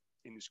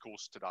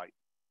course today.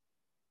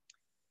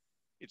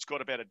 It's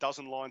got about a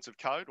dozen lines of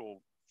code, or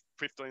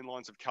 15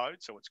 lines of code,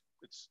 so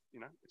it's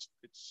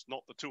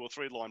not the 2 or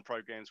 3 line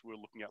programs we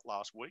were looking at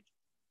last week.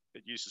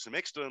 It uses some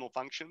external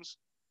functions,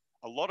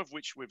 a lot of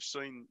which we've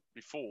seen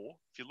before.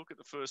 If you look at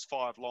the first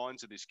 5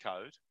 lines of this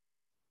code,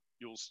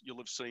 you'll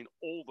have seen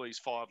all these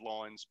 5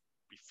 lines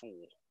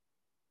before,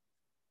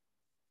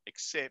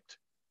 except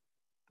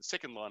the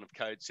second line of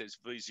code says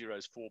V0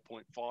 is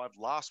 4.5.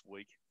 Last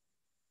week,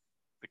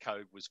 the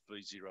code was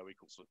V0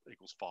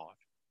 equals 5.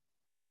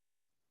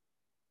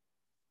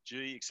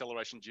 G,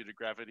 acceleration due to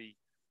gravity.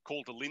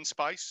 Call to lin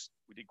space.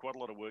 We did quite a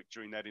lot of work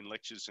during that in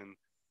lectures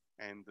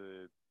and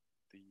the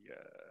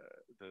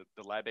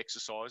lab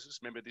exercises.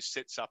 Remember, this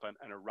sets up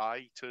an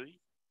array T,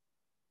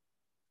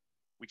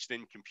 which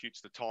then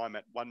computes the time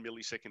at 1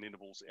 millisecond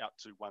intervals out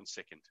to 1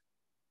 second.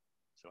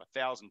 So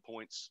 1,000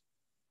 points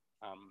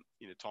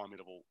in a time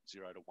interval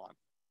 0 to 1.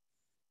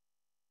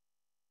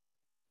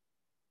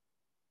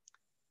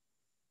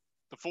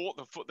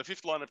 The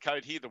fifth line of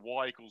code here, the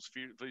y equals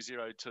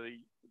v0t,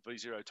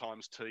 v0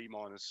 times t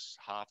minus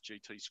half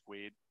gt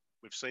squared.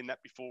 We've seen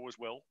that before as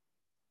well.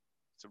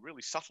 It's a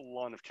really subtle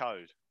line of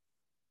code.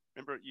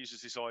 Remember, it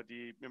uses this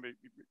idea. Do you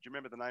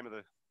remember the name of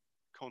the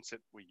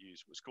concept we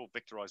used? It was called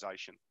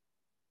vectorization.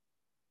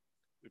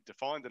 We've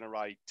defined an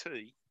array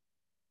t,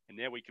 and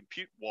now we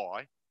compute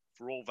y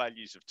for all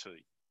values of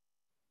t.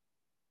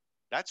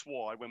 That's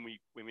why when we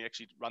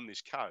actually run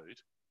this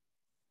code,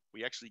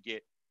 we actually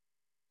get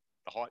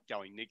the height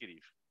going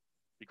negative,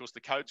 because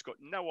the code's got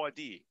no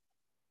idea,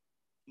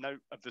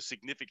 of the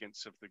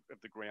significance of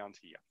the ground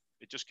here.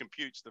 It just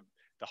computes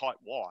the height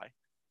y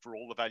for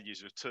all the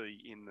values of t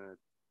in the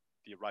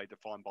array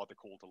defined by the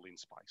call to lin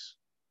space.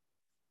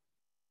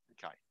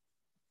 Okay,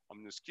 I'm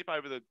going to skip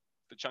over the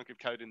chunk of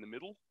code in the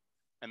middle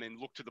and then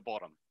look to the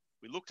bottom.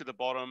 We look to the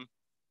bottom,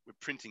 we're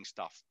printing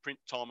stuff. Print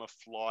time of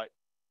flight,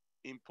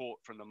 import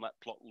from the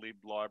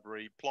matplotlib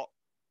library, plot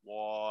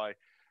y,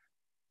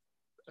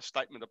 a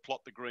statement to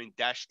plot the green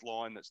dashed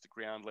line, that's the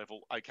ground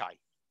level. Okay,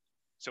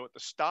 so at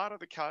the start of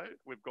the code,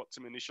 we've got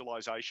some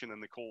initialization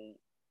and the call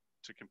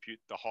to compute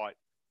the height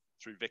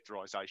through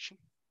vectorization.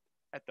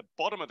 At the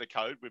bottom of the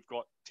code, we've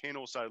got 10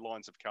 or so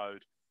lines of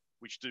code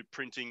which do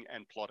printing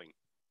and plotting.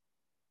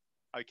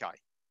 Okay,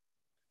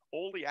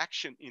 all the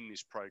action in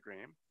this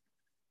program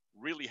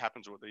really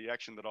happens, or the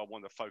action that I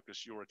want to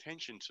focus your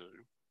attention to,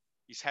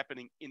 is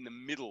happening in the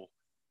middle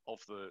of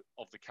the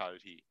code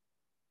here.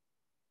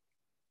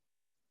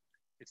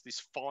 It's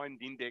this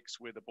find index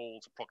where the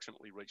ball's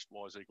approximately reached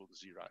y is equal to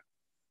 0.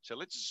 So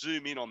let's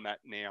zoom in on that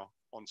now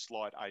on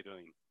slide 18.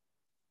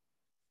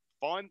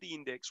 Find the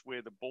index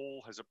where the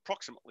ball has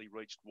approximately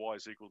reached y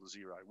is equal to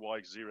 0.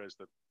 Y0 is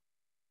the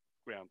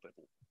ground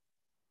level.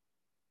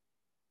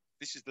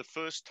 This is the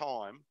first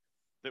time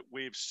that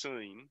we've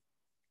seen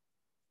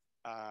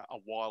a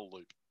while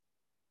loop.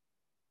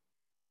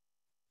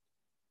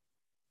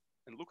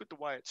 And look at the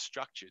way it's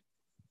structured.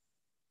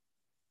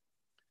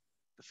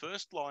 The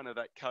first line of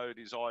that code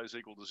is I is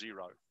equal to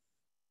 0.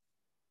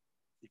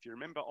 If you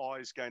remember, I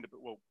is going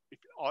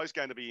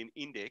to be an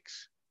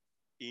index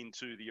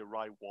into the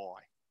array y.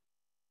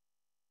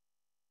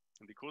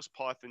 And because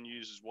Python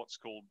uses what's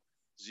called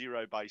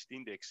zero-based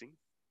indexing,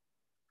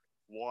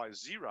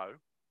 y0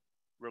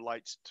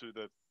 relates to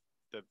the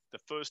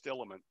first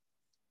element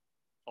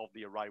of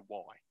the array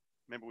y.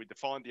 Remember, we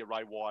defined the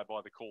array y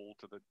by the call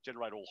to the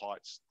generate all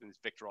heights and its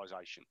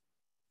vectorization.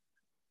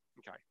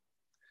 Okay.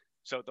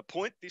 So at the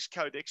point this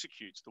code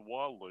executes, the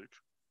while loop,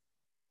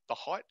 the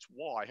heights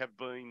y have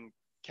been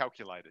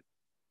calculated.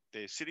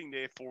 They're sitting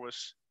there for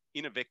us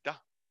in a vector,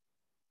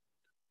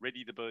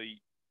 ready to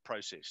be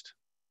processed.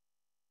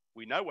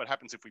 We know what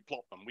happens if we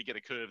plot them. We get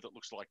a curve that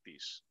looks like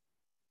this.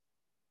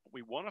 But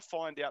we want to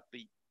find out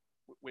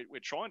we're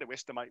trying to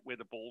estimate where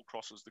the ball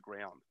crosses the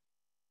ground.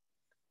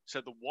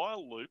 So the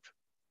while loop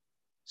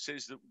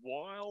says that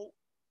while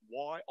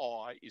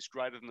yi is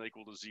greater than or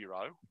equal to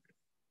 0,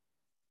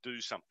 do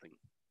something.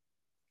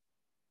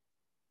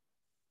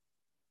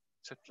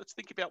 So let's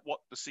think about what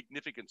the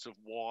significance of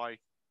yi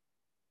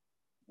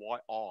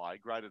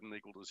greater than or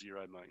equal to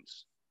 0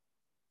 means.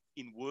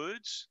 In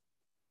words,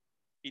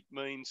 it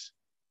means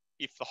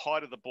if the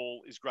height of the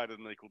ball is greater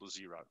than or equal to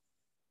 0.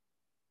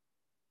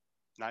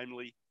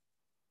 Namely,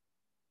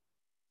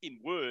 in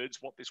words,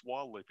 what this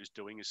while loop is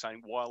doing is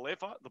saying while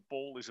ever the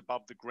ball is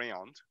above the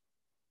ground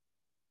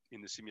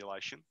in the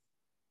simulation,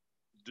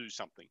 do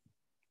something.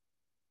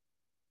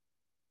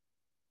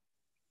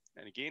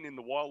 And again, in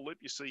the while loop,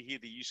 you see here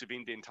the use of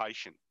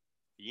indentation.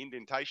 The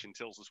indentation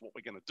tells us what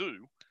we're going to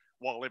do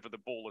while ever the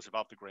ball is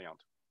above the ground.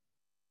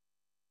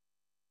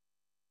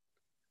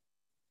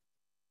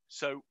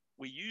 So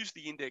we use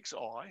the index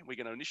I, we're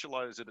going to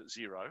initialize it at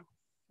 0.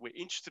 We're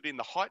interested in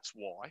the heights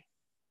y,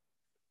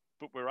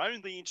 but we're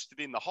only interested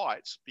in the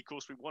heights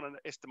because we want to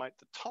estimate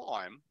the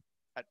time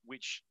at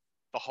which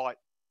the height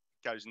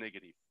goes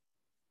negative.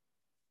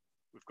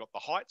 We've got the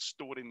heights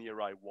stored in the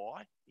array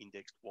Y,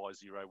 indexed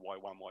Y0,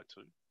 Y1,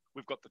 Y2.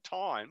 We've got the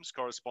times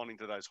corresponding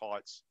to those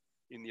heights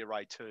in the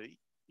array T,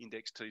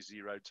 indexed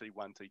T0,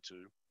 T1, T2.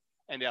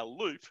 And our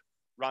loop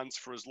runs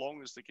for as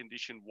long as the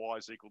condition Y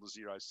is equal to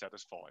 0 is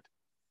satisfied.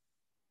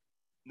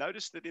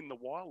 Notice that in the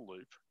while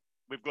loop,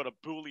 we've got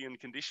a Boolean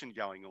condition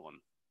going on.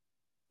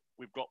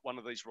 We've got one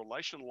of these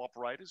relational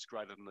operators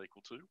greater than or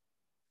equal to.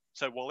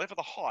 So wherever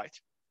the height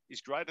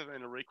is greater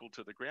than or equal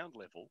to the ground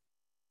level,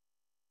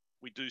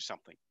 we do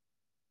something.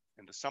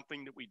 And the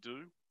something that we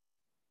do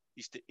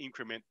is to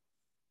increment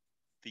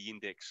the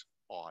index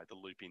I, the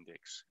loop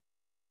index.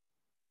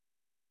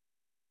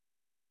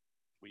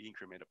 We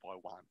increment it by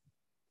 1.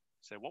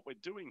 So what we're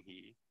doing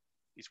here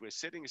is we're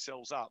setting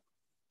ourselves up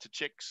to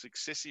check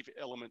successive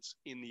elements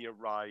in the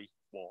array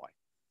Y.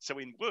 So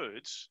in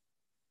words,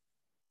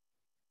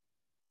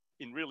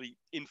 in really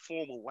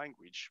informal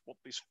language, what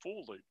this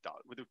for loop does,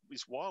 what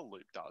this while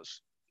loop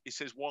does, it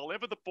says while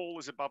ever the ball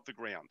is above the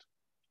ground,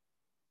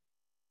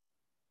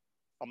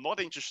 I'm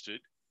not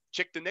interested,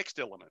 check the next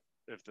element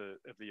of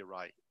the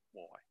array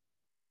Y.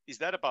 Is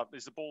that above,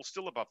 is the ball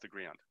still above the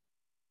ground?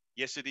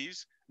 Yes, it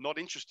is. Not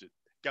interested.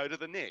 Go to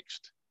the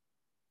next.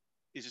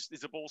 Is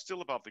the ball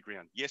still above the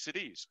ground? Yes, it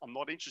is. I'm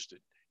not interested.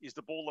 Is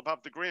the ball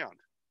above the ground?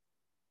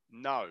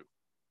 No.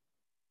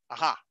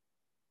 Aha.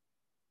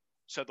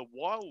 So the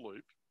while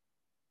loop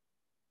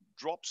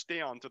drops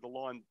down to the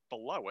line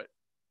below it.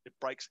 It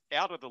breaks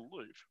out of the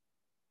loop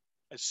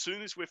as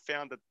soon as we've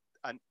found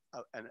an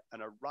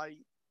array,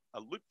 a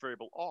loop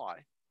variable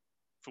I,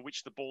 for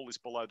which the ball is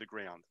below the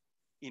ground.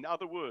 In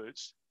other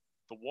words,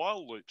 the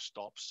while loop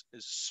stops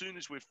as soon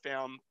as we've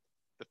found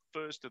the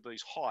first of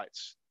these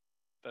heights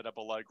that are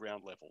below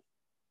ground level.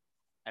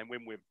 And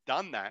when we've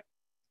done that,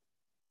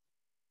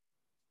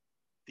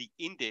 the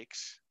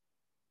index,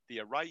 the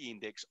array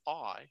index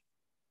I,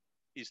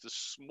 is the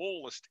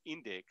smallest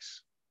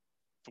index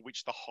for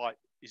which the height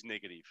is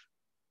negative,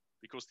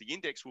 because the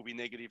index will be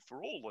negative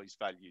for all these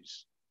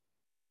values.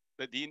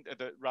 The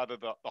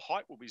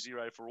height will be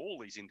 0 for all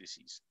these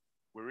indices.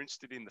 We're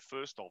interested in the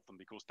first of them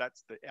because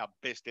that's our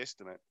best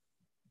estimate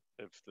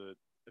of the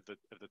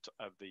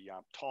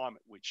time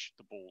at which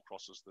the ball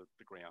crosses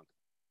the ground.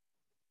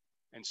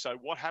 And so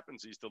what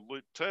happens is the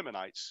loop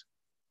terminates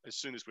as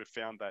soon as we've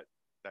found that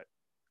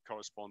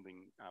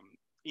corresponding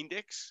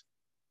index,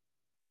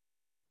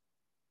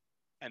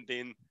 and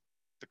then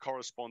the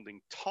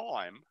corresponding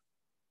time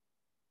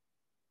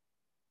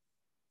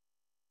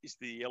is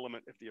the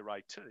element of the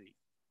array T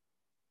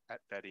at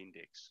that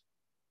index.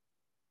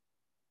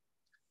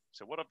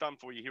 So what I've done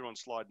for you here on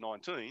slide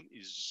 19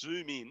 is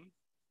zoom in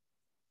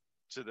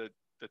to the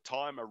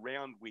time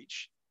around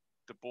which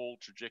the ball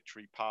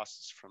trajectory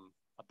passes from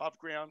above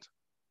ground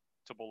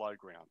to below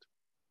ground.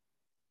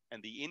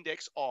 And the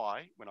index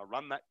I, when I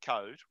run that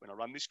code, when I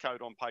run this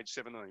code on page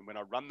 17, when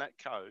I run that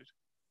code,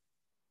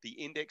 the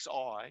index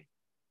I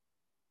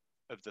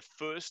of the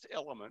first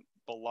element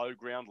below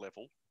ground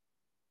level,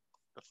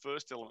 the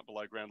first element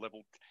below ground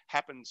level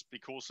happens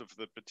because of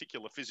the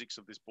particular physics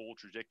of this ball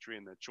trajectory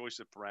and the choice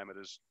of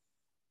parameters.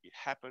 It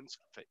happens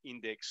for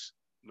index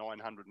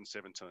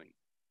 917.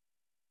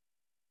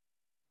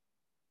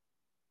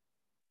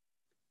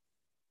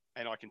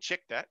 And I can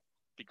check that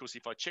because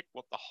if I check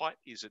what the height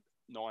is at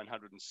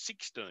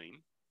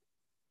 916,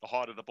 the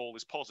height of the ball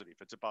is positive,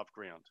 it's above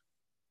ground.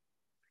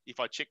 If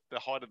I check the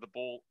height of the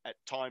ball at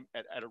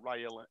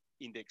array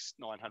index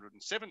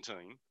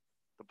 917,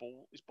 the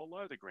ball is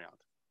below the ground.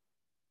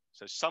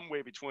 So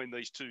somewhere between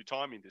these two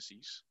time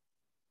indices,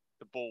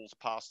 the ball's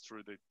passed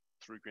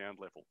through ground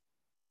level.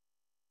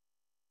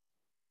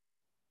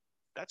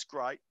 That's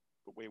great,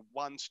 but we're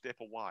one step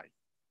away.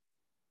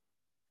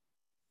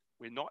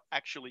 We're not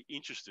actually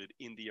interested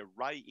in the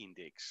array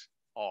index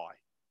I.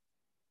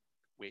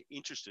 We're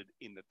interested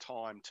in the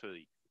time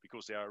T,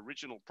 because our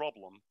original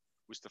problem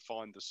was to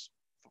find this,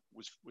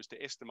 was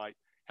to estimate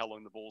how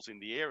long the ball's in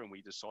the air, and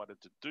we decided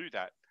to do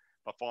that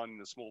by finding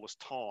the smallest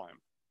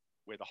time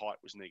where the height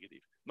was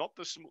negative. Not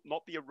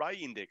the array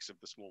index of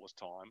the smallest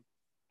time,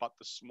 but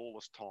the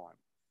smallest time.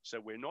 So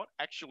we're not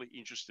actually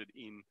interested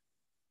in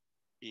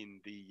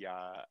the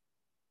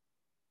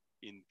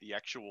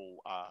actual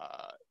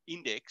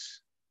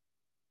index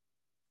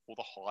or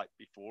the height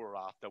before or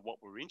after. What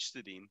we're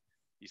interested in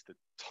is the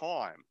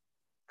time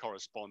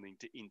corresponding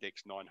to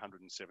index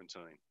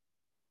 917.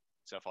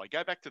 So if I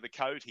go back to the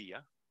code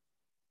here,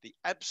 the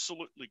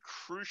absolutely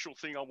crucial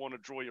thing I want to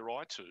draw your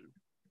eye to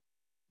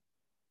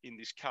in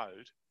this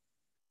code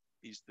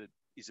is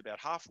about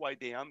halfway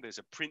down, there's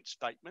a print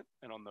statement,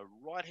 and on the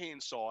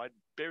right-hand side,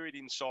 buried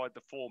inside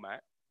the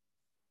format,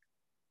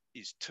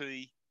 is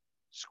T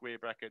square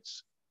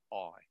brackets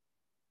I.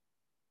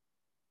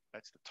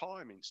 That's the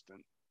time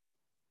instant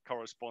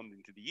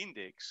corresponding to the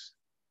index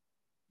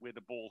where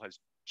the ball has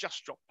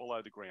just dropped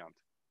below the ground.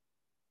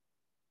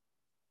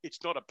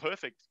 It's not a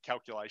perfect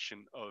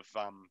calculation of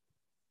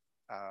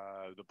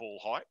the ball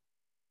height.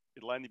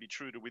 it'll only be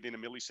true to within a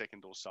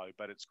millisecond or so,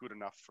 but it's good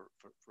enough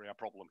for our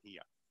problem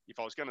here. If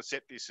I was going to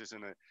set this as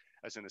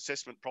an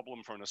assessment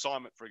problem for an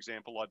assignment, for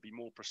example, I'd be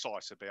more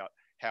precise about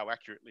how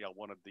accurately I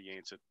wanted the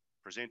answer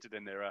presented,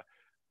 and there are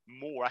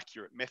more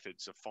accurate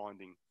methods of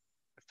finding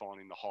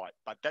the height.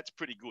 But that's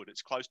pretty good.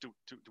 It's close to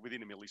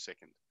within a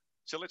millisecond.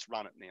 So let's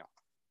run it now.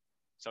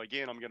 So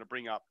again, I'm going to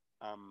bring up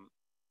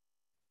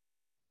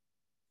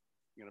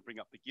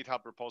the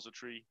GitHub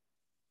repository.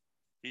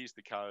 Here's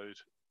the code.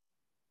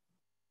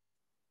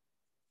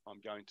 I'm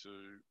going to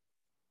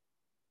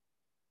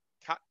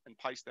cut and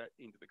paste that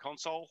into the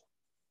console.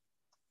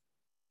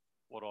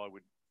 What I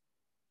would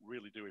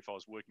really do if I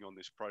was working on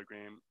this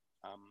program,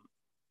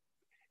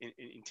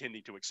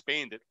 intending to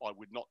expand it, I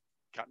would not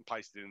cut and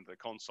paste it into the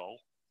console.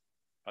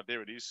 But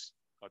there it is.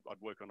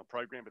 I'd work on a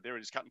program, but there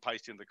it is, cut and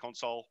paste into the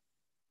console.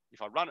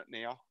 If I run it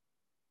now,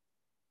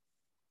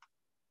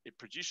 it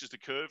produces the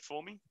curve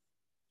for me,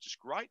 which is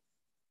great.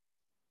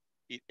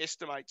 It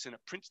estimates and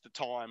it prints the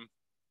time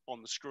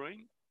on the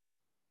screen.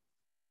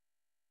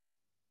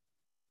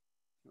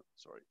 Oh,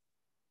 sorry.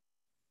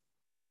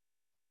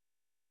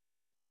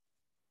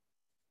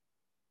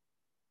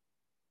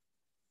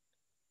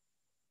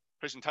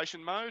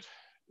 Presentation mode.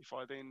 If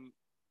I then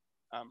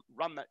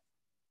run that,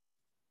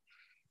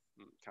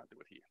 can't do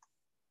it here.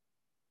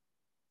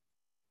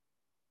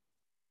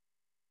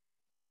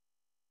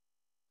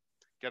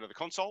 Go to the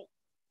console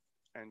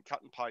and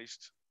cut and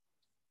paste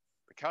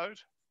the code.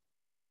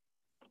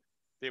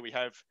 There we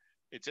have,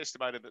 it's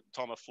estimated that the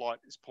time of flight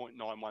is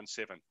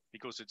 0.917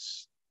 because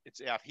it's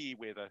out here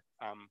where the,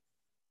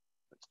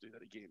 let's do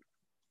that again.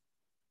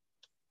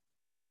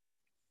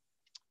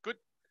 Good.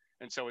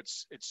 And so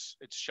it's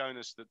shown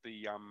us that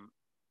the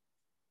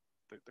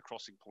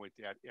crossing point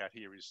out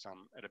here is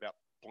at about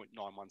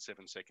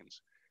 0.917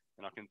 seconds.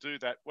 And I can do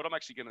that. What I'm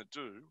actually going to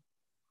do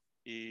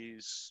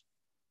is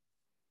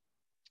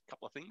a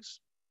couple of things.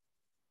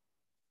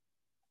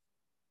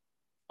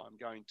 I'm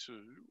going to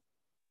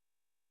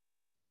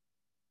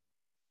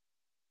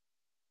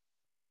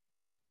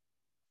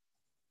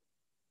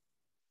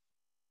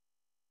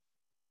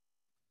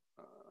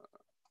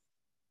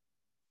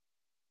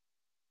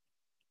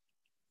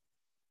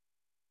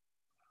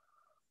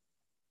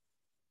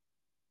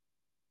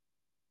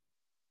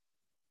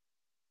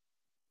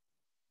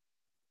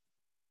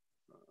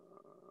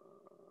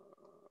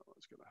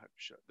going to have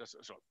show. That's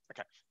right.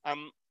 Okay.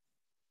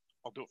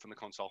 I'll do it from the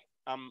console.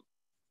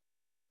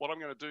 What I'm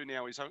going to do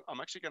now is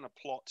I'm actually going to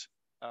plot.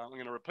 I'm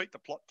going to repeat the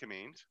plot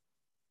command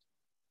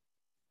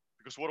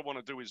because what I want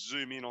to do is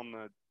zoom in on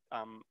the.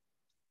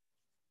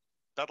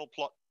 That'll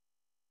plot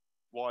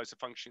y as a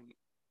function.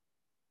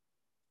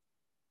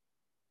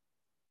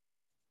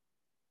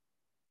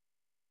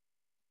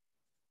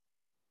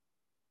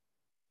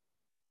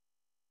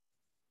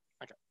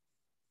 Okay.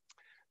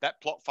 That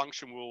plot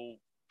function will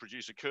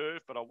produce a curve,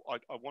 but I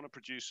want to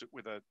produce it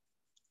with a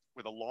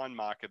line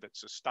marker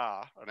that's a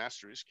star, an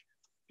asterisk,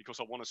 because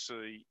I want to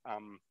see I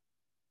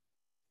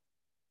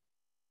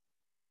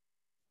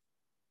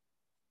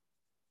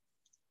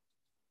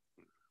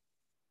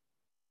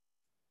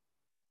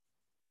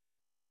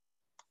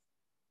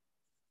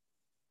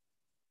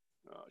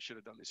should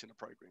have done this in a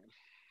program.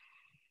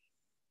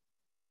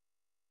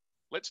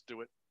 Let's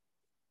do it.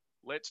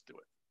 Let's do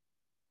it.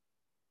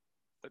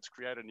 Let's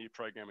create a new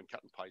program and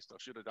cut and paste. I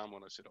should have done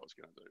what I said I was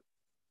going to do.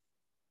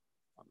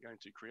 I'm going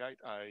to create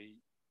a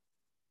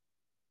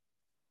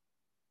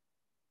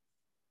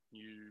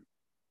new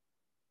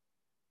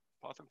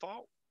Python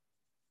file.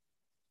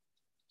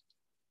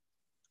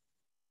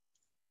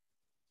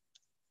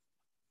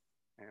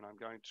 And I'm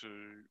going to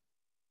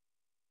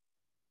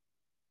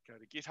go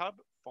to GitHub,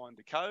 find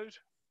the code,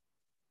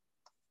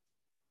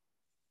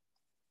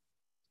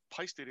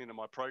 paste it into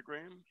my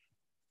program,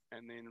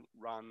 and then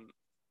run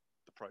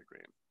the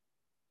program.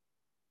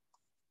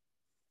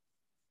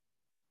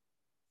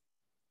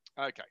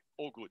 Okay,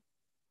 all good.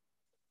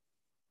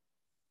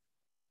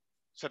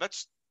 So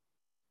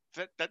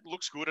that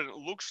looks good, and it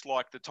looks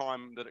like the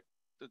time that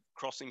the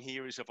crossing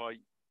here is if I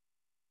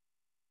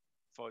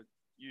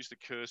use the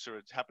cursor,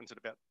 it happens at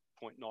about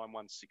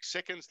 0.916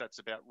 seconds. That's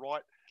about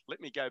right. Let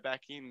me go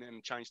back in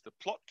and change the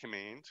plot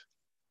command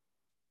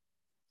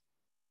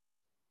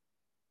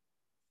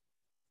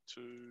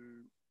to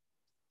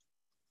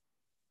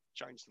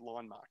change the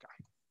line marker.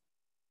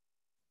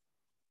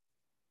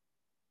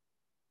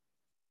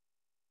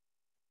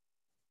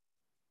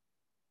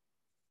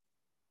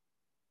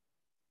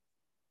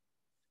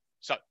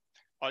 So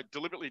I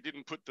deliberately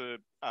didn't put the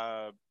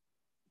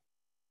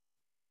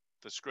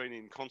screen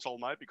in console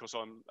mode because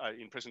I'm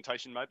in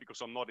presentation mode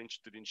because I'm not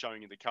interested in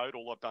showing you the code.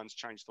 All I've done is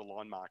change the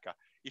line marker.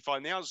 If I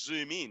now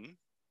zoom in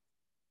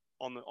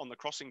on the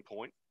crossing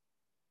point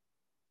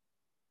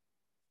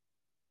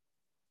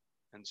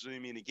and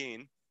zoom in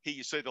again, here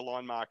you see the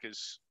line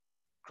markers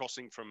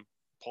crossing from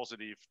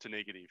positive to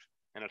negative,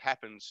 and it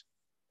happens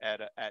at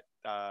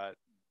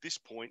this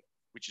point,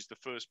 which is the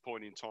first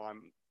point in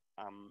time.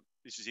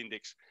 This is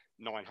index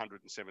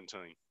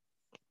 917.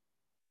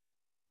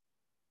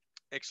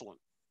 Excellent.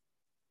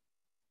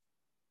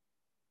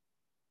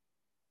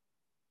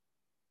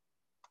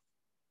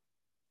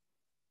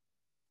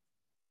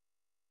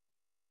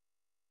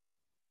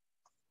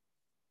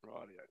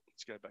 Rightio.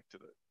 Let's go back to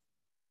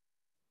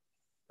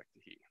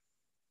here.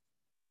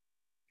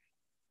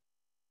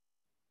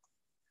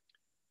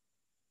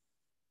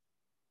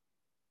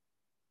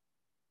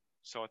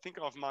 So I think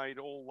I've made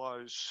all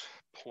those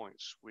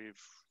points. We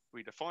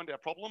defined our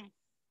problem.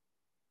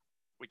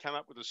 We came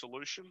up with a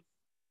solution.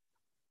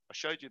 I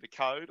showed you the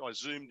code. I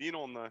zoomed in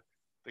on the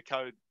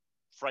code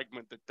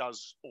fragment that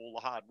does all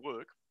the hard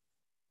work.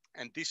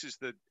 And this is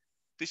the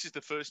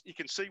first. You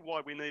can see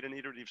why we need an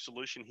iterative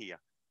solution here,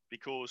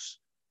 because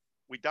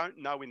we don't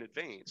know in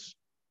advance.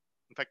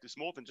 In fact, it's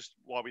more than just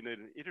why we need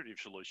an iterative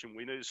solution.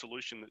 We need a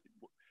solution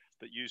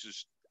that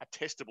uses a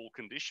testable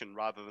condition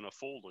rather than a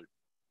for loop,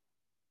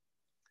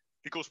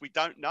 because we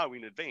don't know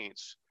in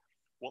advance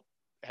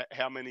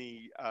how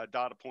many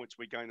data points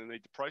we're going to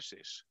need to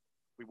process.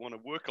 We want to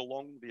work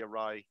along the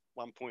array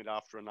one point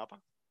after another,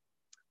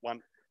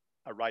 one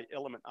array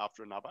element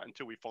after another,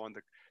 until we find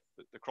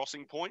the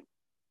crossing point.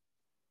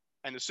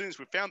 And as soon as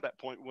we've found that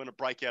point, we want to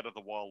break out of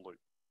the while loop.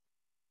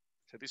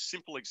 So this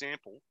simple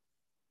example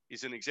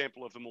is an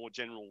example of the more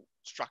general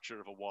structure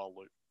of a while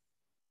loop.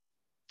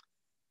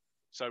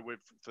 So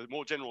the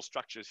more general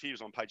structures here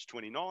is on page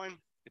 29.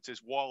 It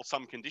says, while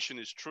some condition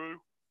is true,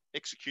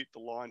 execute the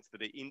lines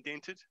that are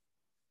indented.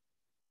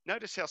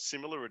 Notice how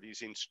similar it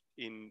is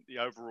in the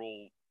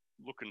overall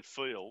look and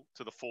feel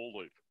to the for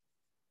loop.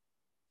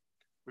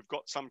 We've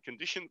got some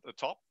condition at the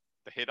top,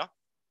 the header.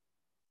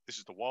 This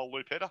is the while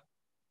loop header.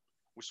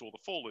 We saw the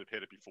for loop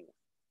header before.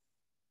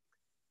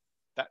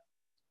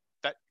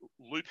 That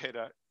loop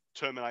header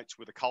terminates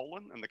with a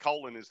colon, and the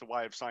colon is the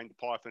way of saying to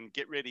Python,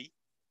 get ready.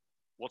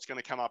 What's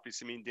going to come up is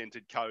some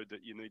indented code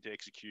that you need to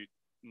execute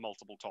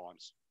multiple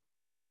times.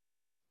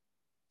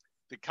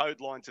 The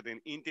code lines are then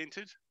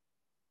indented,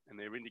 and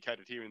they're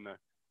indicated here in the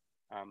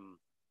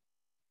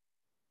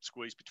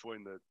squeeze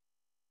between the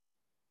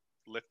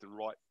left and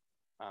right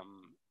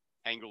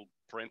angled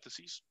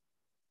parentheses.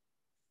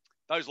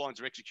 Those lines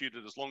are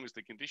executed as long as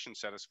the condition's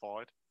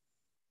satisfied,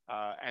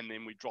 and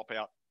then we drop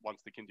out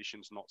once the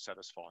condition's not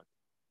satisfied.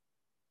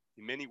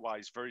 In many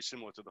ways, very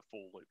similar to the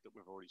for loop that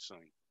we've already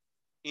seen.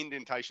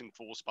 Indentation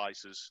 4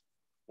 spaces.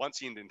 Once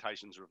the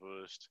indentation's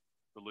reversed,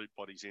 the loop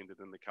body's ended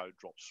and the code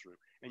drops through.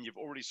 And you've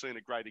already seen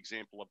a great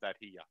example of that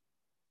here.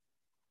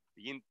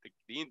 The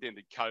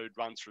indented code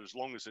runs for as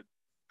long as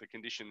the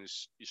condition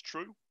is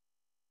true.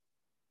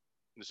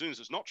 And as soon as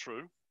it's not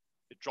true,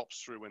 it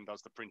drops through and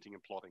does the printing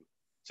and plotting.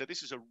 So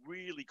this is a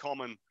really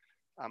common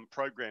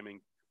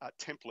programming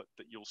template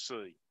that you'll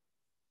see.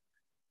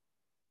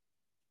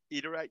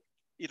 Iterate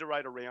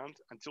around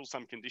until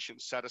some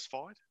condition's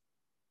satisfied.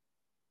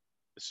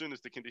 As soon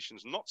as the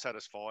condition's not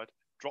satisfied,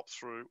 drop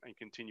through and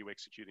continue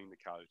executing the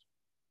code.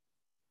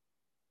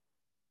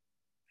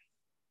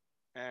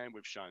 And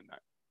we've shown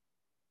that.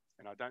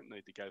 And I don't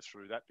need to go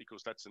through that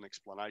because that's an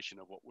explanation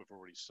of what we've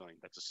already seen.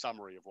 That's a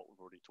summary of what we've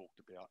already talked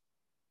about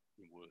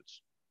in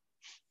words.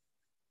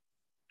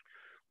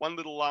 One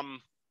little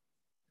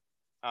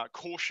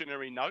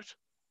cautionary note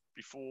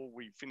before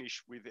we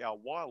finish with our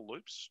while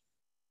loops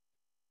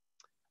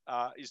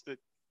is that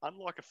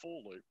unlike a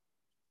for loop,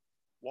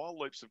 while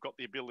loops have got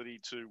the ability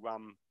to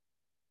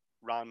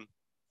run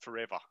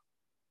forever.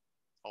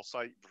 I'll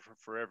say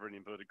forever in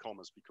inverted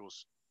commas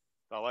because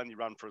they'll only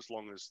run for as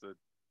long as the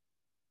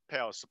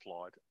power is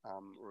supplied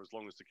or as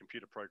long as the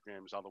computer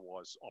program is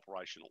otherwise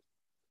operational.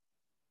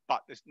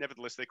 But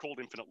nevertheless, they're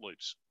called infinite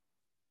loops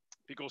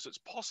because it's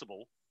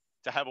possible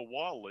to have a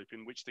while loop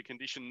in which the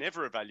condition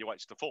never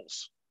evaluates to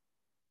false.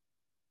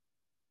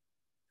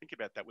 Think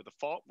about that. With a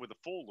for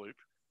loop,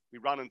 we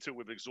run until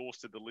we've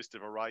exhausted the list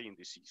of array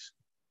indices.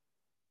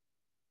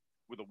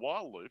 With a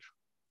while loop,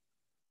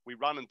 we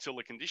run until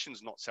the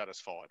condition's not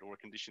satisfied, or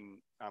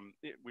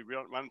we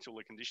run until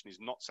the condition is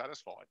not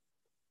satisfied.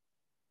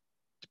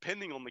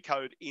 Depending on the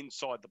code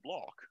inside the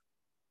block,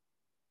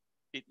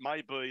 it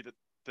may be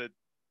that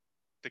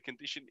the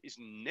condition is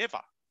never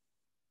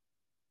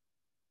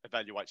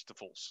evaluates to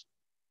false.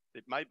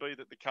 It may be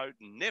that the code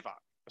never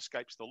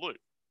escapes the loop.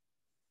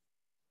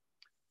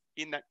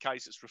 In that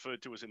case, it's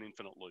referred to as an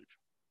infinite loop.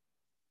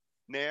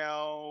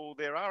 Now,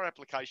 there are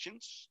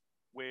applications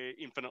where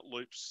infinite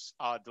loops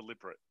are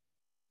deliberate.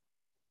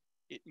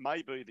 It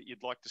may be that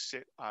you'd like to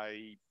set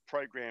a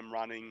program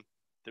running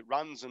that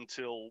runs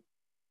until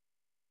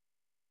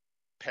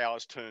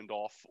power's turned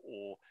off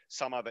or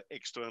some other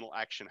external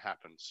action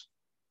happens.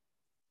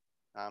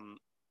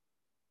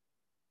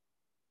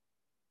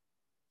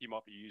 You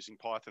might be using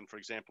Python, for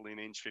example, in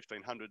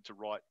ENGG1003 to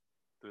write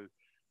the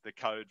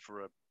code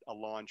for a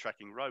line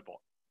tracking robot.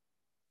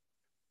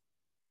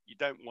 You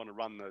don't want to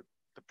run the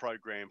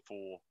program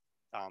for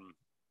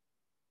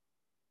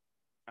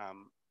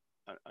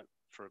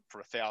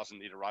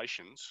 1,000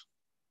 iterations.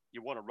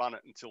 You want to run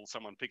it until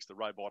someone picks the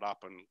robot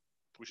up and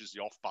pushes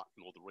the off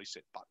button or the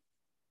reset button.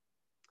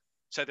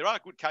 So there are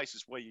good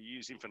cases where you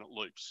use infinite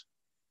loops.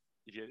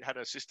 If you had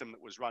a system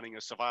that was running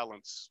a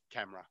surveillance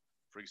camera,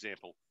 for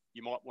example,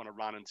 you might want to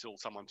run until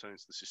someone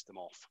turns the system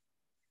off.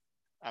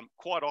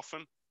 Quite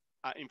often,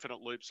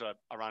 infinite loops are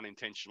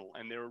unintentional,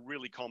 and they're a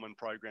really common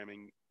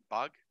programming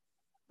bug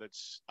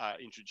that's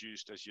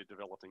introduced as you're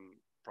developing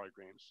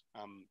programs.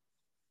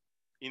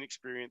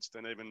 Inexperienced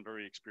and even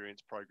very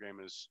experienced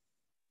programmers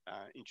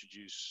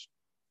introduce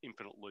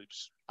infinite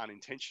loops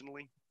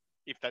unintentionally.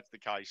 If that's the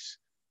case,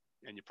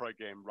 and your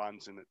program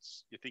runs and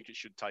you think it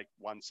should take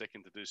 1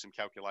 second to do some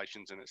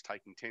calculations and it's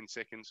taking 10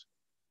 seconds,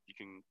 you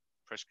can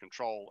press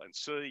Control and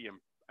C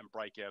and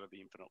break out of the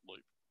infinite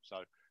loop.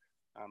 So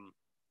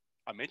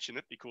I mention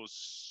it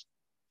because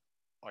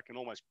I can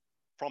almost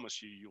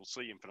promise you'll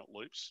see infinite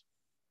loops.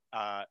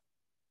 I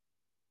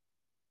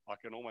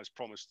can almost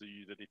promise to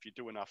you that if you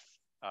do enough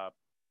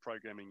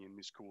programming in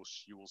this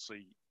course, you will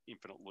see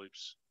infinite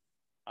loops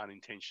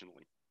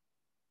unintentionally.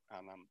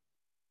 And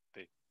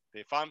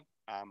they're fun.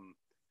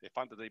 They're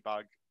fun to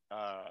debug.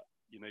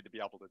 You need to be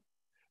able to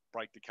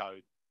break the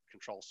code.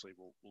 Control C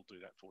will do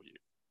that for you.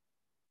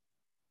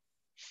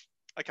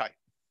 Okay,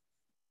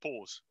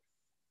 pause.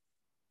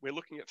 We're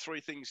looking at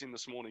 3 things in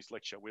this morning's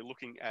lecture. We're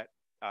looking at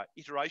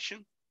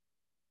iteration,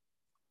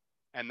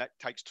 and that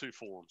takes 2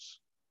 forms: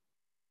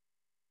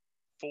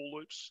 for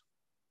loops,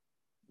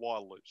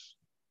 while loops.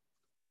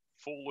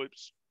 For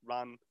loops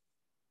run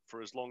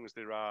for as long as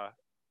there are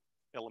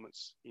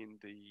elements in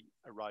the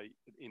array,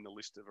 in the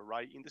list of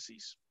array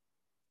indices.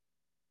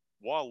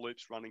 While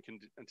loops running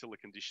until a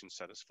condition is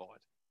satisfied.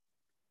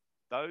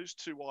 Those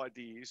 2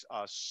 ideas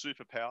are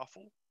super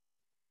powerful,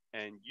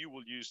 and you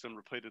will use them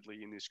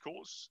repeatedly in this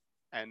course,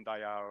 and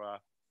they are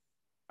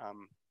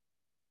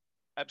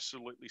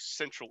absolutely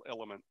central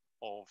element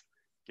of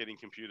getting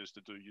computers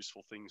to do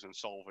useful things and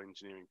solve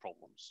engineering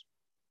problems.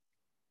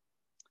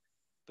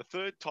 The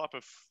third type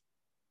of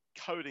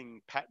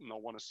coding pattern I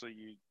want to see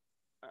you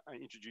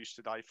introduce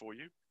today for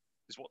you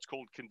is what's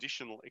called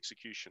conditional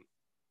execution.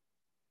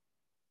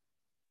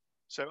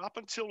 So up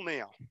until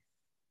now,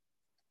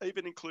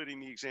 even including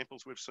the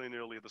examples we've seen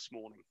earlier this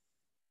morning,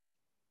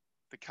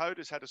 the code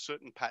has had a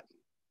certain pattern.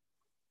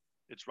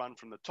 It's run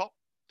from the top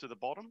to the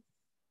bottom.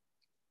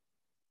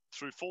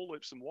 Through for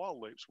loops and while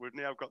loops, we've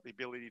now got the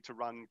ability to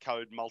run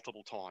code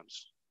multiple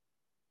times.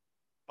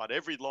 But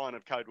every line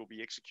of code will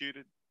be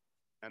executed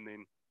and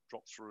then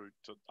drop through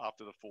to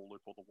after the for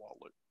loop or the while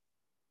loop.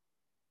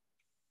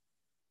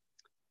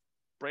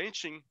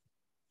 Branching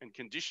and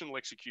conditional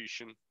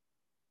execution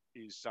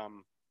is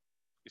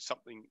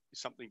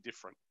something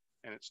different,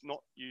 and it's not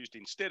used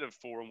instead of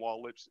for and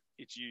while loops.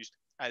 It's used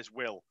as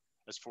well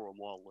as for and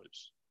while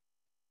loops.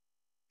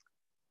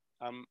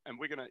 And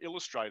we're going to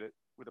illustrate it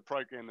with a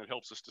program that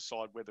helps us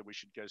decide whether we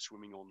should go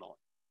swimming or not.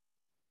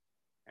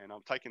 And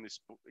I'm taking this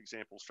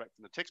example straight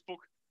from the textbook,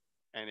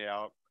 and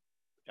our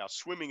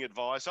swimming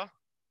advisor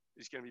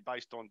is going to be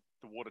based on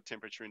the water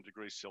temperature in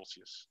degrees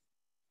Celsius.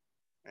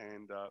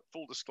 And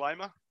full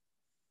disclaimer,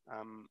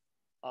 I'm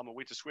a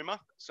winter swimmer,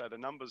 so the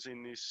numbers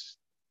in this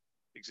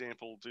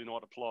example do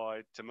not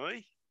apply to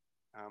me.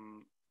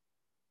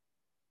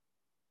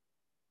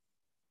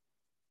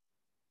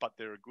 But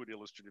they're a good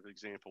illustrative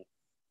example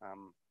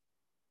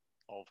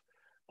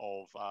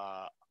of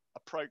a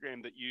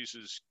program that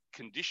uses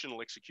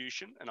conditional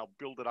execution, and I'll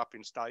build it up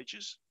in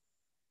stages.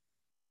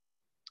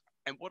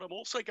 And what I'm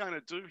also going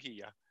to do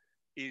here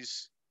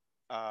is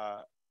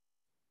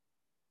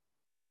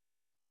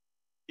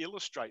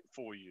illustrate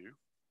for you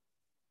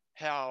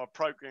how a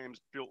program's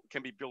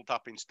can be built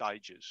up in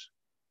stages.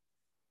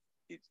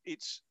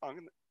 It's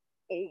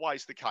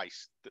always the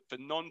case that for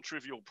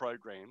non-trivial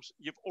programs,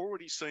 you've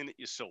already seen it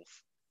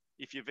yourself.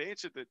 If you've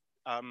answered that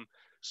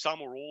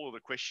some or all of the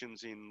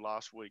questions in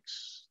last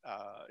week's,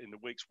 in the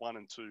weeks 1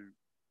 and 2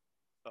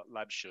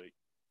 lab sheet,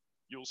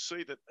 you'll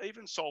see that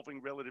even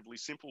solving relatively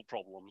simple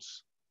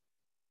problems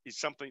is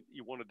something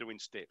you want to do in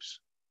steps.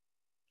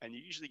 And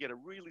you usually get a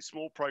really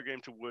small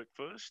program to work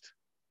first,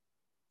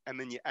 and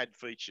then you add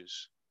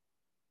features,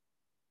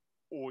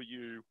 or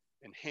you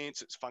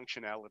enhance its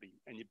functionality,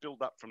 and you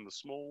build up from the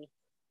small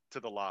to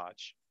the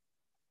large.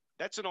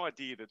 That's an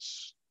idea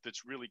that's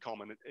really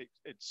common. It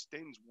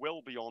extends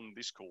well beyond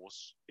this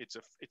course. It's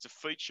a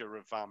feature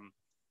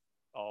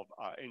of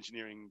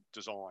engineering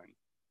design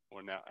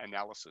or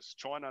analysis.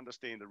 Try and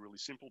understand a really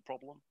simple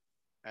problem,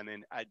 and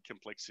then add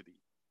complexity.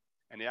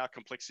 And our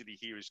complexity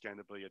here is going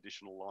to be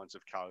additional lines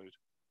of code.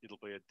 It'll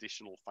be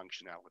additional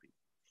functionality.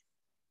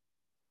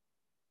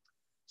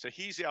 So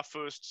here's our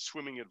first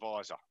swimming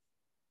advisor.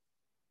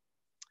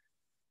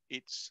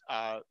 It's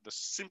the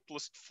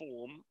simplest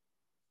form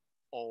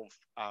of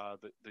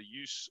the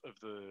use of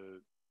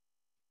the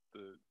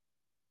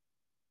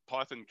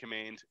Python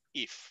command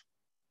if.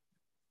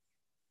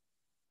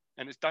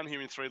 And it's done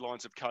here in 3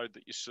 lines of code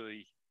that you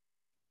see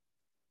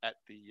at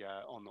the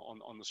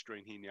on the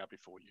screen here now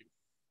before you.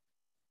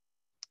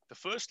 The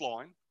first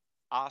line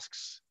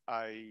asks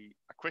a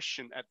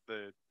question at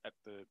the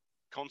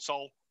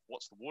console,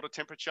 what's the water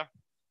temperature,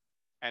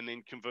 and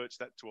then converts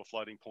that to a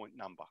floating point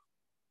number.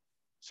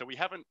 So we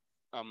haven't,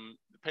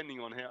 depending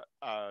on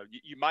how,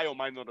 you may or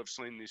may not have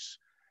seen this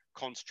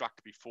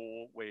construct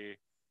before, where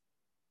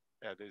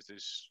there's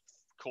this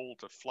call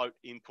to float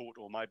input,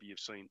 or maybe you've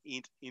seen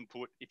int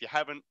input. If you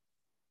haven't,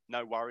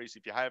 no worries.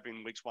 If you have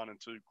in weeks 1 and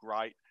 2,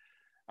 great.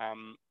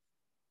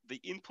 The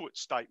input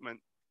statement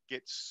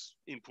gets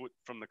input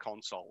from the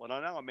console. And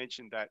I know I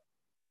mentioned that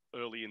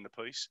early in the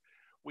piece.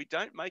 We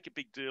don't make a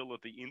big deal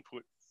of the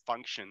input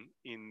function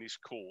in this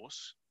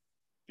course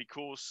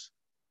because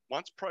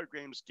once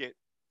programs get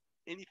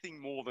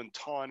anything more than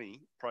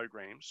tiny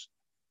programs,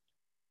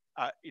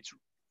 it's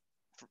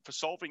for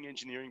solving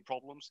engineering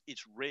problems,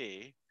 it's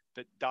rare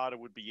that data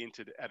would be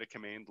entered at a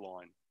command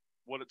line.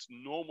 What it's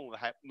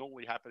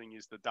normally happening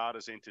is the data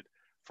is entered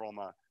from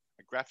a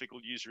graphical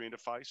user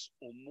interface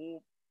or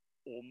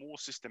more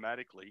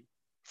systematically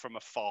from a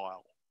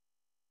file.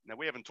 Now,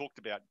 we haven't talked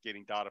about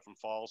getting data from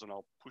files, and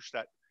I'll push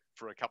that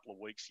for a couple of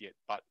weeks yet,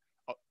 but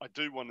I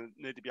do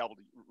need to be able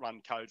to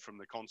run code from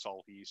the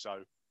console here.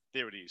 So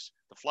there it is.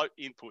 The float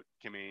input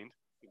command,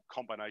 or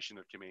combination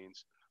of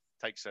commands,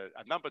 takes a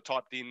number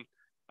typed in,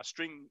 a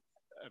string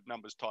of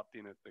numbers typed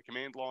in at the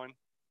command line,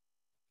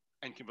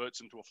 and converts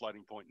them to a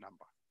floating point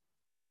number.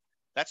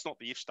 That's not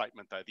the if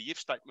statement, though. The if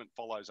statement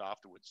follows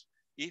afterwards.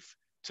 If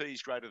t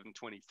is greater than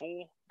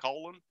 24,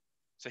 colon.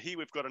 So here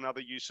we've got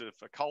another use of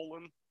a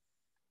colon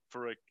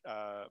for a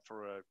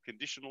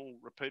conditional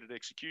repeated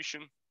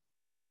execution.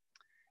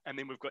 And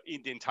then we've got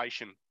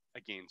indentation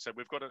again. So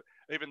we've got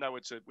even though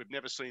we've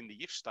never seen the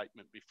if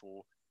statement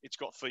before, it's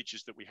got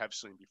features that we have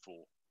seen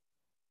before.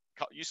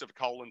 Use of a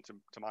colon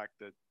to mark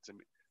the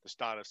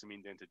start of some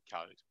indented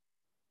code.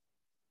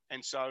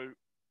 And so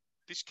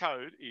this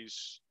code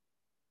is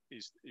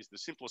the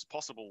simplest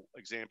possible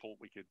example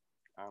we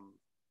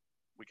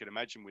could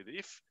imagine with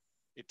if.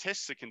 It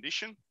tests a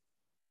condition.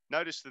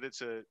 Notice that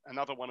it's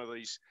another one of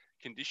these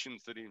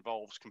conditions that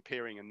involves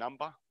comparing a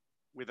number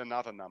with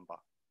another number.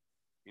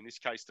 In this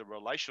case, the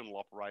relational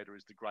operator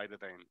is the greater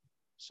than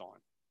sign.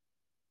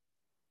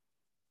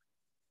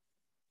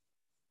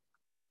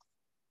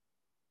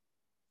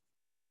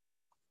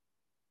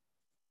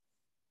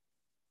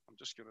 I'm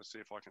just going to see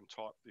if I can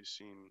type this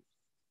in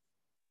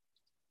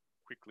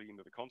quickly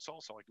into the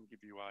console so I can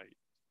give you a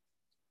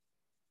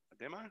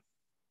demo.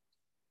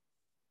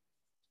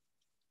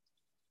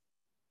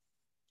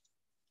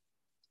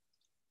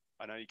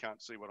 I know you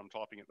can't see what I'm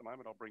typing at the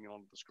moment. I'll bring it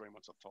onto the screen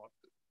once I've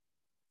typed it.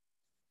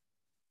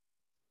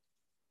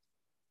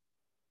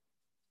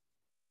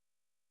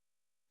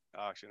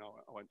 Actually, no,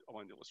 I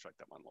won't illustrate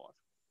that one live.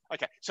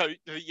 Okay, so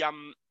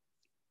the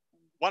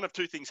one of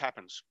two things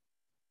happens.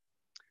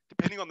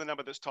 Depending on the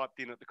number that's typed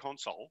in at the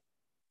console,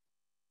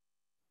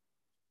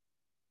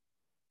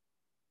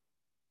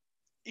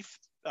 if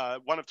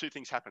one of two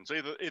things happens,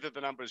 either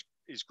the number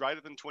is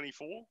greater than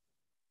 24,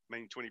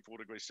 meaning 24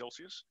 degrees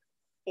Celsius,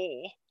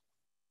 or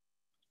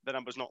the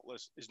number is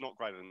not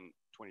greater than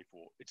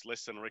 24. It's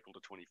less than or equal to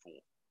 24.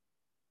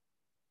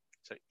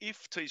 So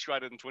if t is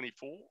greater than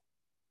 24,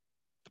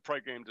 the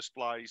program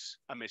displays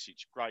a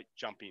message. Great,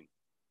 jump in.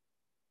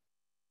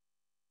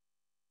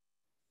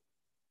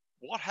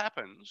 What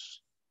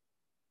happens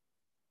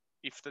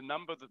if the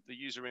number that the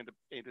user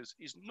enters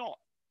is not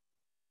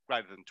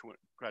greater than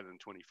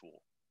 24?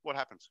 What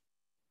happens?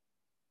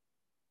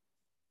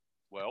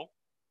 Well,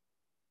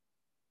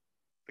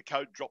 the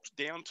code drops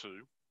down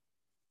to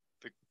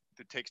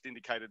the text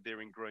indicated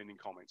there in green in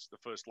comments, the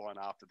first line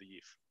after the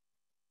if.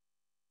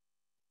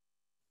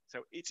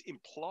 So it's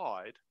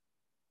implied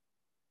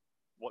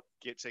what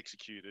gets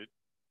executed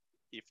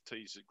if t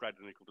is greater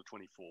than or equal to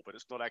 24, but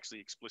it's not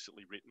actually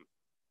explicitly written.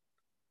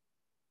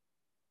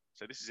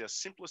 So this is our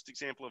simplest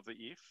example of the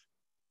if.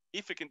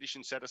 If a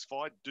condition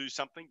satisfied, do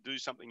something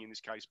in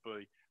this case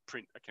be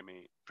print a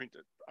command, print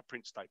a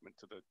print statement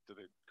to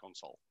the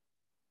console.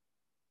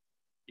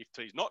 If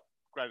t is not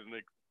greater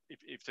than,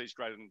 if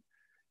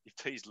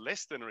t is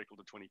less than or equal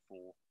to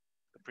 24,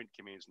 the print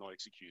command is not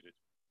executed.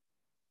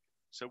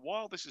 So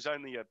while this is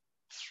only a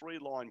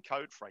 3-line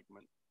code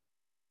fragment,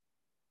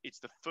 it's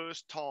the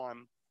first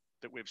time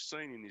that we've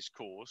seen in this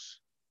course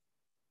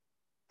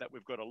that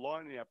we've got a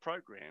line in our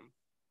program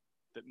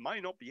that may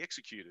not be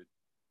executed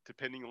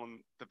depending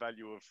on the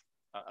value of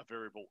a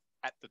variable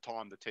at the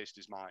time the test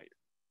is made.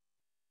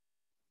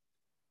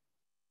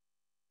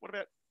 What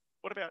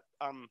about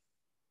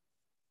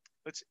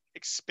let's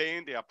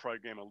expand our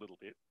program a little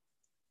bit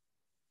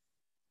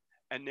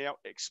and now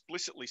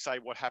explicitly say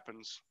what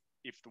happens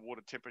if the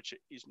water temperature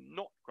is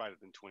not greater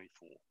than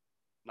 24,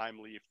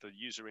 namely if the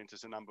user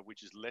enters a number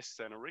which is less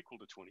than or equal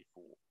to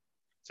 24.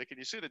 So can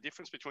you see the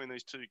difference between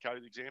these two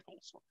code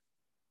examples?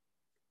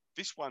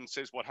 This one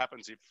says what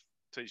happens if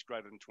t is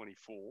greater than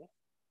 24.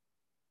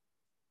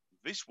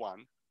 This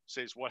one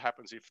says what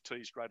happens if t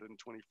is greater than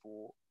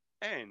 24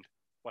 and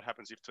what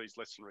happens if t is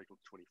less than or equal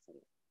to 24.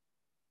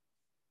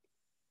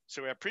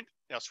 So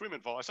our swim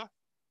advisor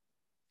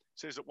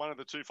says that one of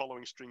the two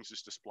following strings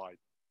is displayed.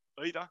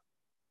 Either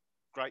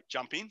great,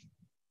 jump in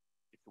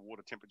if the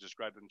water temperature is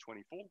greater than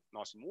 24,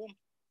 nice and warm,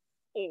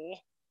 or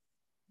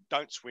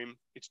don't swim,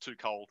 it's too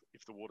cold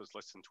if the water is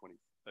less than or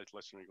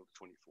equal to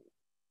 24.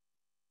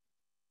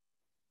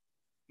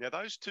 Now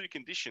those two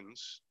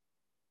conditions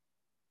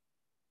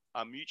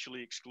are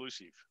mutually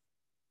exclusive.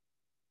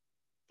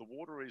 The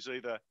water is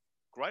either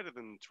greater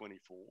than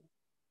 24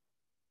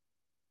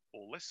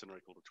 or less than or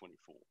equal to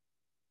 24.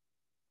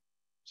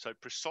 So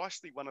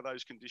precisely one of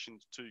those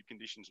conditions, two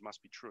conditions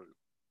must be true.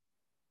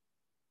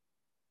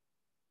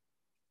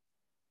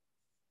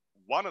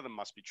 One of them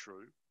must be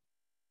true.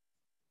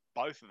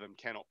 Both of them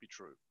cannot be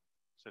true.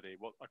 So they're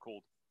what I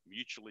call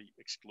mutually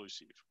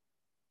exclusive.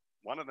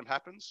 One of them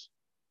happens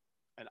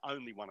and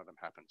only one of them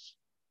happens.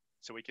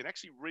 So we can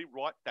actually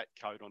rewrite that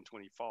code on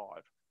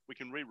 25. We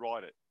can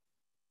rewrite it.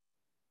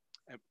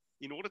 And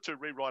in order to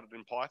rewrite it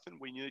in Python,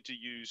 we need to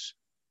use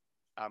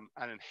an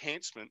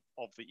enhancement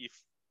of the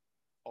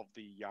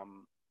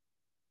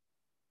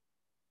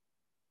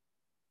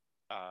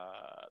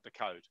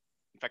code.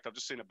 In fact, I've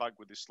just seen a bug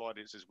with this slide.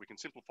 It says we can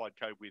simplify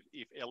code with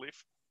if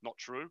elif, not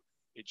true.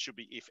 It should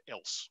be if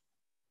else.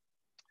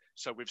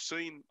 So we've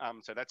seen,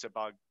 so that's a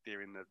bug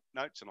there in the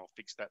notes, and I'll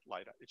fix that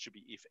later. It should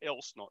be if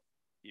else, not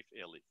if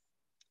elif.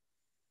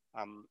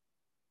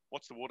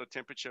 What's the water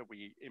temperature?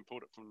 We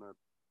import it from the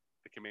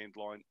command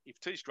line. If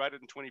T is greater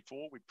than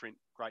 24, we print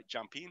great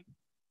jump in.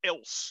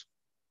 Else,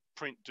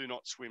 print do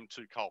not swim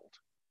too cold.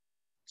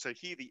 So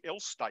here the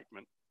else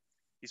statement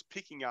is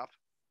picking up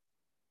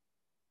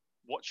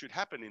what should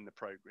happen in the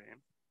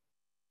program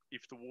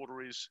if the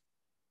water is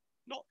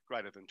not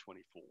greater than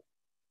 24.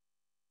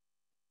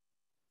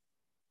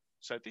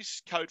 So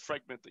this code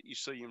fragment that you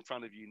see in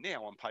front of you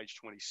now on page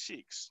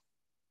 26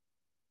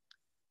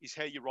 is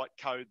how you write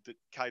code that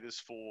caters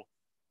for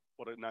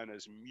what are known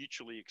as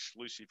mutually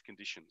exclusive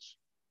conditions,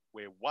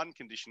 where one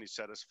condition is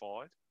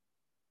satisfied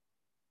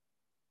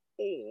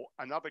or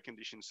another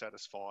condition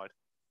satisfied,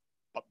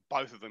 but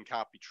both of them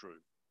can't be true.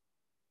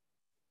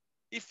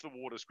 If the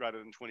water is greater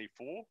than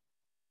 24,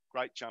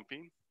 great, jump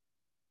in.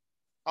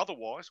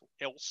 Otherwise, or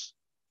else,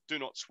 do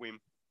not swim.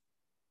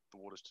 The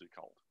water's too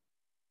cold.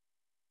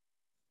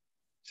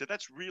 So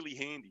that's really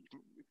handy.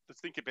 To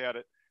think about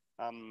it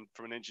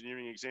from an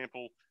engineering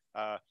example,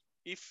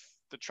 if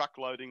the truck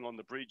loading on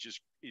the bridge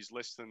is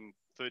less than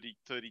 30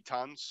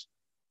 tons,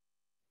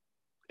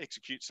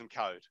 execute some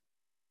code.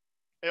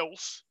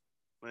 Else,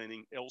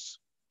 meaning else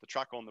the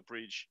truck on the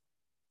bridge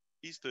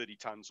is 30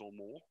 tons or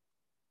more,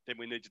 then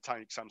we need to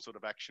take some sort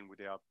of action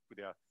with our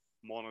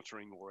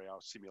monitoring or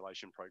our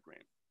simulation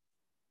program.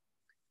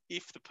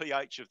 If the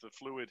pH of the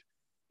fluid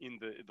in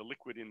the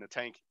liquid in the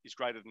tank is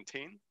greater than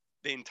 10,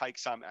 then take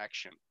some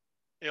action.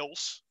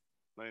 Else,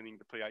 meaning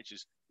the pH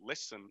is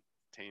less than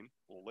 10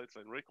 or less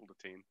than or equal to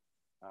 10,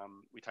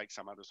 we take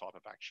some other type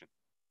of action.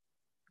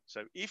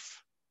 So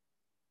if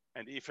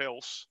and if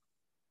else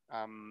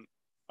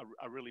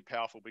are really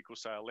powerful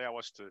because they allow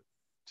us to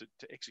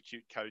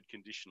execute code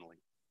conditionally.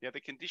 Now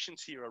the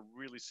conditions here are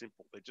really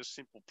simple. They're just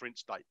simple print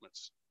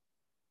statements.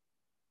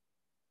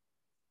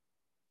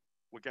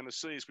 We're going to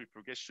see as we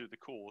progress through the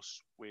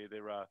course where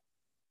there are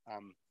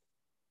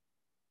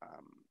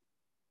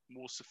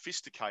more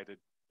sophisticated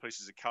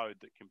pieces of code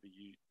that can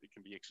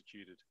be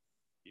executed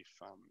if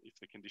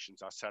the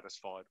conditions are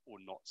satisfied or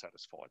not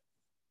satisfied.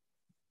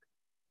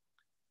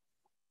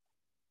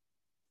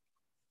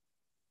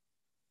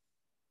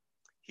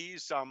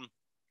 Here's our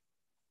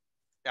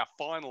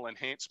final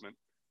enhancement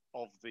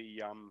of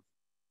the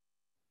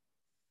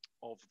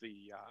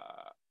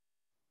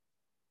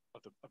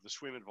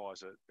swim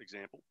advisor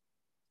example.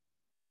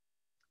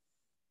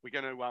 We're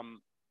going to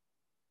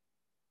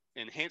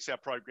enhance our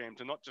program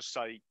to not just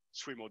say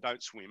swim or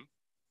don't swim,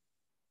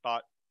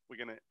 but we're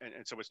going to,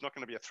 and so it's not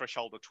going to be a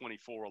threshold of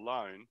 24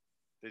 alone.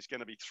 There's going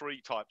to be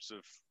three types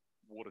of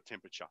water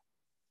temperature.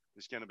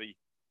 There's going to be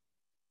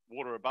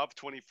water above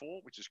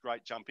 24, which is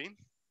great, jump in.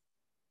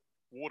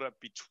 Water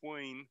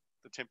between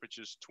the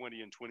temperatures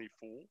 20 and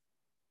 24,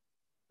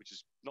 which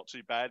is not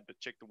too bad, but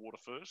check the water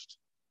first.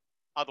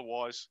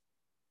 Otherwise,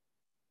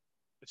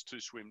 it's too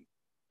swim,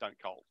 don't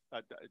cold.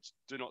 It's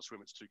do not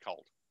swim, it's too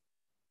cold.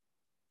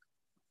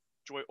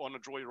 I want to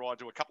draw your eye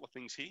to a couple of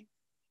things here.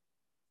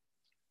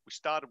 We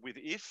started with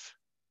if.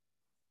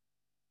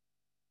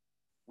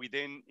 We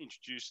then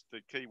introduced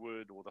the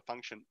keyword or the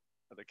function,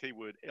 the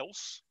keyword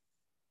else.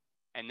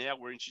 And now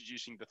we're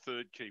introducing the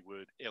third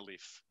keyword,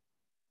 elif,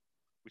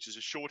 which is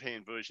a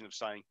shorthand version of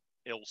saying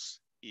else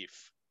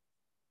if.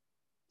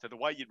 So the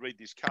way you'd read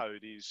this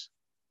code is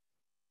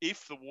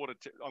if the water,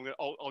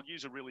 I'll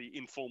use a really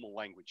informal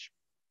language.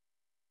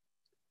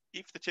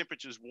 If the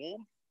temperature is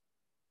warm,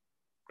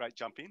 great,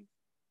 jump in.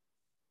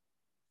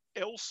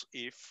 Else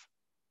if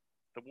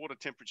the water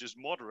temperature is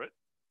moderate,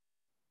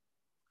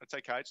 that's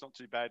okay, it's not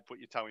too bad, put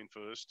your toe in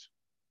first.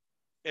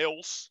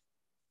 Else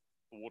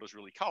the water's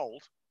really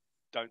cold,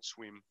 don't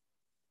swim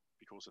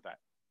because of that.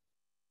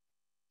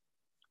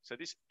 So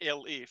this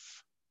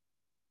elif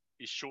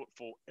is short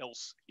for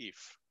else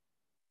if.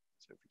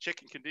 So if we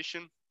check a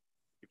condition,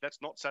 if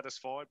that's not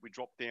satisfied, we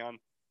drop down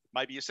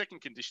maybe a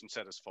second condition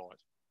satisfied.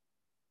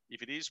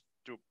 If it is,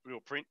 do a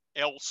print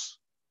else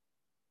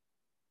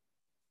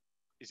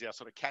is our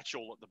sort of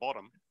catch-all at the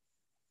bottom.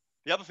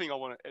 The other thing I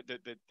want to,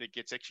 that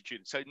gets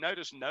executed. So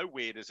notice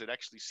nowhere does it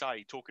actually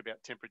say talk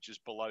about temperatures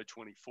below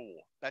 24.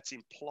 That's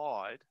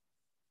implied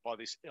by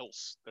this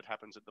else that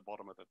happens at the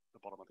bottom of the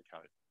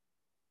code.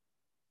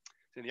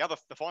 Then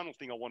the final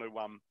thing I want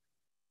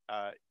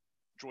to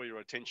draw your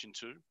attention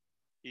to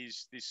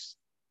is this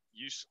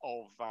use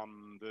of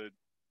the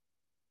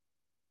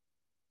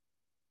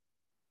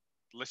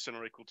less than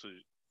or equal to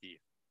here.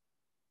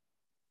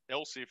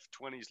 Else if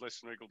 20 is less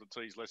than or equal to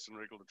t is less than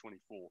or equal to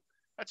 24.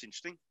 That's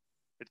interesting.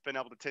 It's been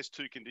able to test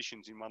two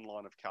conditions in one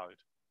line of code.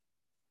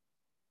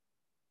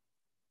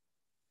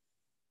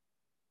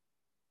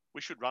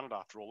 We should run it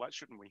after all that,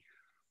 shouldn't we?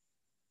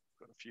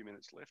 Got a few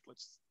minutes left.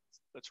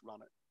 Let's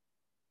run it.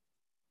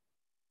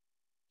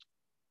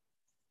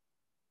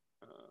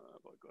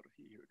 Have I got it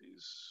here? Here it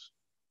is.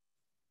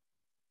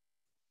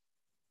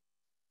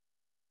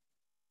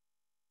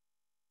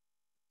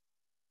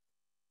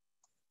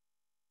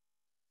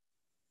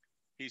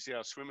 Here's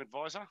our swim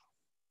advisor.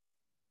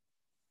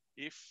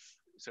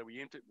 So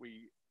we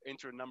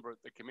enter a number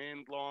at the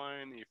command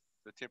line. If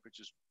the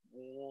temperature's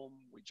warm,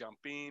 we jump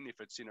in. If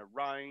it's in a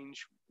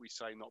range, we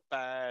say not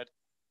bad.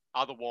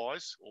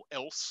 Otherwise, or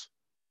else,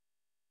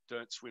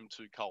 don't swim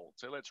too cold.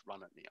 So let's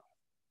run it now.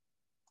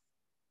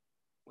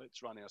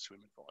 Let's run our swim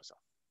advisor.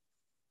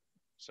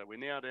 So we're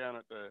now down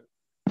at the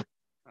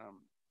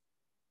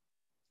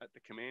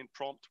command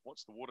prompt.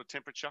 What's the water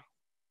temperature?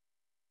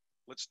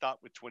 Let's start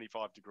with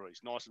 25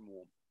 degrees, nice and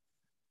warm.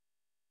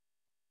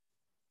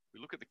 We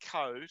look at the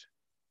code.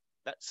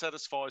 That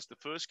satisfies the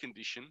first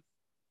condition.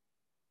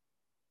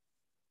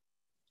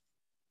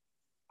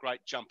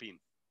 Great, jump in.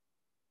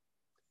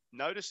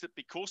 Notice that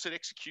because it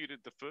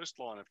executed the first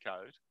line of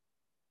code,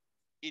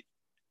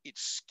 it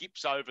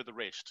skips over the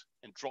rest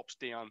and drops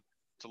down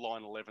to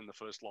line 11, the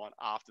first line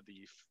after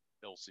the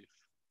else if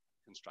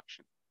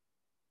construction.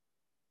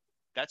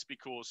 That's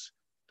because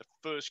the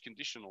first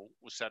conditional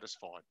was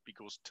satisfied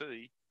because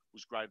t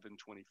was greater than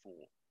 24.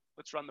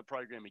 Let's run the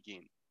program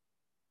again.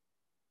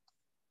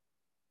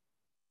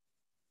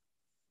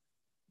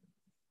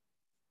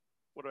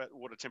 What about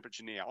water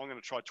temperature now? I'm going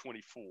to try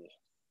 24.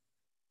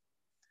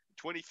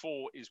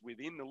 24 is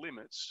within the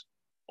limits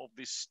of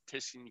this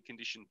testing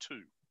condition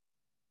 2.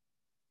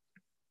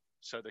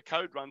 So the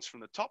code runs from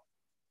the top.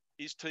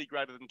 Is t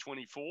greater than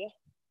 24?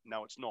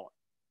 No, it's not.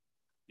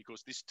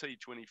 Because this t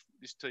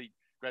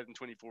greater than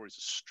 24 is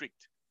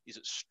strict. Is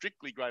it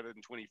strictly greater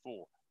than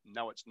 24?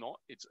 No, it's not.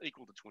 It's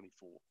equal to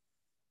 24.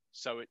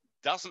 So it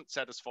doesn't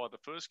satisfy the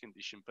first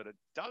condition, but it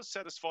does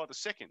satisfy the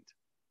second.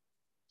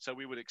 So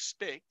we would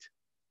expect,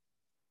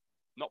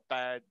 not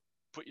bad,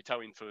 put your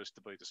toe in first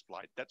to be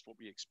displayed. That's what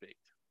we expect.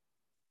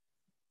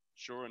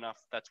 Sure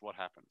enough, that's what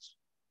happens.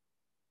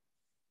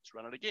 Let's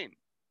run it again.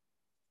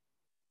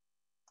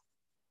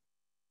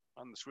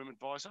 Run the swim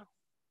advisor.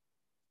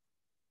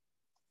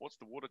 What's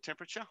the water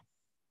temperature?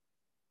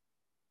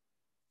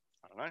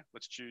 I don't know.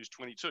 Let's choose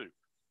 22.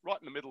 Right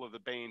in the middle of the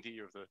band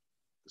here of the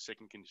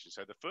second condition.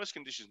 So the first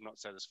condition is not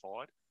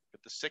satisfied,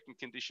 but the second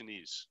condition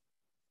is.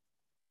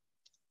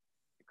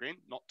 Again,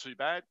 not too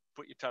bad.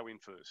 Put your toe in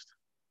first.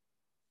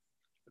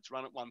 Let's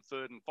run it one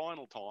third and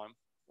final time,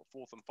 or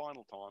fourth and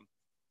final time.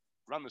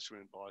 Run the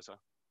swim advisor.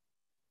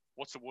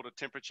 What's the water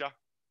temperature?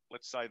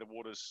 Let's say the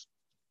water's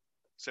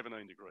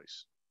 17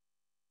 degrees.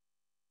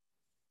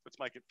 Let's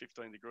make it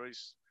 15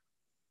 degrees.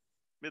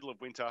 Middle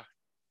of winter,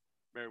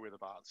 Merriweather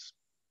Baths.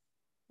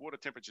 Water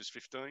temperature is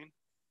 15.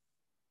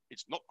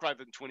 It's not greater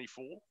than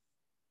 24.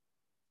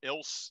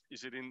 Else,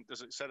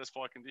 does it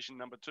satisfy condition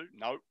number 2?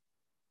 No.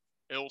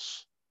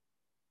 Else,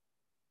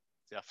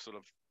 it's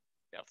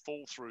our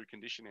fall through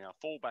condition, our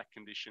fallback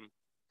condition,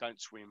 don't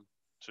swim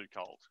too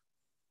cold.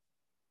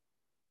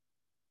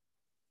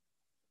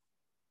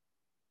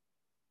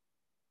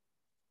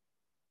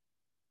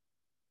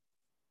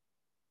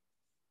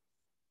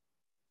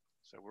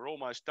 So we're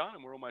almost done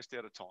and we're almost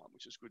out of time,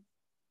 which is good.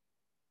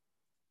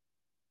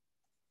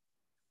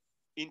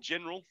 In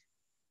general,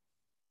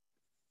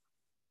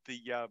 the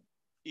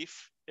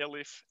if,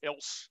 elif,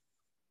 else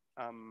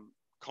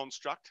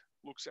construct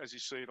looks as you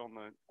see it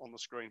on the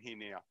screen here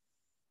now.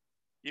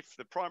 If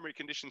the primary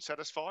condition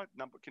satisfied,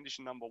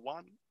 condition number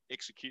 1,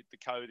 execute the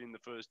code in the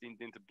first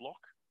indented block.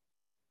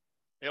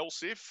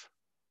 Else if,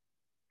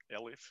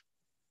 elif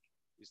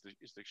is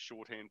the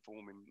shorthand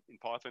form in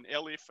Python.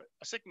 Elif,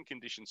 a second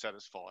condition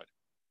satisfied,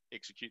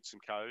 execute some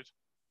code.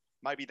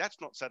 Maybe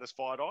that's not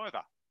satisfied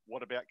either.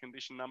 What about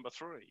condition number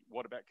 3?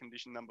 What about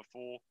condition number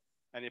 4?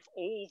 And if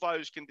all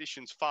those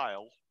conditions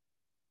fail,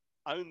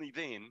 only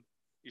then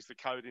is the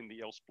code in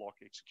the else block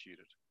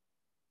executed.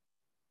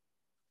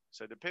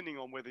 So depending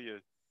on whether you,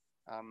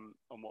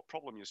 on what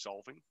problem you're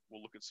solving,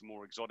 we'll look at some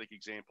more exotic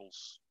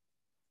examples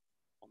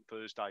on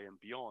Thursday and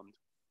beyond.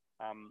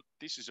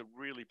 This is a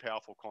really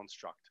powerful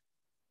construct.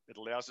 It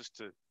allows us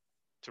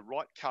to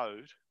write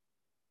code,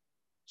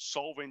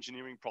 solve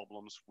engineering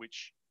problems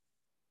which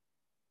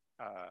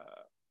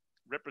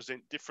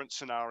represent different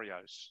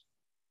scenarios,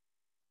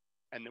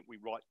 and that we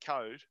write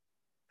code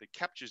that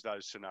captures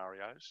those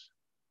scenarios.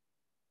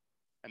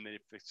 And then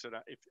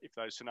if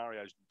those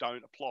scenarios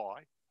don't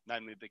apply,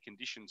 namely the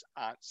conditions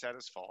aren't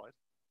satisfied,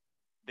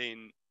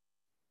 then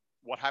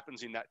what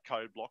happens in that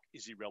code block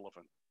is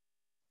irrelevant.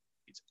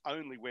 It's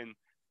only when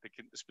the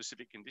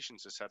specific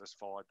conditions are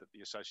satisfied that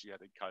the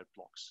associated code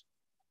blocks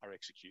are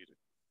executed.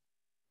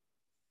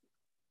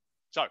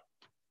 So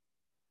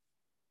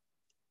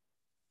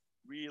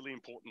really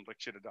important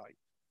lecture today.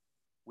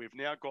 We've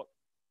now got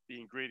the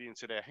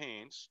ingredients at our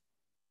hands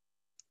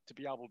to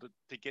be able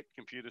to get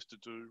computers to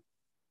do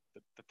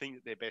the thing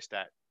that they're best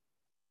at,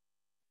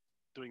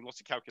 doing lots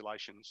of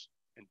calculations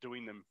and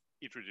doing them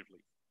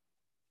iteratively.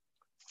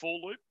 For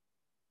loop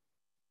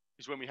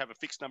is when we have a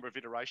fixed number of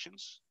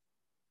iterations.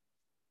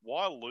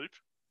 While loop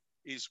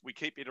is we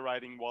keep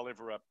iterating while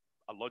ever a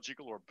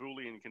logical or a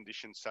Boolean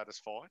condition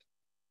satisfied.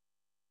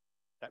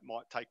 That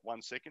might take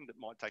 1 second, that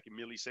might take a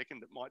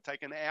millisecond, that might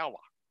take an hour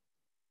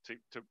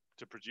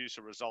to produce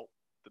a result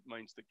that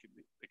means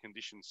the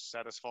condition's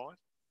satisfied.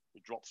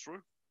 We drop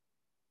through,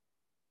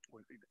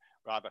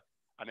 rather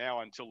an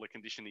hour until the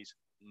condition is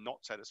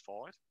not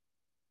satisfied,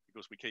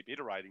 because we keep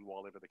iterating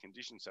while ever the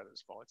condition's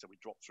satisfied, so we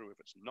drop through if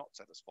it's not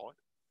satisfied.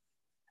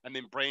 And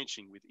then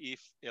branching with if,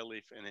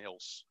 elif, and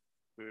else.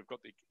 We've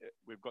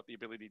got the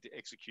ability to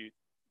execute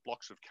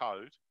blocks of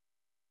code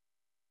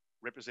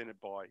represented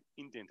by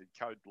indented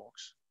code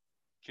blocks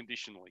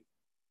conditionally.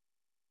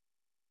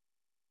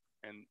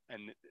 And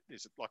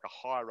there's like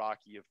a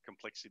hierarchy of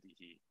complexity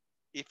here.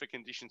 If a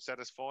condition's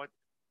satisfied,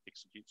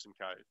 execute some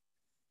code.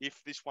 If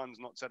this one's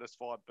not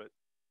satisfied, but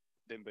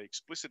then be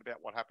explicit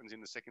about what happens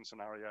in the second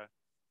scenario.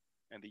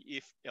 And the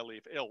if,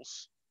 elif,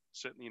 else,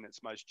 certainly in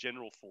its most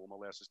general form,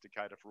 allows us to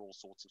cater for all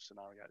sorts of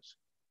scenarios.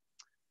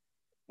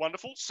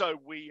 Wonderful. So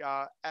we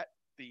are at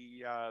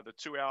the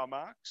 2-hour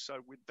mark. So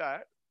with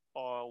that,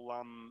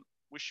 I'll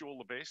wish you all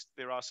the best.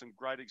 There are some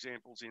great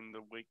examples in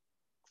the week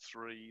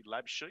 3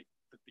 lab sheet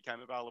that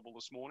became available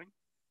this morning.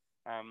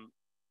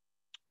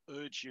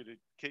 Urge you to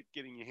keep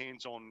getting your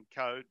hands on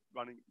code,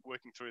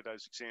 working through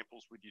those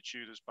examples with your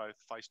tutors, both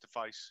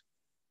face-to-face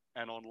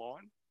and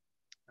online.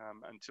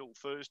 Until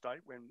Thursday,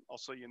 when I'll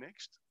see you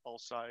next, I'll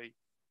say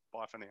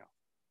bye for now.